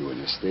shoot you in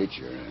the state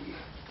you're in.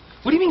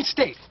 What do you mean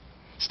state?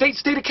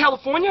 State of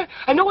California?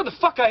 I know where the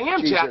fuck I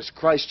am, Jack. Jesus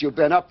Christ, you've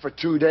been up for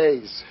 2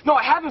 days. No,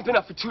 I haven't been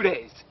up for 2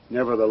 days.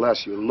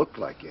 Nevertheless, you look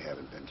like you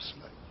haven't been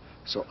asleep.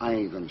 So I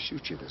ain't going to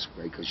shoot you this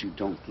way because you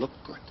don't look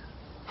good.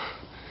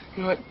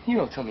 You know what? You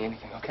don't tell me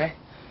anything, okay?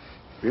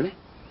 Really?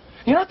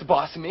 You're not the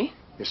boss of me.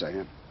 Yes, I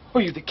am. Oh,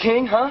 you the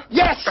king, huh?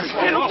 Yes!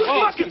 Hey, don't you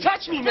fucking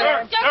touch me,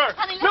 man!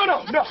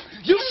 No.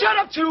 You shut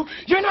up, too!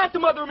 You're not the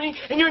mother of me,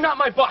 and you're not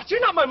my boss. You're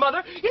not my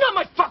mother. You're not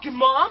my fucking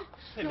mom.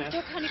 Hey, man.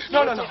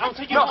 No. I'll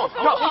take you home.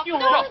 I'll take you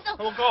home.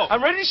 We'll go.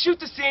 I'm ready to shoot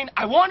the scene.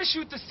 I want to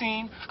shoot the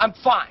scene. I'm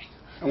fine.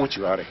 I want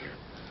you out of here.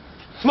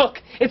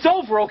 Look, it's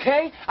over,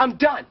 okay? I'm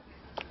done.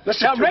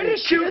 Listen I'm to ready me,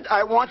 to shoot. kid.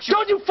 I want you...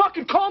 Don't you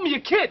fucking call me a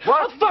kid.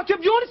 What? I'll fuck you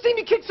up. You want to see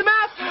me kick some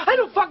ass? I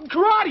do fucking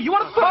karate. You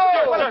want to fuck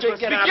Oh, me?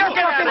 get out. You're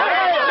fucking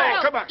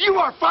out. Come on. You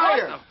are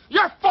fired.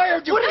 You're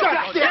fired, you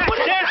goddamn...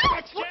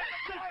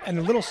 And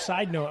a little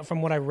side note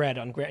from what I read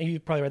on Grant, you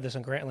probably read this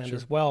on Grantland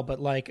as well, but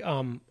like,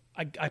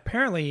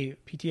 apparently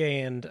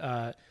PTA and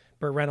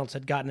Burt Reynolds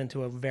had gotten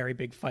into a very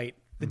big fight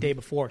the day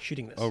before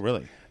shooting this. Oh,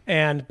 really?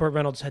 And Burt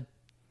Reynolds had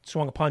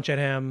swung a punch at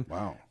him.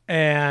 Wow.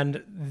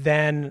 And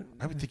then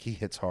I would think he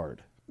hits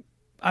hard.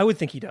 I would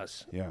think he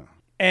does. Yeah.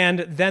 And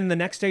then the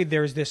next day,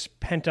 there's this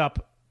pent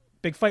up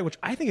big fight, which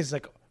I think is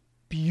like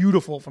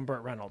beautiful from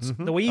Burt Reynolds.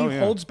 The way he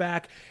holds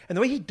back and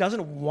the way he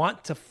doesn't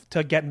want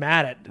to get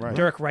mad at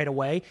Dirk right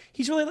away.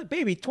 He's really like,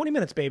 baby, 20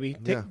 minutes, baby.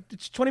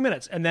 It's 20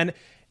 minutes. And then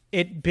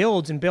it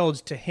builds and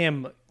builds to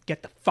him,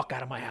 get the fuck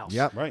out of my house.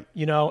 Yep. Right.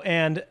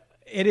 And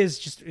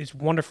it's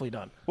wonderfully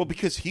done. Well,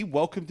 because he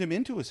welcomed him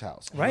into his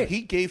house. Right.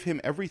 He gave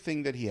him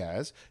everything that he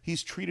has.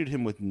 He's treated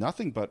him with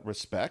nothing but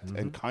respect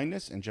and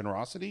kindness and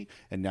generosity.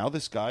 And now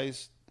this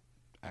guy's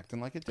acting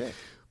like a dick.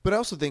 But I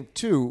also think,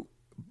 too,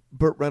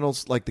 Burt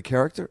Reynolds, like the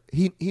character,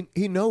 he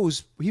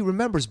knows, he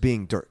remembers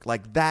being Dirk,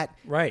 like that.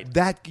 Right.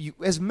 That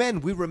as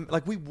men, we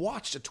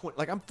watched a 20.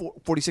 Like I'm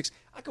 46.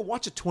 I could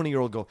watch a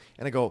 20-year-old go,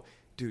 and I go,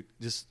 dude,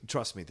 just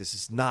trust me. This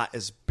is not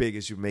as big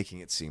as you're making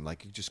it seem.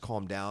 Like, you just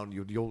calm down.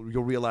 You'll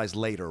realize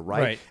later,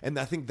 right? And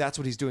I think that's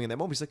what he's doing in that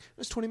moment. He's like,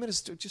 "It's 20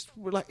 minutes. Just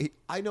relax.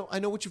 I know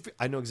what you feel.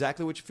 I know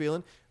exactly what you're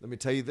feeling. Let me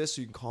tell you this,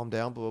 so you can calm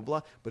down. Blah blah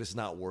blah." But it's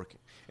not working,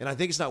 and I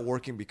think it's not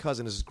working because,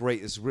 and this is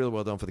great. It's really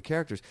well done for the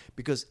characters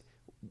because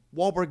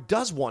Wahlberg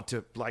does want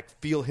to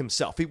feel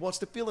himself. He wants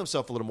to feel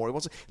himself a little more. He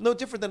wants to, no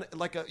different than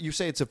you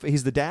say.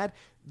 He's the dad.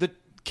 The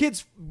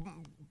kids.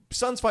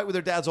 Sons fight with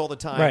their dads all the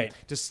time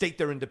to state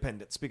their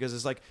independence because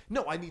it's like,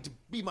 no, I need to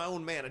be my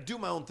own man and do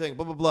my own thing,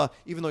 blah, blah, blah,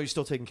 even though you're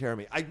still taking care of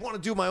me. I want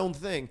to do my own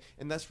thing.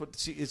 And that's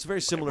what, it's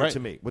very similar to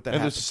me. What that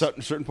happens. There's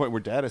a certain point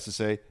where dad has to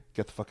say,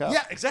 get the fuck out.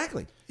 Yeah,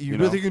 exactly. You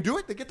really think you can do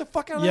it? Then get the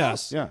fuck out of the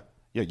house. Yeah.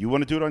 Yeah, you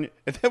want to do it on your...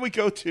 And then we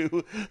go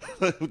to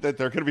that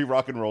they're going to be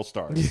rock and roll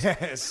stars.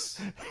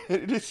 Yes.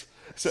 It is...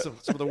 Some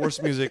of the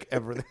worst music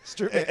ever in the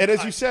history. And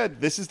as you said,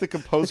 this is the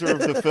composer of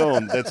the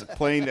film that's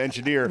playing the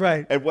engineer.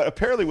 Right. And what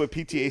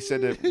PTA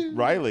said to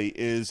Riley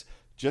is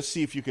just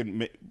see if you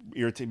can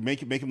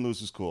make him lose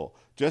his cool.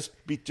 Just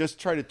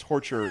try to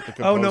torture the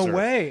composer. Oh, no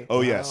way. Oh,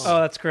 yes.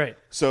 Oh, that's great.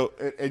 So,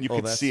 and you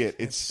can see it.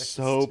 It's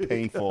so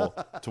painful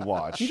to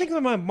watch. Do you think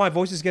that my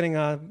voice is getting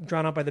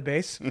drowned out by the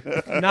bass?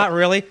 Not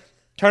really.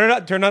 Turn it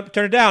up.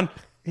 Turn it down.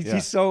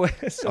 He's so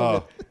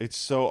good. It's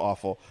so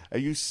awful.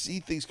 And you see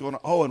things going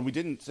on. Oh, and we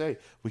didn't say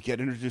we get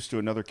introduced to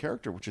another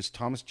character, which is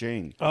Thomas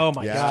Jane. Oh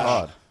my God.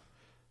 Todd.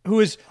 Who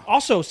has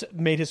also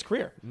made his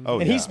career.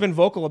 And he's been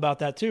vocal about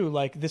that too.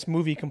 Like, this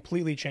movie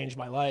completely changed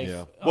my life.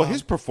 Yeah. Well,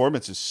 his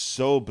performance is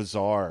so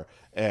bizarre.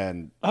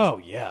 And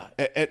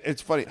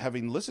it's funny,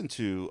 having listened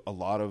to a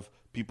lot of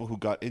people who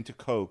got into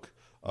Coke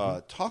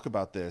talk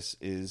about this,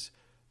 is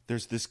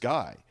there's this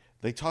guy.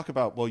 They talk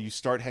about, well, you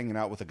start hanging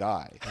out with a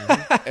guy,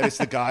 and it's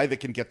the guy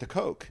that can get the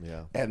Coke,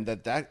 and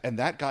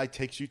that guy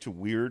takes you to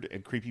weird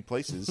and creepy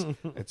places.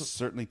 It's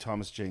certainly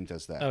Thomas Jane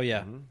does that. Oh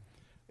yeah,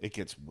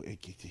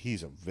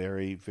 he's a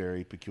very,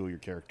 very peculiar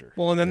character.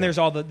 Well, and then there's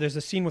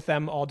a scene with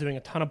them all doing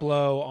a ton of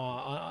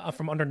blow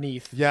from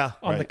underneath,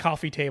 on the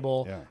coffee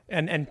table,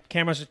 and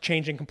cameras are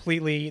changing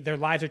completely. Their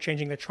lives are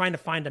changing. They're trying to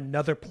find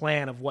another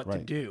plan of what to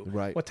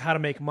do, how to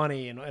make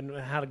money and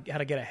how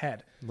to get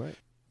ahead. Right.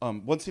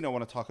 One scene I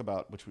want to talk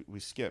about, which we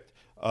skipped,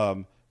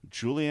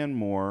 Julianne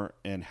Moore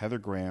and Heather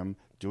Graham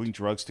doing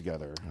drugs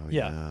together. Oh,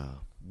 yeah.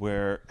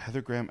 Where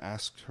Heather Graham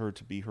asked her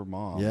to be her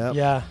mom. Yep.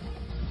 Yeah.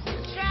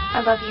 I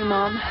love you,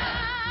 Mom.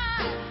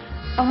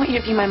 I want you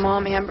to be my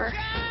mom, Amber.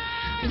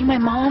 Are you my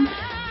mom?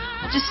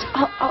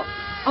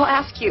 I'll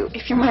ask you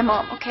if you're my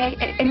mom, okay?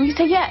 And you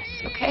say yes,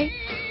 okay?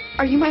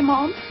 Are you my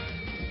mom?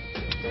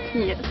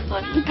 Yes,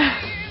 honey.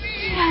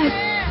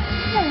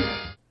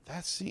 Yes.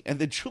 That scene, and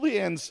then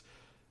Julianne's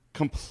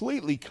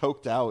completely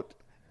coked out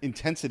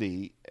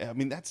intensity. I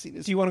mean, that scene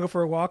is... Do you want to go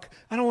for a walk?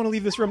 I don't want to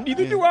leave this room.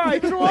 Neither do I. I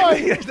don't want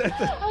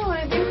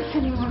to do this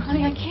anymore,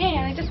 honey. I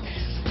can't.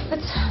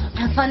 Let's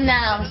have fun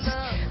now. Let's just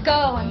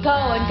go and go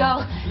and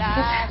go.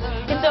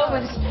 It's over.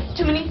 There's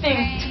too many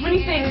things. Too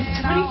many things.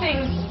 Too many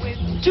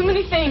things. Too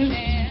many things.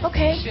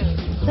 Okay,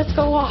 let's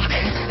go walk.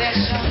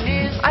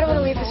 I don't want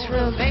to leave this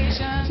room.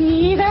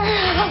 Me either. I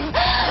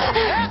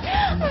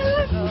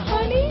love you,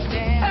 honey.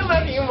 I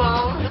love you,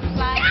 Mom.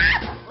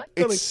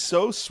 It's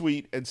so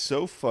sweet and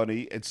so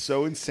funny and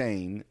so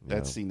insane.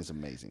 That scene is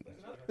amazing.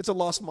 It's a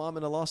lost mom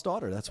and a lost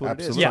daughter. That's what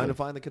Absolutely. it is. Trying to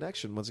find the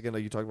connection. Once again,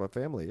 you talk about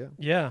family.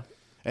 Yeah.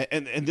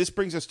 And this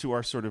brings us to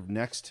our sort of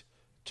next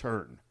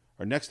turn,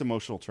 our next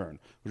emotional turn,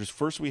 which is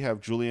first we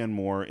have Julianne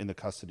Moore in the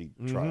custody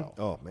trial.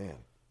 Oh, man.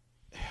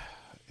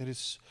 It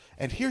is.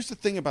 And here's the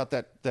thing about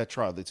that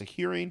trial. It's a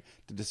hearing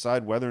to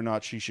decide whether or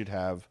not she should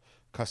have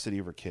custody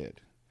of her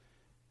kid.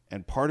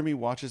 And part of me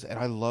watches, and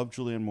I love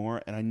Julianne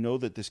Moore, and I know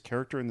that this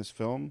character in this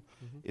film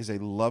is a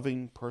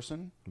loving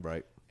person.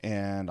 Right.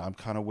 And I'm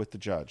kind of with the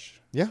judge.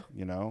 Yeah.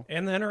 You know?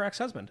 And then her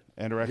ex-husband.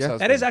 And her ex-husband.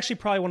 That is actually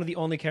probably one of the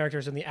only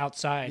characters in The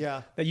Outside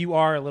that you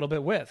are a little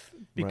bit with.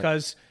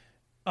 Because,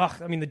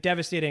 I mean, the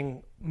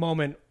devastating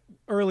moment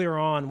earlier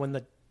on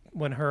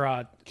when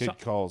her... kid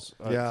calls.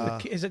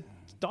 Is it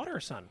daughter or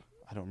son?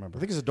 I don't remember. I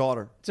think it's a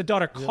daughter. It's a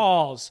daughter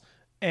calls,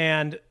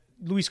 and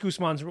Luis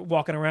Guzman's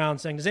walking around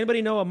saying, "Does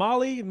anybody know a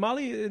Molly?"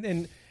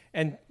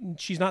 And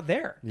she's not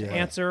there to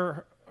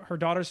answer her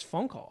daughter's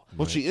phone call.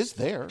 Well, she is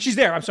there. She's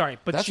there. I'm sorry,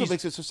 but that's what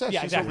makes it so sad.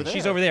 Yeah, she's exactly. over there.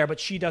 She's over there, but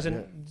she doesn't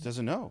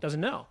know.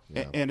 Doesn't know.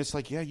 And it's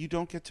like, you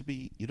don't get to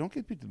be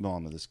the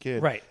mom of this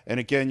kid, right? And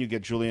again, you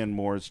get Julianne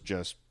Moore's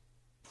just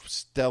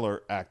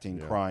stellar acting,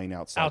 crying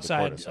outside the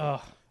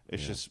courthouse.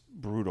 It's just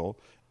brutal.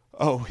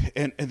 Oh,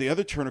 and the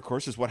other turn, of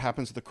course, is what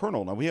happens to the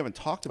Colonel. Now, we haven't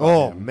talked about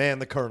him. Oh, man,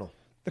 the Colonel.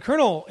 The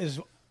Colonel is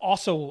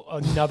also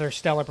another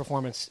stellar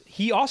performance.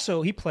 He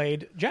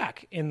played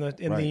Jack in the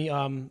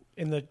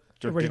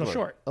original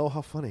short. Oh,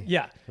 how funny.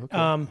 Yeah.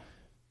 Okay.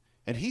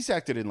 And he's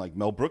acted in like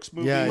Mel Brooks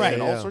movies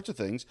and all sorts of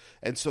things.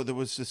 And so there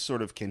was this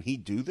sort of, can he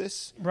do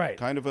this? Right.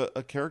 Kind of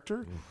a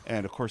character.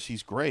 And of course,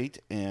 he's great.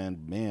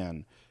 And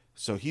man,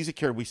 So he's a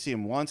character. We see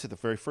him once at the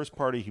very first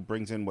party. He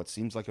brings in what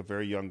seems like a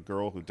very young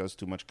girl who does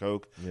too much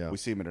coke. Yeah. We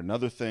see him at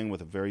another thing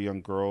with a very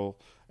young girl.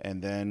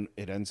 And then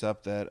it ends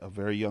up that a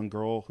very young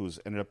girl who's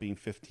ended up being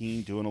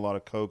 15, doing a lot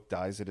of coke,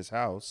 dies at his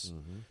house.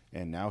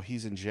 And now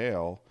he's in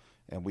jail.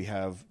 And we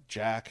have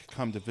Jack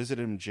come to visit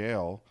him in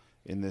jail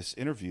in this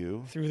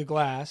interview. Through the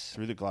glass,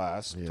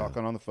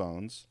 talking on the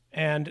phones.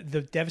 And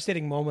the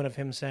devastating moment of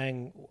him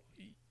saying,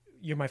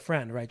 "You're my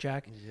friend, right,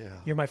 Jack? Yeah.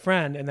 You're my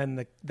friend." And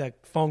then the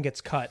phone gets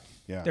cut.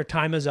 Yeah. Their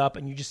time is up,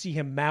 and you just see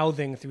him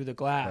mouthing through the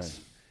glass,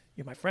 Right.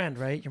 "You're my friend,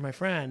 right? You're my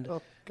friend."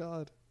 Oh,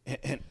 God.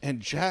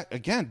 And Jack,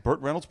 again, Burt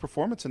Reynolds'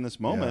 performance in this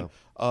moment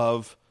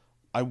of,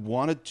 I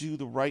want to do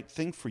the right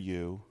thing for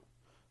you,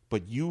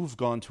 but you've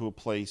gone to a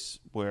place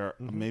where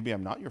maybe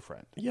I'm not your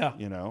friend. Yeah.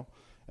 You know?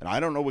 And I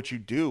don't know what you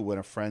do when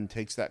a friend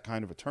takes that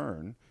kind of a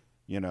turn.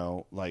 You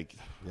know, like,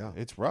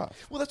 it's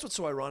rough. Well, that's what's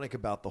so ironic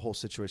about the whole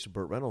situation with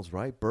Burt Reynolds,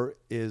 right? Burt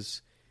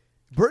is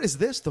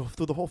this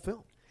through the whole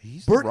film.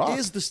 Burt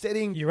is the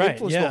steadying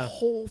influence the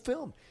whole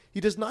film. He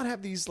does not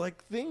have these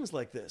like things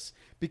like this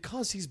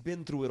because he's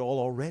been through it all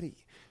already.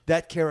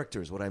 That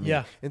character is what I mean.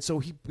 Yeah. And so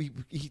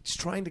he's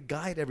trying to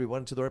guide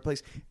everyone to the right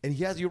place. And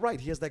you're right.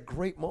 He has that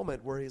great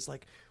moment where he's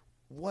like,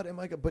 what am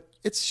I going? But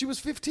she was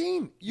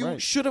 15. You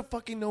should have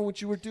fucking known what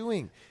you were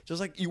doing. Just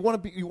like you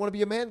want to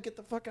be a man, get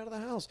the fuck out of the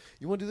house.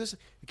 You want to do this.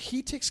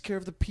 He takes care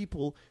of the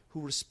people who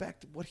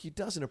respect what he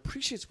does and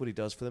appreciates what he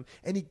does for them,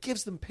 and he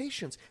gives them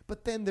patience.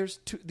 But then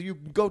you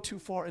go too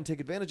far and take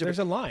advantage of it. There's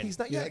a line. He's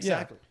not. Yeah,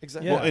 exactly.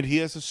 Well, and he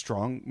has a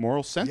strong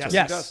moral center. Yes, he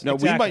does. Now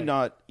exactly. we might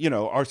not,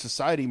 our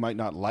society might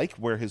not like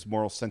where his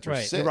moral center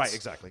sits. Right,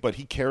 exactly. But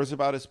he cares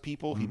about his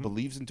people. He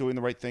believes in doing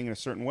the right thing in a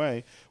certain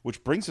way,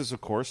 which brings us,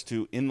 of course,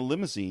 to In the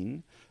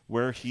Limousine,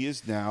 where he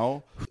is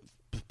now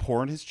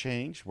pouring his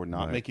change. We're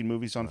not making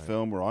movies on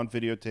film. We're on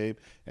videotape.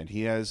 And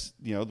he has,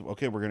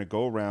 okay, we're going to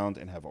go around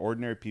and have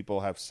ordinary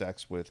people have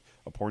sex with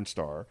a porn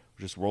star,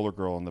 just Roller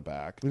Girl in the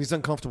back. And he's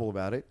uncomfortable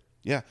about it.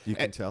 Yeah. You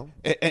can tell.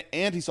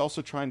 And he's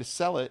also trying to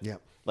sell it. Yeah.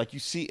 Like you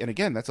see, and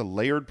again, that's a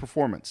layered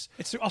performance.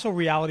 It's also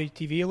reality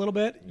TV a little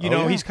bit.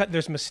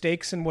 There's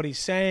mistakes in what he's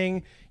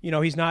saying.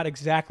 He's not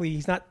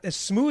as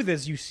smooth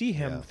as you see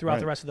him throughout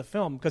the rest of the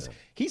film because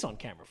he's on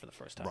camera for the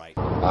first time. Right.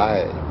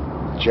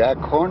 Hi, Jack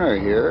Horner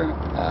here.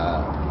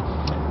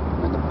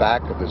 I'm in the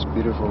back of this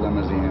beautiful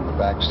limousine in the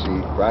back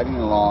seat, riding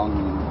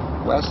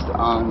along west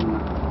on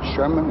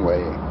Sherman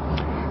Way,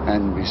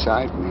 and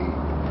beside me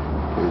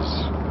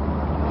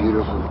is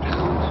beautiful,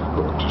 talented,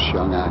 gorgeous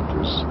young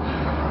actress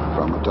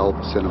from adult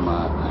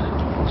cinema,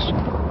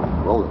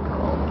 Roller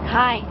Girl.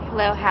 Hi,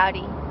 hello,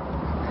 howdy.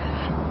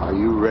 Are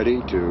you ready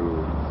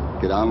to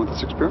get on with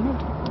this experiment?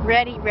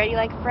 Ready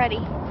like Freddy.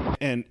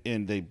 And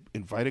they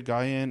invite a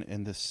guy in,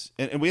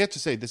 and we have to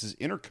say this is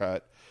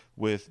intercut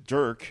with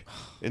Dirk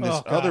in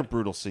this other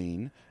brutal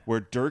scene where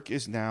Dirk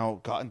is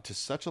now gotten to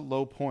such a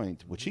low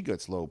point, which he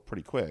gets low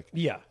pretty quick.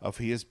 Yeah. Of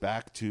he is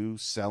back to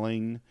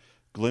selling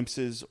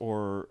glimpses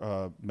or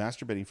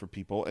masturbating for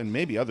people and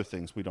maybe other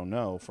things we don't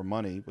know for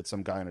money with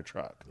some guy in a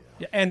truck.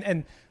 Yeah,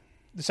 and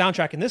the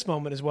soundtrack in this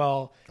moment as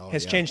well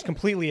has changed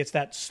completely. It's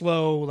that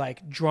slow,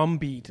 like drum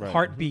beat,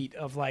 heartbeat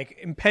of like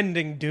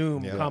impending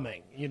doom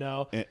coming.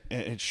 And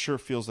it sure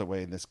feels that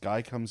way. And this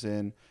guy comes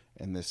in,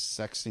 and this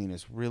sex scene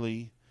is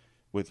really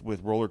with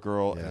Roller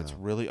Girl, and it's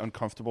really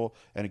uncomfortable.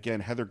 And again,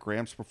 Heather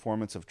Graham's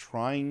performance of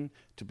trying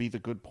to be the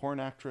good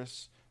porn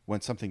actress when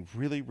something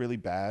really, really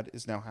bad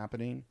is now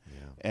happening.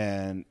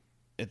 And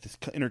at this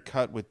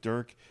intercut with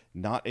Dirk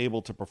not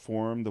able to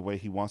perform the way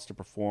he wants to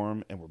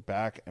perform, and we're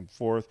back and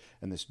forth,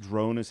 and this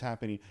drone is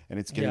happening, and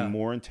it's getting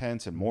more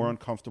intense and more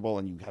uncomfortable,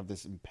 and you have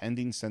this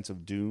impending sense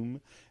of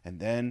doom. And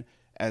then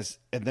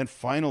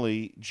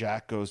finally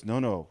Jack goes,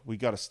 no, we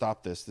got to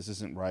stop this. This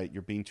isn't right.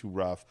 You're being too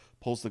rough.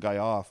 Pulls the guy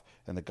off,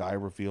 and the guy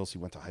reveals he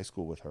went to high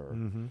school with her.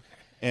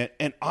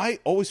 And I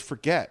always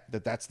forget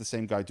that that's the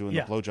same guy doing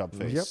the blowjob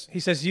face. Yep. He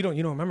says, you don't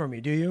remember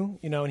me, do you?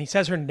 And he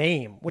says her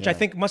name, which I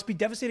think must be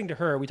devastating to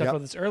her. We talked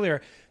about this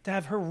earlier, to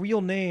have her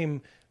real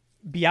name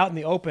be out in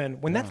the open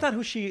when that's not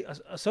who she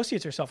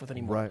associates herself with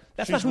anymore. Right.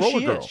 That's She's not who Roller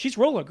she Girl. is. She's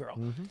Roller Girl.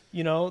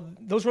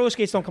 Those roller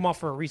skates don't come off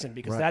for a reason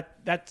because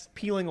that's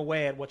peeling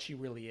away at what she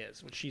really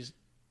is, which she's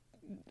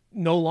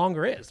no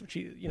longer is. Which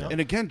And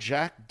again,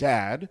 Jack,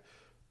 dad,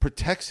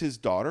 protects his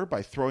daughter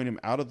by throwing him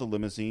out of the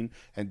limousine,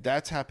 and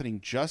that's happening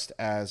just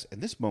as,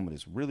 and this moment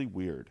is really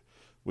weird,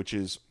 which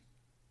is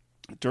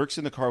Dirk's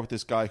in the car with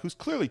this guy who's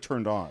clearly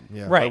turned on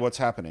by what's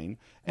happening,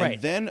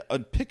 and then a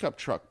pickup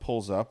truck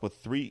pulls up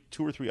with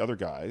two or three other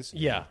guys,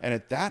 and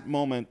at that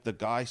moment the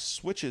guy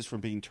switches from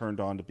being turned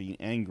on to being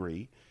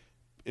angry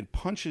and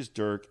punches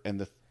Dirk, and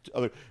the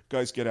other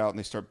guys get out and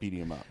they start beating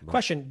him up.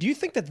 Question: do you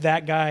think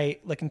that guy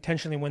like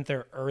intentionally went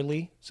there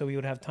early so he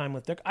would have time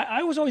with Dirk?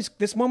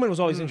 This moment was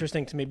always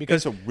interesting to me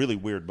because it's a really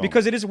weird moment.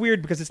 Because it is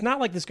weird because it's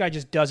not like this guy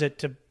just does it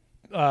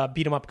to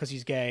beat him up because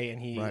he's gay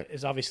and he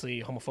is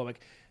obviously homophobic.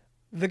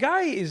 The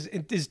guy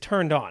is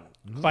turned on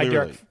by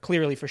Dirk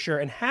clearly for sure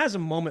and has a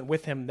moment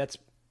with him that's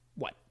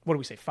what do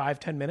we say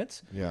 5-10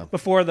 minutes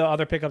before the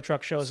other pickup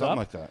truck shows Something up.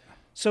 like that.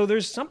 So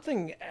there's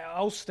something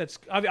else that's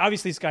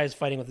obviously this guy is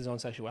fighting with his own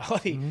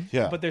sexuality.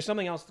 Yeah. But there's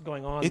something else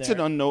going on. It's there.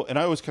 an unknown, and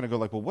I always kind of go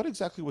like, well, what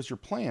exactly was your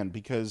plan?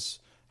 Because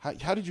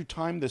how did you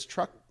time this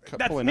truck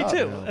pulling me up?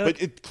 too.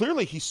 But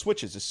clearly he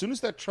switches as soon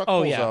as that truck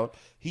pulls out.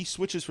 He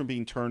switches from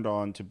being turned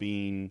on to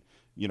being,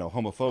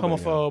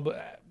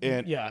 homophobic.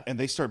 And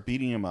they start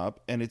beating him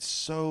up, and it's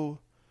so.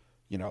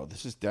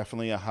 This is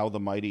definitely a how the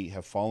mighty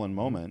have fallen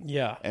moment.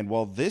 Yeah. And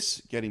while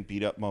this getting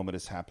beat up moment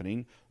is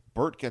happening,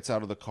 Burt gets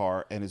out of the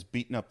car and is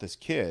beating up this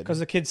kid. Because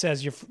the kid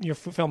says, your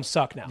films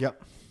suck now.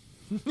 Yep.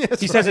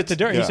 He says it to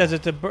Dirk. He says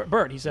it to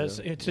Burt. He says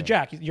it to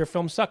Jack, your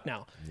films suck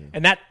now. Yeah.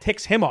 And that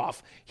ticks him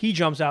off. He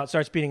jumps out,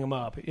 starts beating him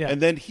up. Yeah.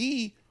 And then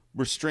he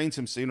restrains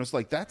himself. It's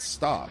like that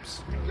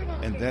stops.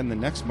 And then the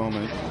next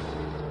moment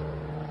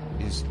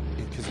is,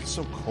 because it's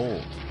so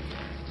cold,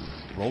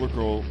 Roller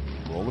Girl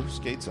roller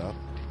skates up.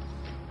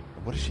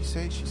 What does she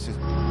say? She says,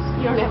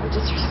 "You don't ever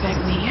disrespect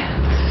me.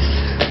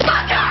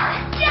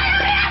 Fucker! You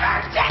don't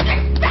ever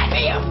disrespect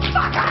me, you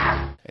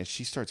fucker!" And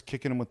she starts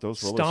kicking him with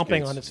those roller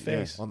stomping skates. on his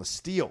face. On the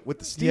steel. With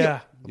the steel.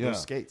 Yeah.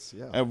 Those skates.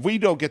 Yeah. And we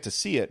don't get to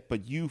see it,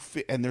 but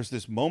and there's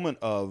this moment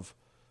of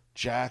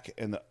Jack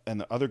and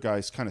the other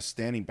guys kind of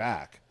standing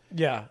back.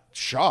 Yeah.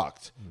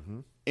 Shocked.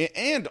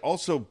 And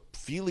also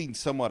feeling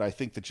somewhat, I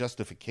think, the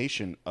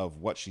justification of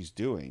what she's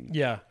doing.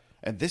 Yeah.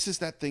 And this is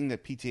that thing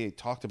that PTA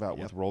talked about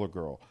with Roller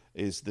Girl,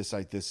 is this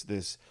like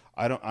this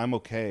I'm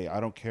okay, I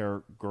don't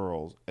care,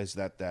 girls, is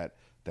that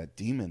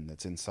demon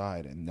that's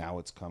inside, and now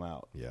it's come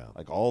out. Yeah.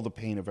 Like all the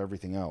pain of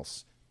everything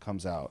else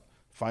comes out.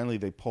 Finally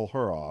they pull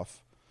her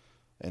off,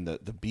 and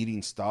the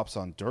beating stops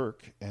on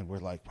Dirk, and we're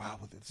like, wow,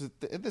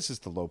 this is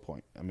the low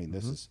point. I mean,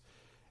 this is,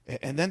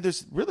 and then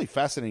there's really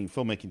fascinating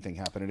filmmaking thing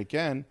happening.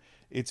 Again,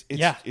 it's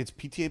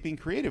PTA being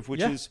creative,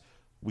 which is,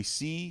 we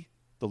see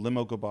the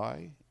limo go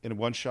by in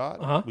one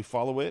shot, we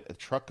follow it, a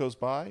truck goes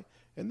by,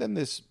 and then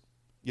this,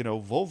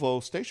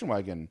 Volvo station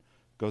wagon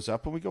goes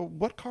up, and we go,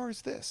 what car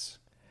is this?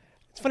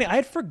 It's funny, I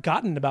had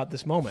forgotten about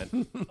this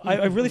moment.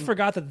 I really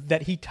forgot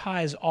that he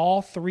ties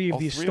all three of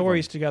these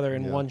stories together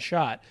in one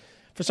shot.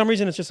 For some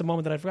reason, it's just a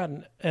moment that I've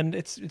forgotten, and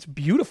it's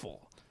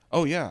beautiful.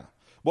 Oh, yeah.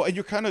 Well, and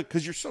you're kind of,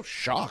 because you're so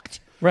shocked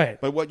by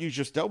what you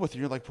just dealt with,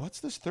 and you're like,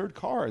 what's this third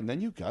car? And then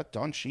you got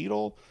Don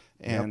Cheadle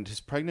and his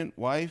pregnant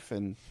wife,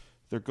 and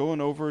they're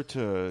going over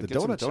to get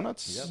some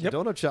donuts. The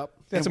donut shop.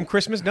 They had some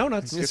Christmas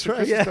donuts. That's right.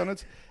 Christmas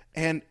donuts.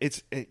 And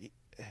it's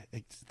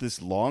this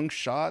long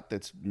shot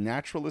that's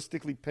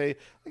naturalistically paid.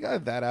 Like, I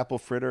have that apple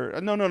fritter.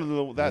 No,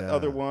 that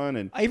other one.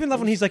 And I even love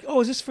when he's like,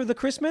 "Oh, is this for the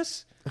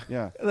Christmas?"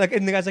 Yeah.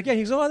 And the guy's like, "Yeah."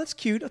 He goes, "Oh, that's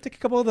cute. I'll take a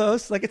couple of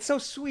those." Like, it's so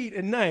sweet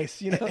and nice,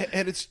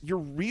 And you're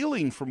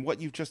reeling from what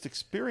you've just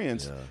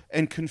experienced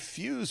and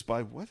confused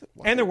by what.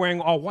 And they're wearing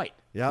all white.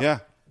 Yeah.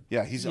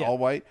 He's all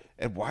white.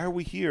 And why are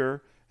we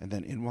here? And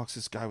then in walks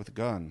this guy with a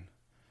gun,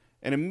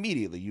 and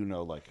immediately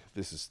like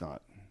this is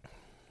not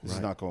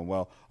going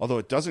well. Although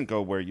it doesn't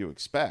go where you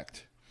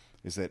expect.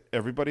 Is that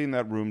everybody in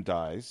that room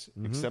dies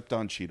except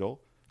Don Cheadle,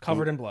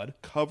 covered in blood,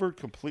 covered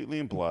completely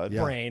in blood,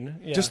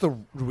 brain, just the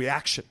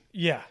reaction.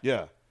 Yeah.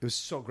 It was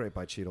so great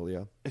by Cheadle.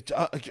 Yeah, it's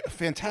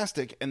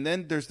fantastic. And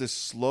then there's this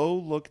slow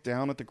look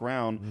down at the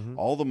ground,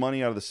 all the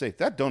money out of the safe.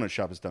 That donut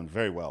shop is done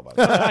very well, by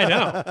the way. I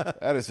know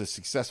that is a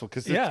successful,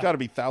 because there's got to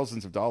be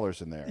thousands of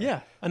dollars in there. Yeah,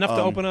 enough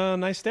to open a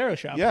nice stereo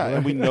shop. Yeah,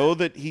 and we know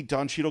that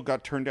Don Cheadle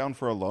got turned down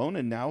for a loan,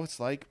 and now it's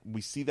like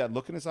we see that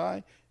look in his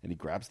eye, and he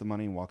grabs the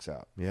money and walks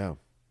out. Yeah.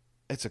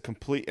 It's a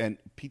complete, and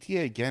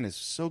PTA again is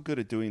so good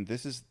at doing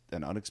this is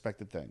an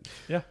unexpected thing.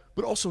 Yeah.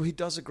 But also he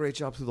does a great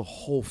job through the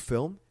whole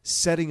film,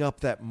 setting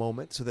up that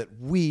moment so that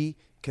we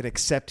can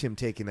accept him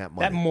taking that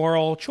money. That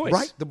moral choice.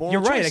 Right. The moral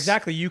You're choice. right,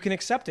 exactly. You can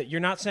accept it.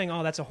 You're not saying,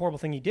 "Oh, that's a horrible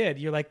thing he did."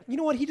 You're like, you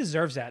know what? He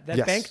deserves that.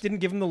 That bank didn't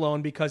give him the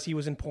loan because he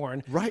was in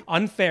porn. Right.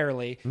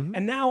 Unfairly.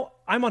 And now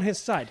I'm on his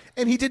side.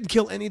 And he didn't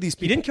kill any of these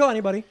people. He didn't kill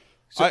anybody.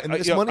 So, and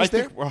this money's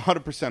there? think we're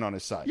 100% on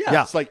his side.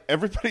 Yeah. It's like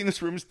everybody in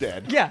this room is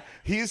dead. Yeah.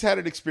 He's had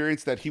an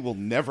experience that he will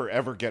never,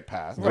 ever get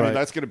past. I Right. mean,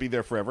 that's going to be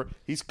there forever.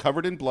 He's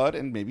covered in blood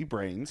and maybe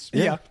brains.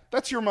 Yeah.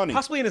 That's your money.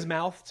 Possibly in his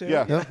mouth, too.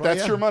 Yeah.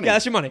 That's your money. Yeah,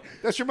 that's your money.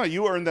 That's your money.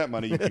 You earned that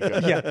money. You can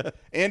go. Yeah.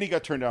 And he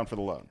got turned down for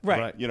the loan.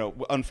 Right.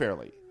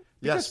 Unfairly.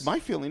 Because Yes. my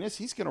feeling is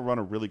he's going to run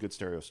a really good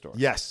stereo store.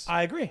 Yes.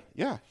 I agree.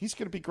 Yeah, he's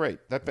going to be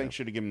great. That bank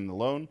should have given him the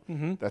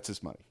loan. That's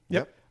his money.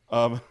 Yep.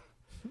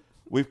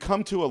 We've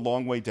come to a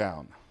long way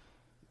down.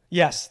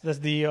 Yes, there's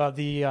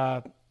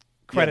the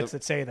credits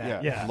that say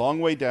that. Yeah. Long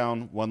way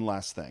down, one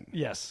last thing.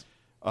 Yes.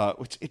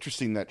 Which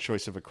interesting, that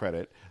choice of a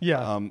credit.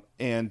 Yeah.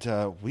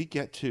 And we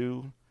get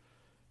to,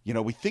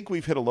 we think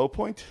we've hit a low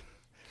point.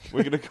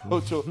 We're going to go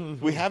to,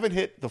 we haven't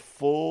hit the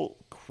full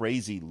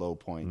crazy low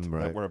point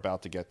that we're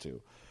about to get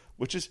to,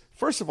 which is,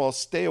 first of all,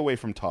 stay away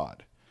from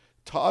Todd.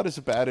 Todd is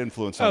a bad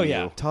influence on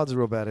you. Todd's a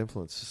real bad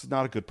influence. He's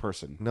not a good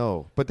person.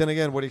 No. But then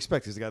again, what do you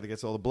expect? He's the guy that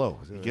gets all the blow.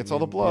 He gets all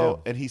the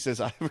blow, and he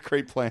says, I have a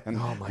great plan.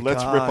 Oh, my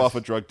Let's gosh. rip off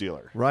a drug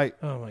dealer. Right.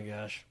 Oh, my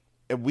gosh.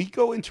 And we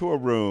go into a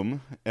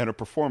room and a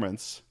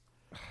performance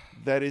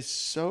that is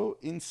so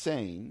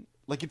insane.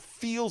 Like, it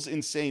feels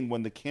insane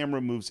when the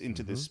camera moves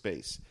into this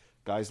space.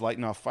 Guys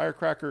lighting off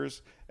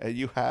firecrackers, and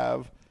you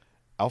have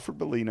Alfred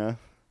Molina.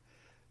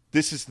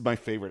 This is my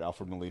favorite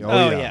Alfred Molina.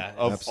 Oh, yeah.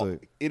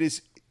 Absolutely. It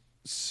is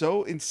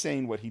so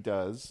insane what he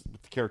does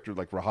with the character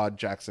like Rahad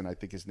Jackson, I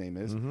think his name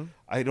is.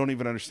 I don't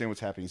even understand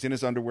what's happening. He's in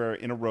his underwear,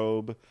 in a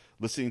robe,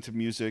 listening to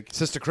music.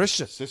 Sister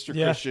Christian.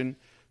 Christian,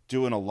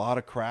 doing a lot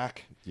of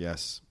crack.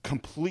 Yes.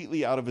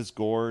 Completely out of his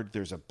gourd.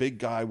 There's a big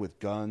guy with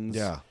guns.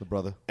 Yeah, the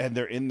brother. And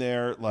they're in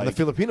there like... And the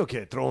Filipino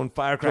kid throwing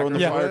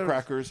firecrackers.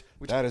 Firecrackers.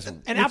 That is...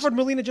 And Alfred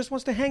Molina just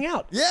wants to hang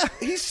out. Yeah.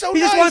 He's so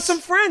He nice. just wants some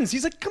friends.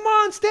 He's like, come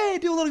on, stay.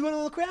 You want a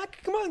little crack?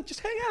 Come on, just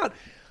hang out.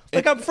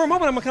 Like, for a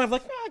moment, I'm kind of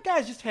like,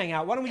 guys, just hang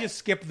out. Why don't we just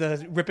skip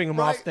the ripping them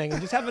off thing and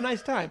just have a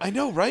nice time? I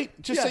know, right?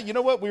 Just say, you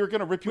know what? We were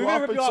going to rip you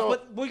off,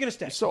 but we're going to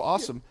stay. It's so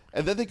awesome.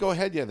 And then they go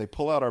ahead, they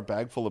pull out our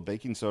bag full of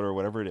baking soda or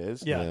whatever it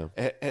is. Yeah.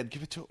 And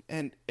give it to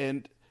him.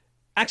 And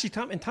actually,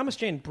 Thomas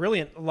Jane,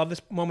 brilliant. I love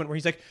this moment where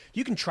he's like,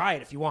 you can try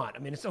it if you want. I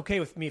mean, it's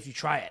okay with me if you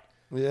try it.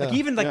 Yeah. Like, he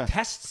even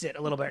tests it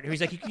a little bit.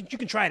 He's like, you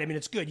can try it. I mean,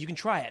 it's good. You can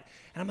try it.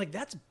 And I'm like,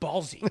 that's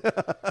ballsy.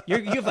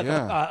 You have like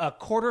a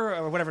quarter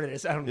or whatever it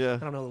is. I don't know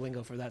the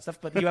lingo for that stuff.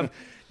 But you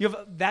have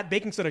that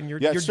baking soda, and you're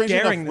daring this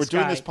guy. We're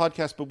doing this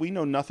podcast, but we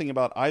know nothing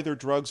about either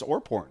drugs or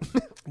porn.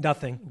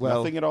 Nothing.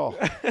 Nothing at all.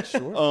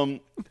 Sure.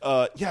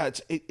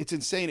 It's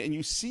insane, and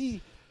you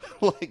see.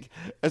 Like,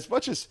 as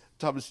much as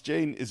Thomas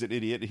Jane is an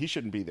idiot, he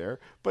shouldn't be there.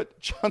 But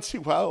John C.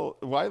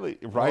 Riley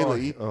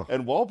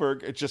and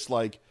Wahlberg, it's just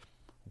like,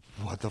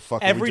 what the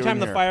fuck? Every time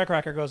the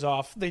firecracker goes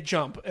off, they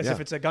jump as if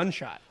it's a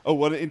gunshot. Oh,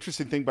 what an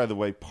interesting thing, by the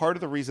way. Part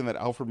of the reason that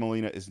Alfred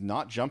Molina is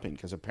not jumping,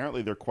 because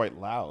apparently they're quite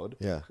loud,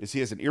 is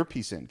he has an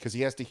earpiece in because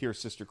he has to hear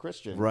Sister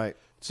Christian. Right.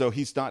 So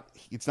he's not.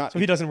 It's not. So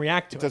he doesn't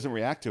react to it. Doesn't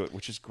react to it,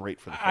 which is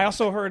great for the film. I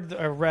also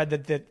read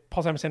that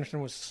Paul Thomas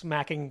Anderson was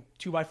smacking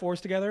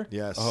 2x4s together.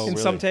 Yes. In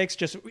some takes,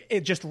 just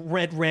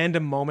read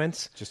random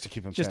moments, just to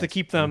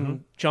keep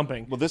them,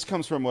 jumping. Well, this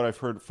comes from what I've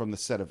heard from the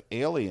set of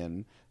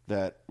Alien,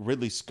 that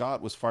Ridley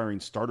Scott was firing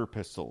starter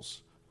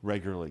pistols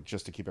regularly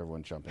just to keep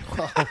everyone jumping.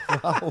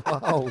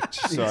 Wow.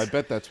 So I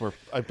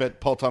bet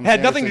Paul Thomas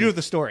had nothing Anderson, to do with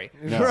the story.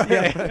 No.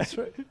 Right. That's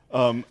right.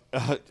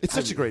 It's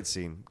such a great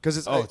scene because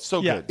it's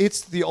so good.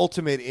 It's the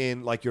ultimate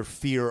in like your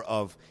fear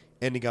of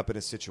ending up in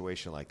a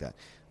situation like that.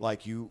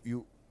 Like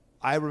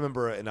I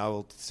remember, and I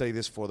will say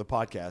this for the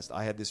podcast,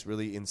 I had this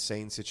really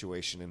insane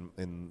situation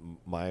in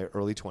my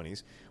early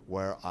 20s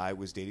where I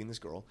was dating this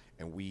girl,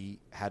 and we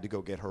had to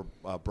go get her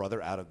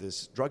brother out of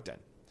this drug den.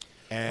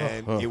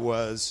 And it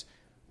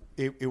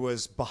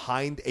was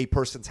behind a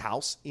person's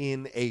house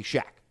in a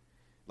shack,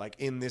 like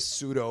in this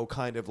pseudo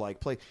kind of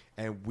like place.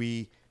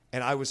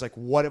 And I was like,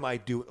 what am I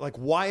doing? Like,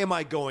 why am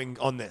I going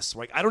on this?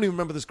 Like, I don't even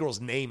remember this girl's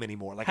name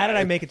anymore. Like, how did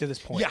I make it to this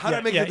point? Yeah, how did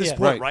I make it to this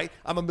point, right?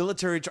 I'm a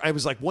military. I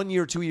was like 1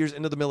 year, 2 years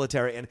into the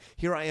military, and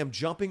here I am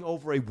jumping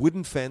over a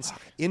wooden fence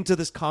into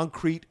this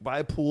concrete by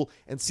a pool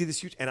and see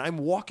this huge. And I'm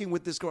walking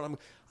with this girl. I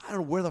don't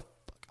know where the fuck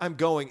I'm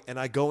going, and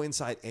I go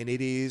inside, and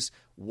it is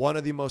one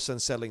of the most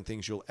unsettling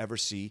things you'll ever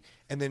see.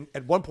 And then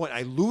at one point,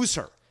 I lose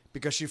her,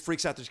 because she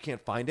freaks out that she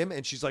can't find him,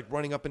 and she's like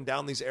running up and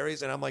down these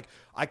areas, and I'm like,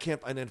 I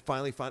can't. And then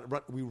finally,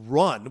 we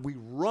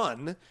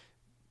run,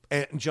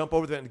 and jump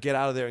over there and get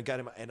out of there and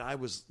get him. And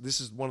this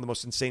is one of the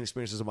most insane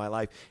experiences of my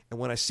life. And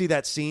when I see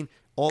that scene,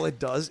 all it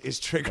does is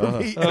trigger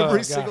me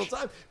every single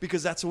time,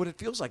 because that's what it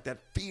feels like,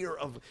 that fear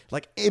of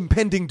like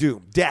impending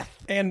doom, death.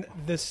 And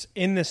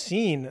in this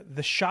scene,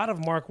 the shot of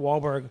Mark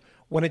Wahlberg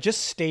when it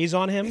just stays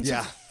on him, it's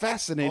a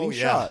fascinating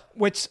shot.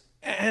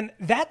 And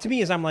that to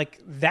me is, I'm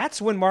like,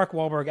 that's when Mark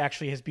Wahlberg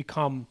actually has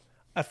become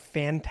a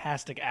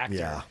fantastic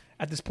actor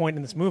at this point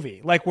in this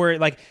movie. Like, where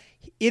like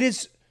it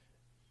is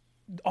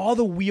all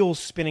the wheels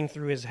spinning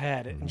through his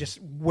head, and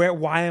just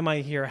why am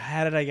I here?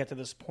 How did I get to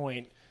this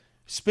point?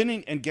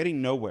 Spinning and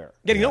getting nowhere.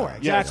 Nowhere.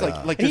 Exactly.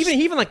 Yeah, like and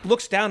he even like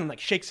looks down and like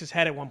shakes his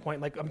head at one point,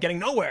 like, I'm getting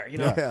nowhere. You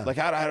know, like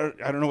I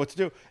don't know what to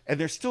do. And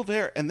they're still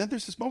there. And then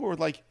there's this moment where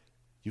like,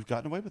 you've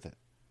gotten away with it.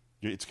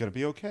 It's going to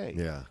be okay.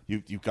 Yeah.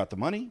 You've got the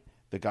money.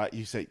 The guy,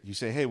 you say,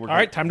 hey, we're all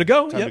right. Time to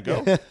go. To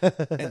go.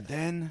 And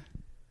then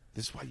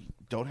this is why you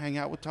don't hang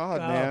out with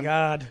Todd, man. Oh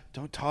God,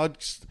 don't Todd.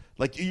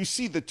 Like, you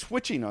see the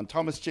twitching on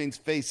Thomas Jane's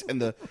face,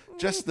 and the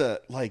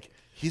like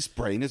his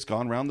brain has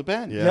gone round the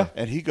bend. Yeah.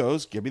 And he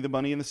goes, "Give me the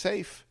money in the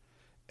safe,"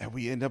 and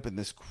we end up in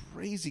this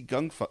crazy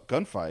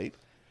gunfight.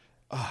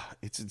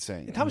 It's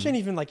insane. And Thomas Jane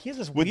even like, he has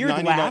this With weird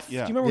 99 laugh.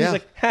 yeah. Do you remember when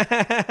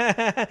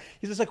he's like,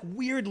 he's this like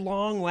weird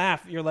long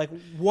laugh. You're like,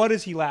 what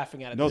is he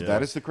laughing at? No,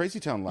 that is the Crazy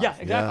Town laugh. Yeah,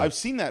 exactly. I've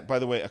seen that, by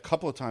the way, a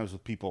couple of times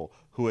with people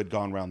who had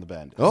gone round the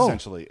bend,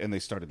 essentially, and they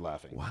started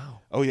laughing. Wow.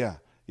 Oh yeah.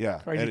 Yeah,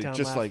 Crazy and Town it's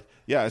just laugh. like,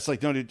 it's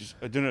like, no, dude,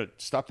 no,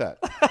 stop that.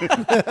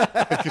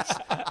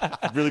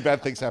 Really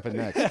bad things happen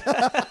next.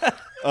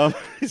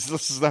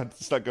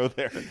 Let's not go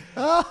there.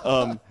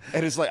 And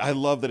it's like, I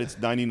love that it's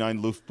 99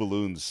 Luft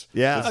balloons.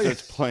 Yeah,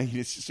 that's playing.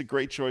 It's just a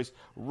great choice.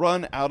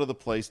 Run out of the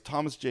place.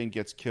 Thomas Jane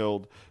gets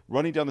killed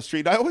running down the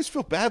street. I always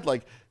feel bad.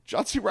 Like,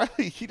 John C.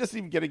 Reilly, he doesn't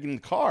even get in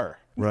the car.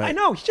 Right. I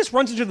know. He just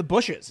runs into the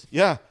bushes.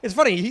 Yeah, it's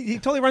funny. He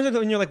totally runs into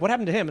them, and you're like, what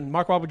happened to him? And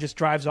Mark Wahlberg just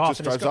drives off.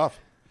 Off.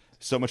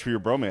 So much for your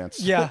bromance.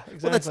 Yeah, exactly.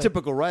 Well, that's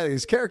typical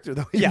Riley's character,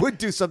 though. He would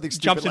do something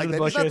stupid Jumps like into that.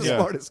 the He's not the bushes.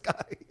 smartest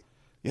guy.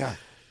 Yeah.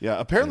 Yeah,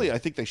 apparently I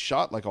think they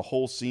shot like a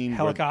whole scene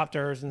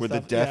helicopters where and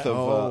stuff. the death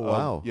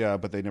yeah.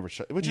 of but they never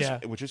shot,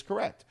 which is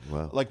correct.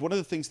 Wow. Like one of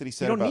the things that he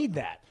said You don't about need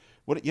that.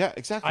 Yeah,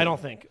 exactly. I don't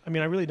think. I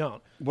mean, I really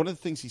don't. One of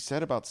the things he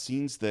said about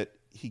scenes that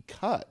he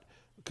cut,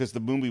 because the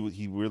movie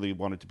he really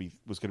wanted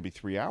was going to be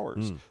 3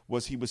 hours,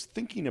 was he was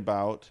thinking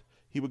about,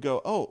 he would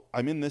go, oh,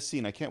 I'm in this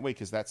scene, I can't wait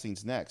because that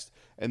scene's next.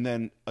 And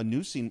then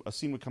a scene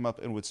would come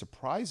up and would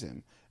surprise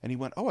him. And he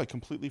went, oh, I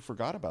completely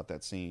forgot about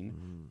that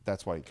scene.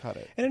 That's why he cut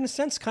it. And in a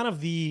sense, kind of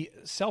the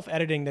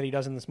self-editing that he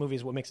does in this movie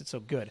is what makes it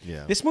so good.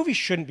 Yeah. This movie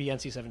shouldn't be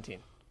NC-17.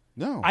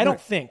 No. I don't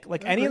think.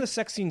 Like, any of the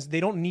sex scenes, they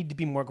don't need to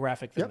be more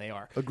graphic than they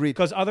are. Agreed.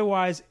 Because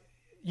otherwise,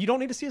 you don't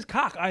need to see his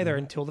cock either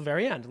until the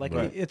very end. Like,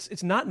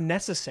 it's not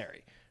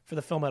necessary for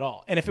the film at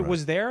all. And if it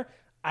was there,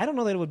 I don't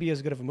know that it would be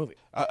as good of a movie.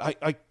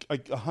 I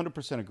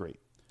 100% agree.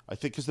 I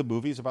think because the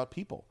movie is about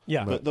people.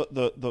 Yeah.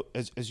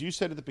 As you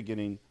said at the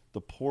beginning,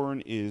 the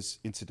porn is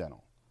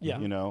incidental. Yeah.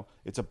 You know,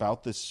 it's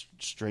about this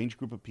strange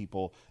group of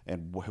people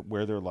and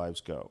where their lives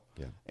go.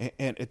 Yeah.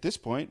 And at this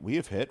point, we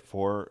have hit,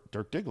 for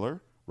Dirk Diggler,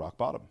 rock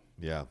bottom.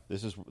 Yeah.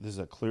 This is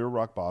a clear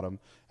rock bottom.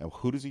 And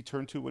who does he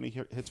turn to when he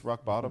hits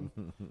rock bottom?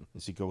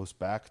 Is he goes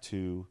back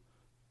to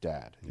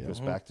Dad. He goes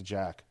back to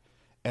Jack.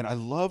 And I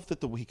love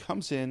that he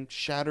comes in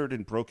shattered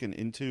and broken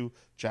into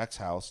Jack's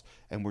house,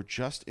 and we're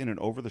just in an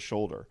over the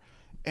shoulder.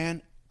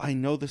 And I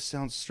know this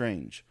sounds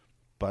strange,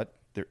 but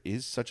there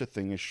is such a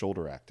thing as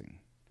shoulder acting.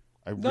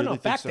 I really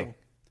think backting.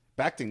 so.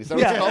 Backting, is that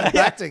what it's called?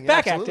 Acting,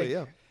 Back absolutely,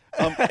 acting.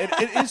 yeah.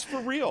 It is for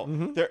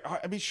real.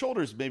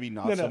 Shoulders maybe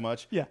not so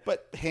much. Yeah.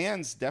 But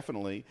hands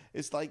definitely.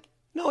 It's like,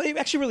 No, it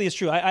actually really is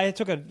true. I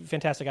took a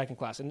fantastic acting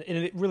class, and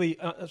it really,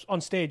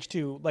 on stage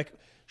too, like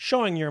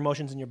showing your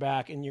emotions in your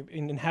back and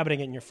inhabiting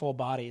it in your full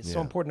body is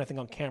so important, I think,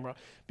 on camera,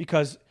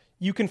 because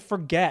you can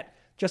forget,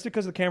 just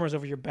because the camera's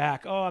over your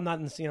back, oh, I'm not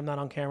in the scene, I'm not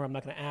on camera, I'm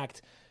not going to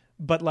act.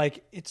 But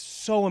like, it's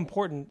so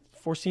important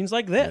for scenes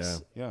like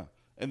this. Yeah.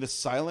 And the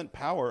silent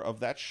power of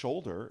that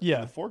shoulder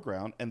in the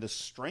foreground and the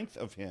strength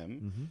of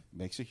him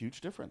makes a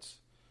huge difference.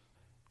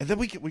 And then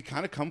we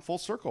kind of come full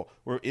circle.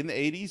 We're in the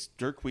 80s.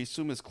 Dirk, we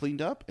assume, is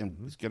cleaned up and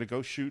is going to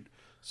go shoot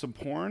some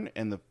porn,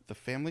 and the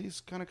family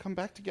is going to come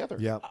back together.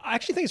 Yeah. I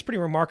actually think it's pretty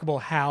remarkable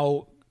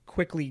how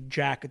quickly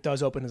Jack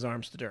does open his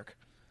arms to Dirk.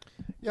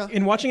 Yeah.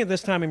 In watching it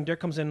this time, I mean, Dirk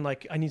comes in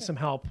like, I need some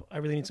help. I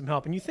really need some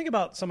help. And you think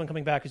about someone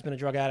coming back who's been a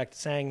drug addict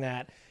saying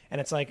that, and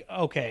it's like,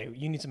 okay,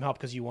 you need some help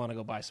because you want to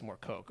go buy some more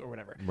Coke or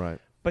whatever. Right.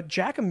 But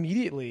Jack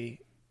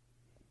immediately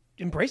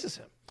embraces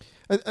him.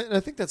 And I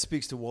think that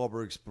speaks to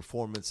Wahlberg's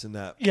performance in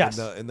that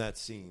in that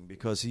scene,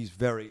 because he's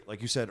very,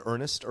 like you said,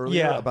 earnest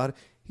earlier about it.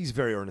 He's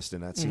very earnest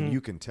in that scene.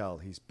 You can tell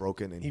he's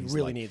broken, and he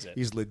really needs it.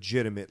 He's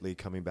legitimately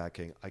coming back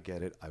saying, I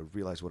get it. I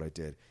realize what I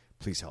did.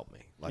 Please help me.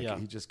 Like,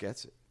 he just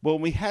gets it. Well,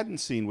 we hadn't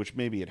seen, which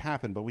maybe it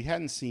happened, but we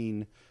hadn't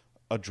seen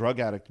a drug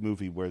addict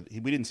movie where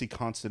we didn't see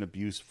constant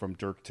abuse from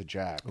Dirk to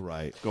Jack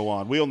go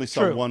on. We only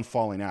saw one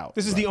falling out.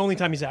 This is the only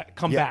time he's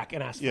come back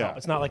and asked for help.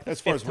 It's not like the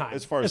fifth time.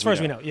 As far as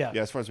we know. Yeah,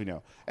 as far as we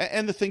know.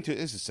 And the thing too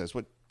is, it says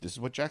this is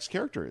what Jack's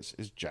character is.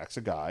 Jack's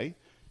a guy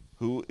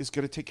who is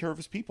going to take care of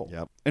his people.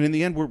 Yep. And in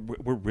the end, we're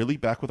really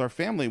back with our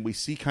family, and we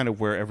see kind of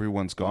where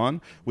everyone's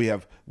gone. We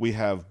have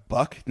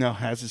Buck now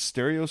has his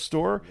stereo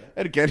store,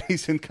 and again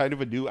he's in kind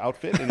of a new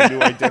outfit and a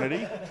new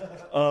identity.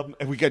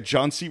 And we got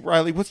John C.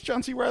 Reilly. What's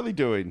John C. Reilly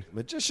doing?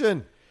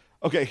 Magician.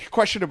 Okay,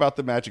 question about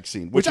the magic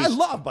scene, Which I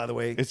love, by the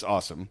way. It's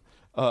awesome.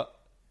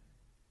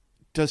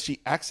 Does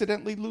she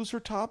accidentally lose her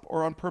top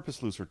or on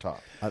purpose lose her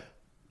top?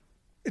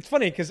 It's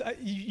funny because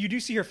you do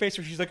see her face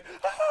where she's like,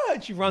 ah,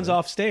 and she runs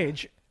off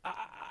stage.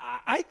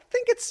 I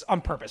think it's on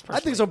purpose. Personally. I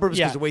think it's on purpose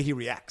because the way he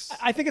reacts.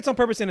 I think it's on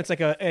purpose, and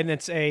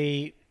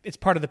it's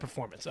part of the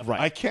performance. Of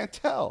I can't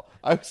tell.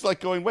 I was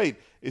like going, wait,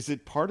 is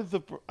it part of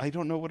the? I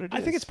don't know what it is.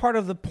 I think it's part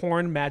of the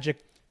porn magic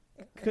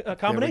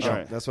combination.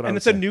 Right. That's what I and would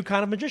it's say. a new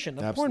kind of magician,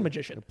 the porn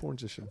magician. A porn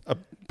magician.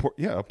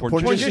 A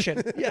porn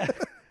magician. Yeah.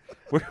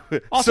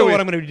 So what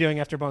I'm going to be doing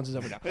after Bones is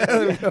over now.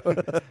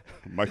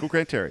 Michael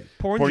Grant Terry,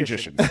 porn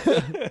magician.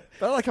 But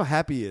I like how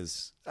happy he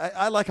is.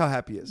 I like how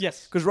happy he is.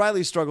 Yes. Because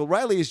Riley struggled.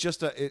 Riley is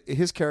just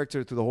his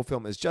character through the whole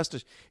film is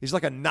he's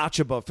like a notch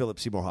above Philip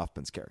Seymour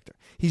Hoffman's character.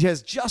 He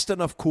has just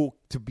enough cool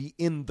to be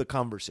in the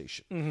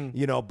conversation,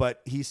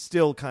 but he's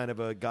still kind of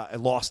a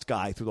lost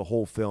guy through the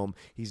whole film.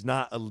 He's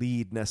not a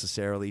lead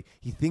necessarily.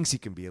 He thinks he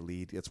can be a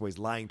lead. That's why he's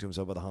lying to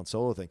himself about the Han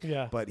Solo thing.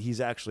 Yeah. But he's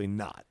actually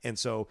not. And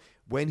so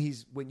when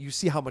you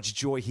see how much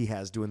joy he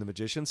has doing the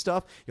magician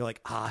stuff, you're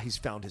like, he's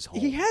found his home.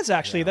 He has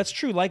actually. That's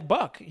true. Like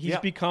Buck,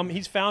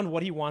 he's found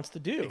what he wants to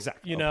do.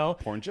 Exactly.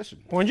 Porn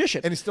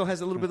magician. And he still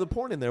has a little bit of the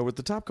porn in there with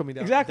the top coming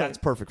down. Exactly. That's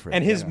perfect for him.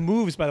 And his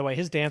moves, by the way,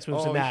 his dance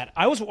moves in that.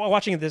 I was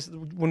watching this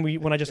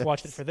when I just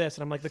watched it for this,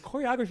 and I'm like, the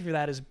choreography for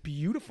that is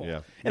beautiful.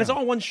 Yeah. And it's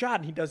all one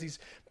shot, and he does these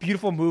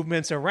beautiful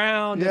movements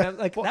around. Yeah. And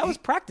that was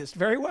practiced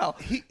very well.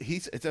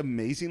 It's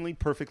amazingly,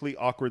 perfectly,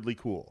 awkwardly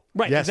cool.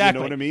 Right, Yes. exactly.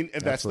 You know what I mean?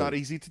 And that's not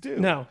easy to do.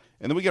 No.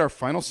 And then we get our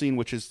final scene,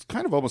 which is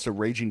kind of almost a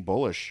Raging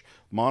Bullish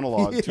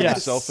monologue to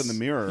himself in the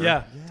mirror.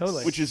 Yeah,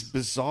 totally. Which is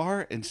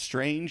bizarre and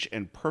strange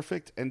and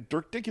perfect and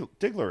Dirk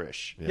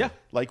Diggler-ish. Yeah.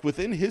 Like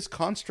within his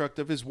construct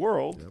of his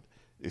world,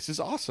 this is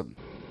awesome.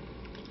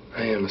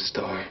 I am a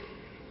star.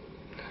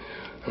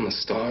 I'm a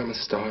star, I'm a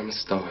star, I'm a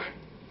star.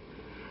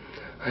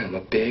 I am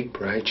a big,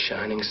 bright,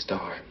 shining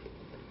star.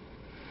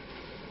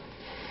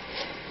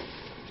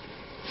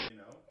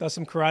 Does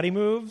some karate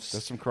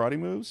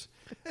moves.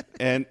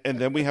 And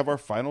then we have our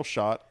final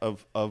shot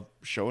of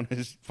showing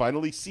his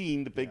finally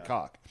seeing the big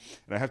cock.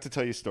 And I have to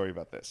tell you a story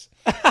about this.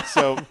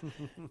 So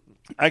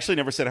I actually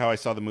never said how I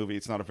saw the movie.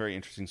 It's not a very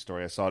interesting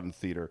story. I saw it in the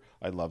theater.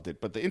 I loved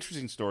it. But the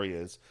interesting story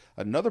is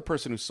another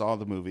person who saw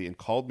the movie and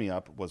called me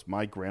up was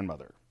my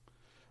grandmother.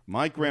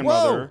 My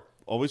grandmother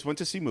always went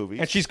to see movies.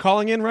 And she's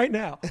calling in right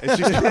now. And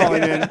she's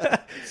calling in,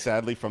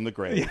 sadly, from the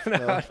grave.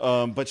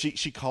 But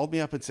she called me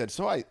up and said,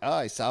 so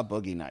I saw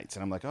Boogie Nights.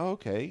 And I'm like, oh,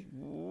 okay.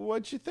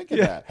 What'd you think of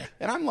that?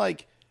 And I'm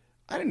like,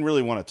 I didn't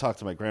really want to talk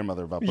to my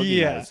grandmother about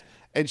Boogie Nights.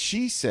 And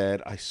she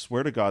said, I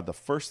swear to God, the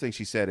first thing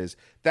she said is,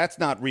 that's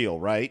not real,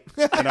 right?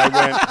 And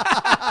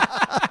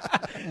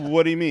I went,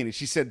 what do you mean? And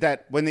she said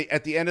that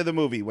at the end of the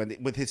movie,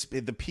 with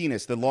the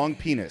penis, the long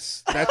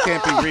penis, that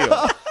can't be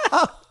real.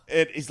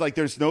 It's like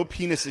there's no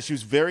penis. She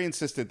was very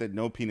insistent that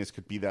no penis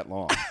could be that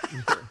long.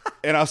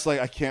 And I was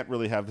like, I can't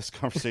really have this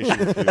conversation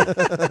with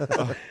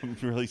you. I'm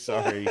really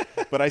sorry.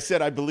 But I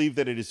said, I believe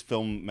that it is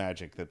film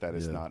magic, that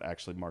is not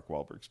actually Mark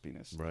Wahlberg's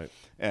penis. Right.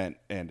 And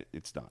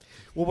it's not.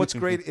 Well, what's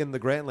great in the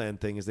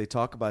Grantland thing is they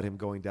talk about him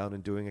going down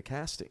and doing a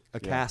cast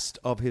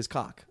of his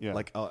cock. Yeah.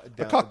 Like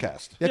a cock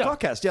cast. Yeah, cock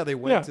cast. Yeah, they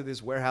went to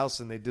this warehouse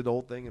and they did the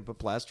whole thing and put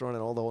plaster on it,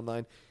 all the whole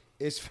nine.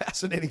 It's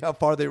fascinating how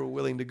far they were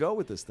willing to go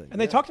with this thing. And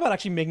they talked about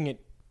actually making it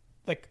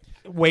like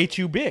way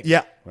too big.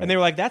 Yeah. And they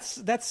were like,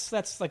 that's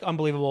like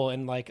unbelievable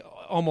and like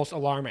almost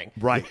alarming.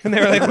 Right. And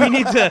they were like, we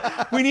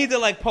need to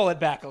like pull it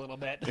back a little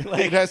bit.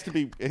 Like, it has to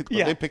be.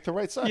 They picked the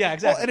right side. Yeah,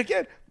 exactly. Well, and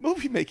again,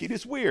 movie making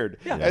is weird.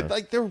 Yeah. And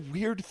like there are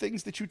weird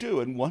things that you do,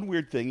 and one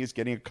weird thing is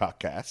getting a cock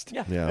cast.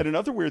 Yeah. And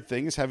another weird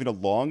thing is having a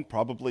long,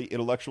 probably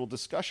intellectual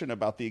discussion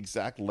about the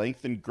exact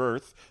length and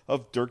girth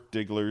of Dirk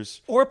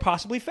Diggler's. Or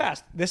possibly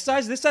fast. This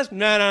size.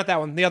 No, not that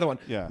one. The other one.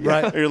 Yeah.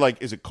 Right. And you're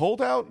like, is it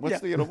cold out?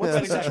 What's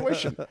what's the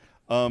situation?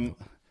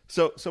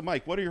 So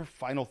Mike, what are your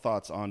final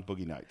thoughts on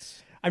Boogie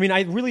Nights? I mean,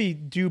 I really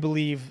do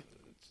believe,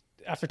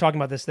 after talking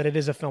about this, that it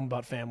is a film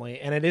about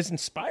family, and it is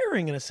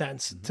inspiring in a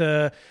sense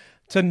to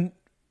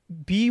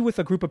be with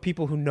a group of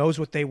people who knows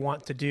what they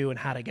want to do and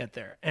how to get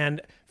there. And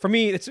for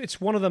me,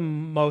 it's one of the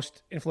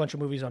most influential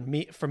movies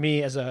for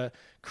me as a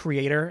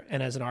creator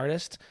and as an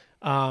artist,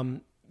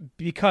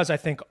 because I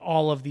think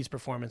all of these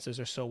performances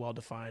are so well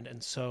defined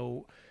and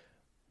so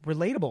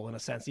relatable in a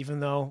sense, even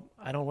though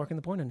I don't work in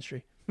the porn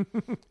industry.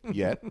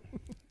 Yet.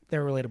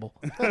 They're relatable.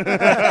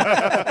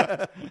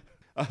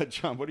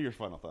 John, what are your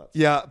final thoughts?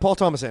 Yeah, Paul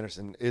Thomas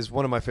Anderson is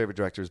one of my favorite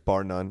directors,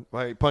 bar none.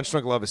 My Punch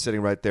Drunk Love is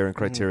sitting right there in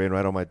Criterion,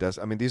 right on my desk.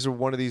 I mean, these are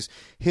one of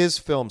his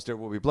films, There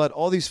Will Be Blood,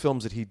 all these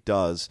films that he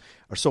does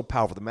are so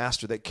powerful, the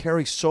master, that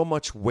carry so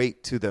much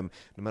weight to them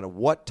no matter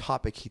what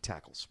topic he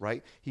tackles,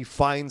 right? He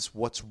finds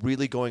what's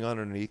really going on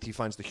underneath. He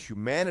finds the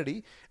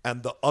humanity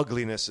and the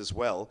ugliness as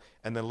well,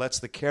 and then lets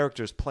the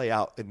characters play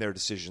out in their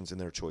decisions and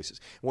their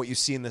choices. And what you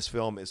see in this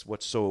film is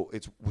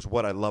was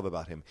what I love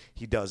about him.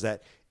 He does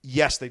that.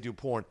 Yes, they do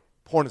porn.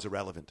 Porn is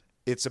irrelevant.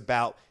 It's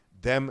about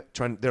them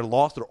they're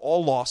lost. They're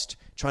all lost,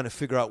 trying to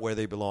figure out where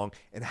they belong.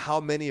 And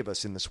how many of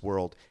us in this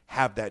world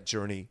have that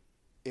journey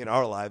in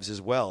our lives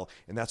as well?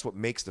 And that's what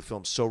makes the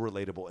film so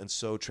relatable and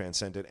so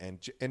transcendent and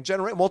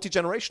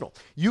multi-generational.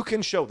 You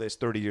can show this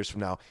 30 years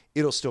from now.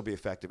 It'll still be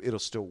effective. It'll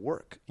still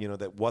work,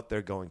 that what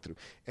they're going through.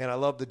 And I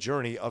love the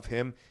journey of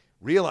him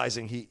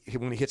realizing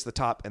when he hits the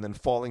top and then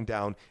falling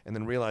down and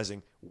then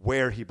realizing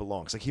where he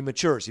belongs. Like he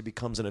matures, he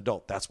becomes an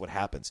adult. That's what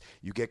happens.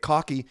 You get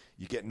cocky,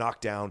 you get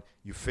knocked down,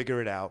 you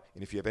figure it out,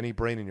 and if you have any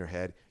brain in your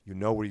head, you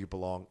know where you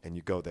belong and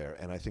you go there.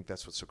 And I think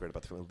that's what's so great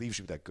about the film. It leaves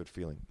you with that good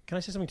feeling. Can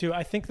I say something too?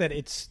 I think that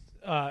it's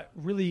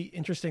really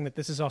interesting that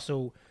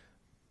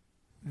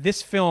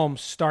this film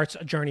starts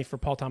a journey for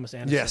Paul Thomas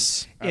Anderson.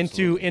 Yes,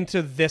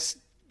 into this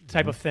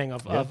type of thing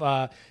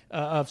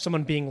of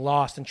someone being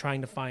lost and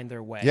trying to find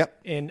their way. Yep.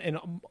 In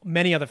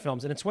many other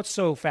films, and it's what's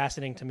so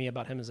fascinating to me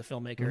about him as a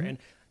filmmaker, and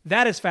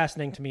that is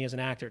fascinating to me as an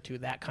actor too.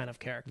 That kind of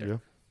character. Yeah.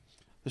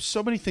 There's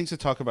so many things to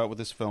talk about with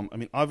this film. I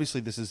mean, obviously,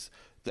 this is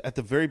at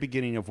the very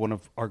beginning of one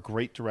of our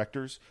great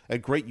directors,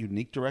 great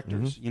unique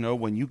directors.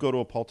 When you go to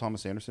a Paul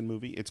Thomas Anderson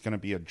movie, it's going to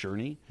be a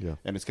journey,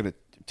 and it's going to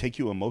take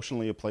you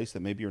emotionally a place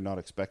that maybe you're not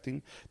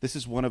expecting. This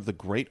is one of the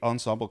great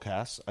ensemble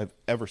casts I've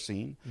ever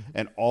seen,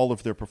 and all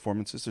of their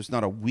performances. There's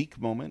not a weak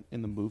moment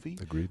in the movie.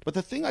 Agreed. But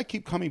the thing I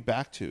keep coming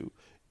back to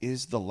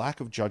is the lack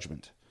of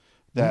judgment.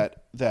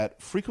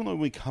 That frequently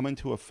when we come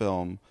into a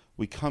film,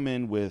 we come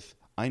in with,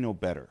 I know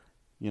better.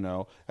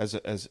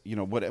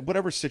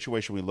 Whatever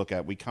situation we look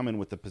at, we come in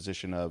with the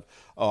position of,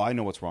 oh, I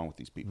know what's wrong with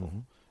these people.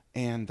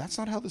 And that's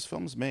not how this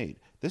film is made.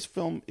 This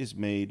film is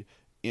made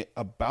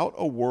about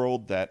a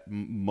world that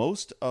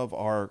most of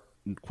our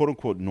quote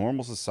unquote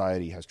normal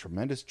society has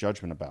tremendous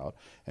judgment about,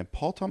 and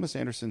Paul Thomas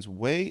Anderson's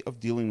way of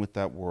dealing with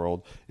that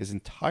world is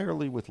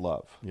entirely with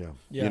love.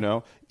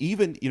 Yeah.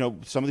 Even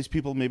some of these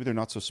people, maybe they're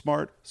not so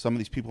smart, some of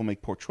these people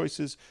make poor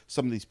choices,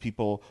 some of these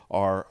people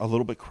are a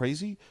little bit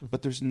crazy,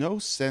 but there's no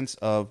sense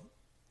of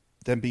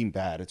them being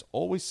bad. It's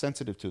always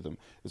sensitive to them.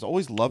 It's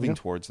always loving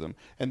towards them.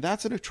 And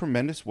that's a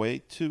tremendous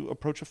way to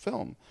approach a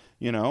film,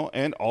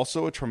 and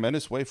also a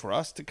tremendous way for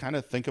us to kind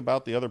of think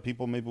about the other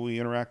people maybe we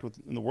interact with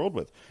in the world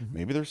with.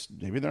 Maybe they're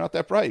not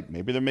that bright.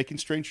 Maybe they're making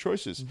strange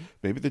choices.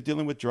 Maybe they're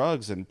dealing with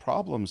drugs and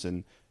problems,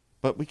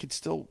 but we could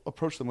still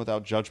approach them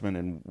without judgment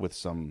and with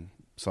some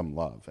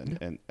love.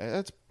 And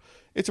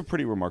it's a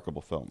pretty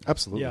remarkable film.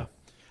 Absolutely. Yeah.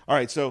 All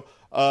right, so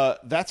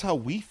that's how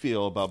we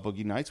feel about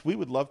Boogie Nights. We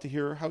would love to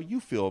hear how you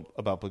feel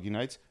about Boogie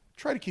Nights.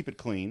 Try to keep it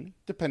clean,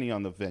 depending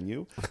on the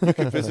venue. You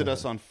can visit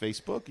us on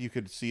Facebook. You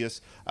could see us.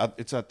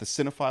 It's at the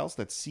Cinephiles.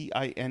 That's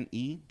CINE-FILES.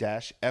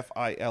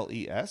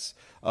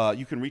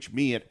 You can reach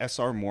me at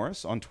SR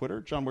Morris on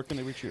Twitter. John, where can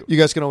they reach you? You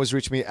guys can always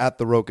reach me at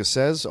The Rocha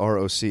Says,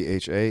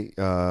 ROCHA.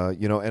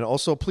 And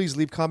also please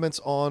leave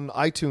comments on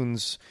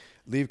iTunes.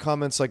 Leave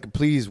comments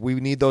please, we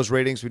need those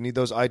ratings. We need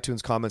those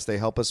iTunes comments. They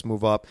help us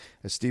move up.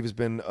 As Steve has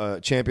been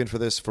a champion for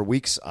this for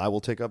weeks, I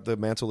will take up the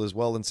mantle as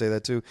well and say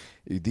that too.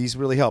 These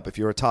really help. If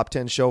you're a Top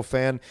 10 show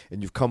fan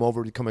and you've come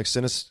over to become a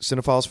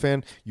Cinephiles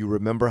fan, you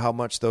remember how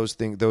much those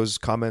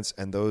comments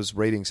and those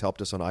ratings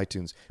helped us on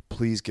iTunes.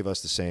 Please give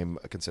us the same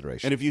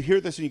consideration. And if you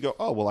hear this and you go,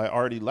 oh, well, I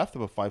already left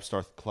them a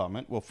 5-star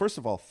comment. Well, first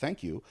of all,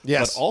 thank you.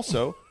 Yes. But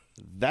also,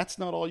 that's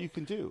not all you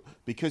can do,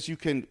 because you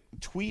can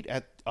tweet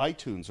at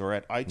iTunes or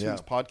at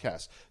iTunes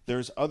Podcast.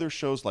 There's other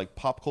shows like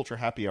Pop Culture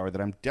Happy Hour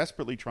that I'm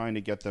desperately trying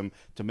to get them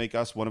to make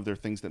us one of their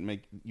things that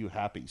make you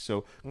happy.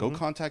 So go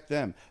contact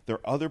them. There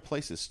are other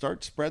places.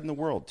 Start spreading the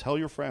word. Tell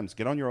your friends.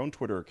 Get on your own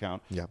Twitter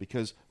account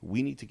because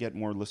we need to get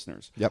more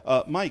listeners.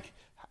 Mike,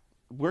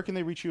 where can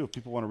they reach you if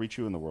people want to reach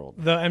you in the world?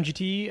 The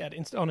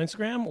MGT on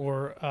Instagram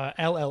or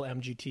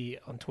LLMGT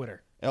on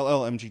Twitter.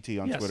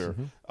 LLMGT on Twitter.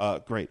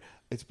 Great.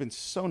 It's been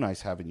so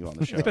nice having you on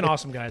the show. It's been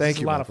awesome, guys. Thank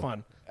you, a lot Michael. of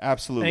fun.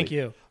 Absolutely. Thank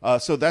you.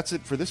 So that's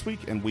it for this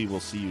week, and we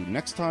will see you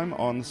next time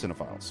on The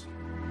Cinephiles.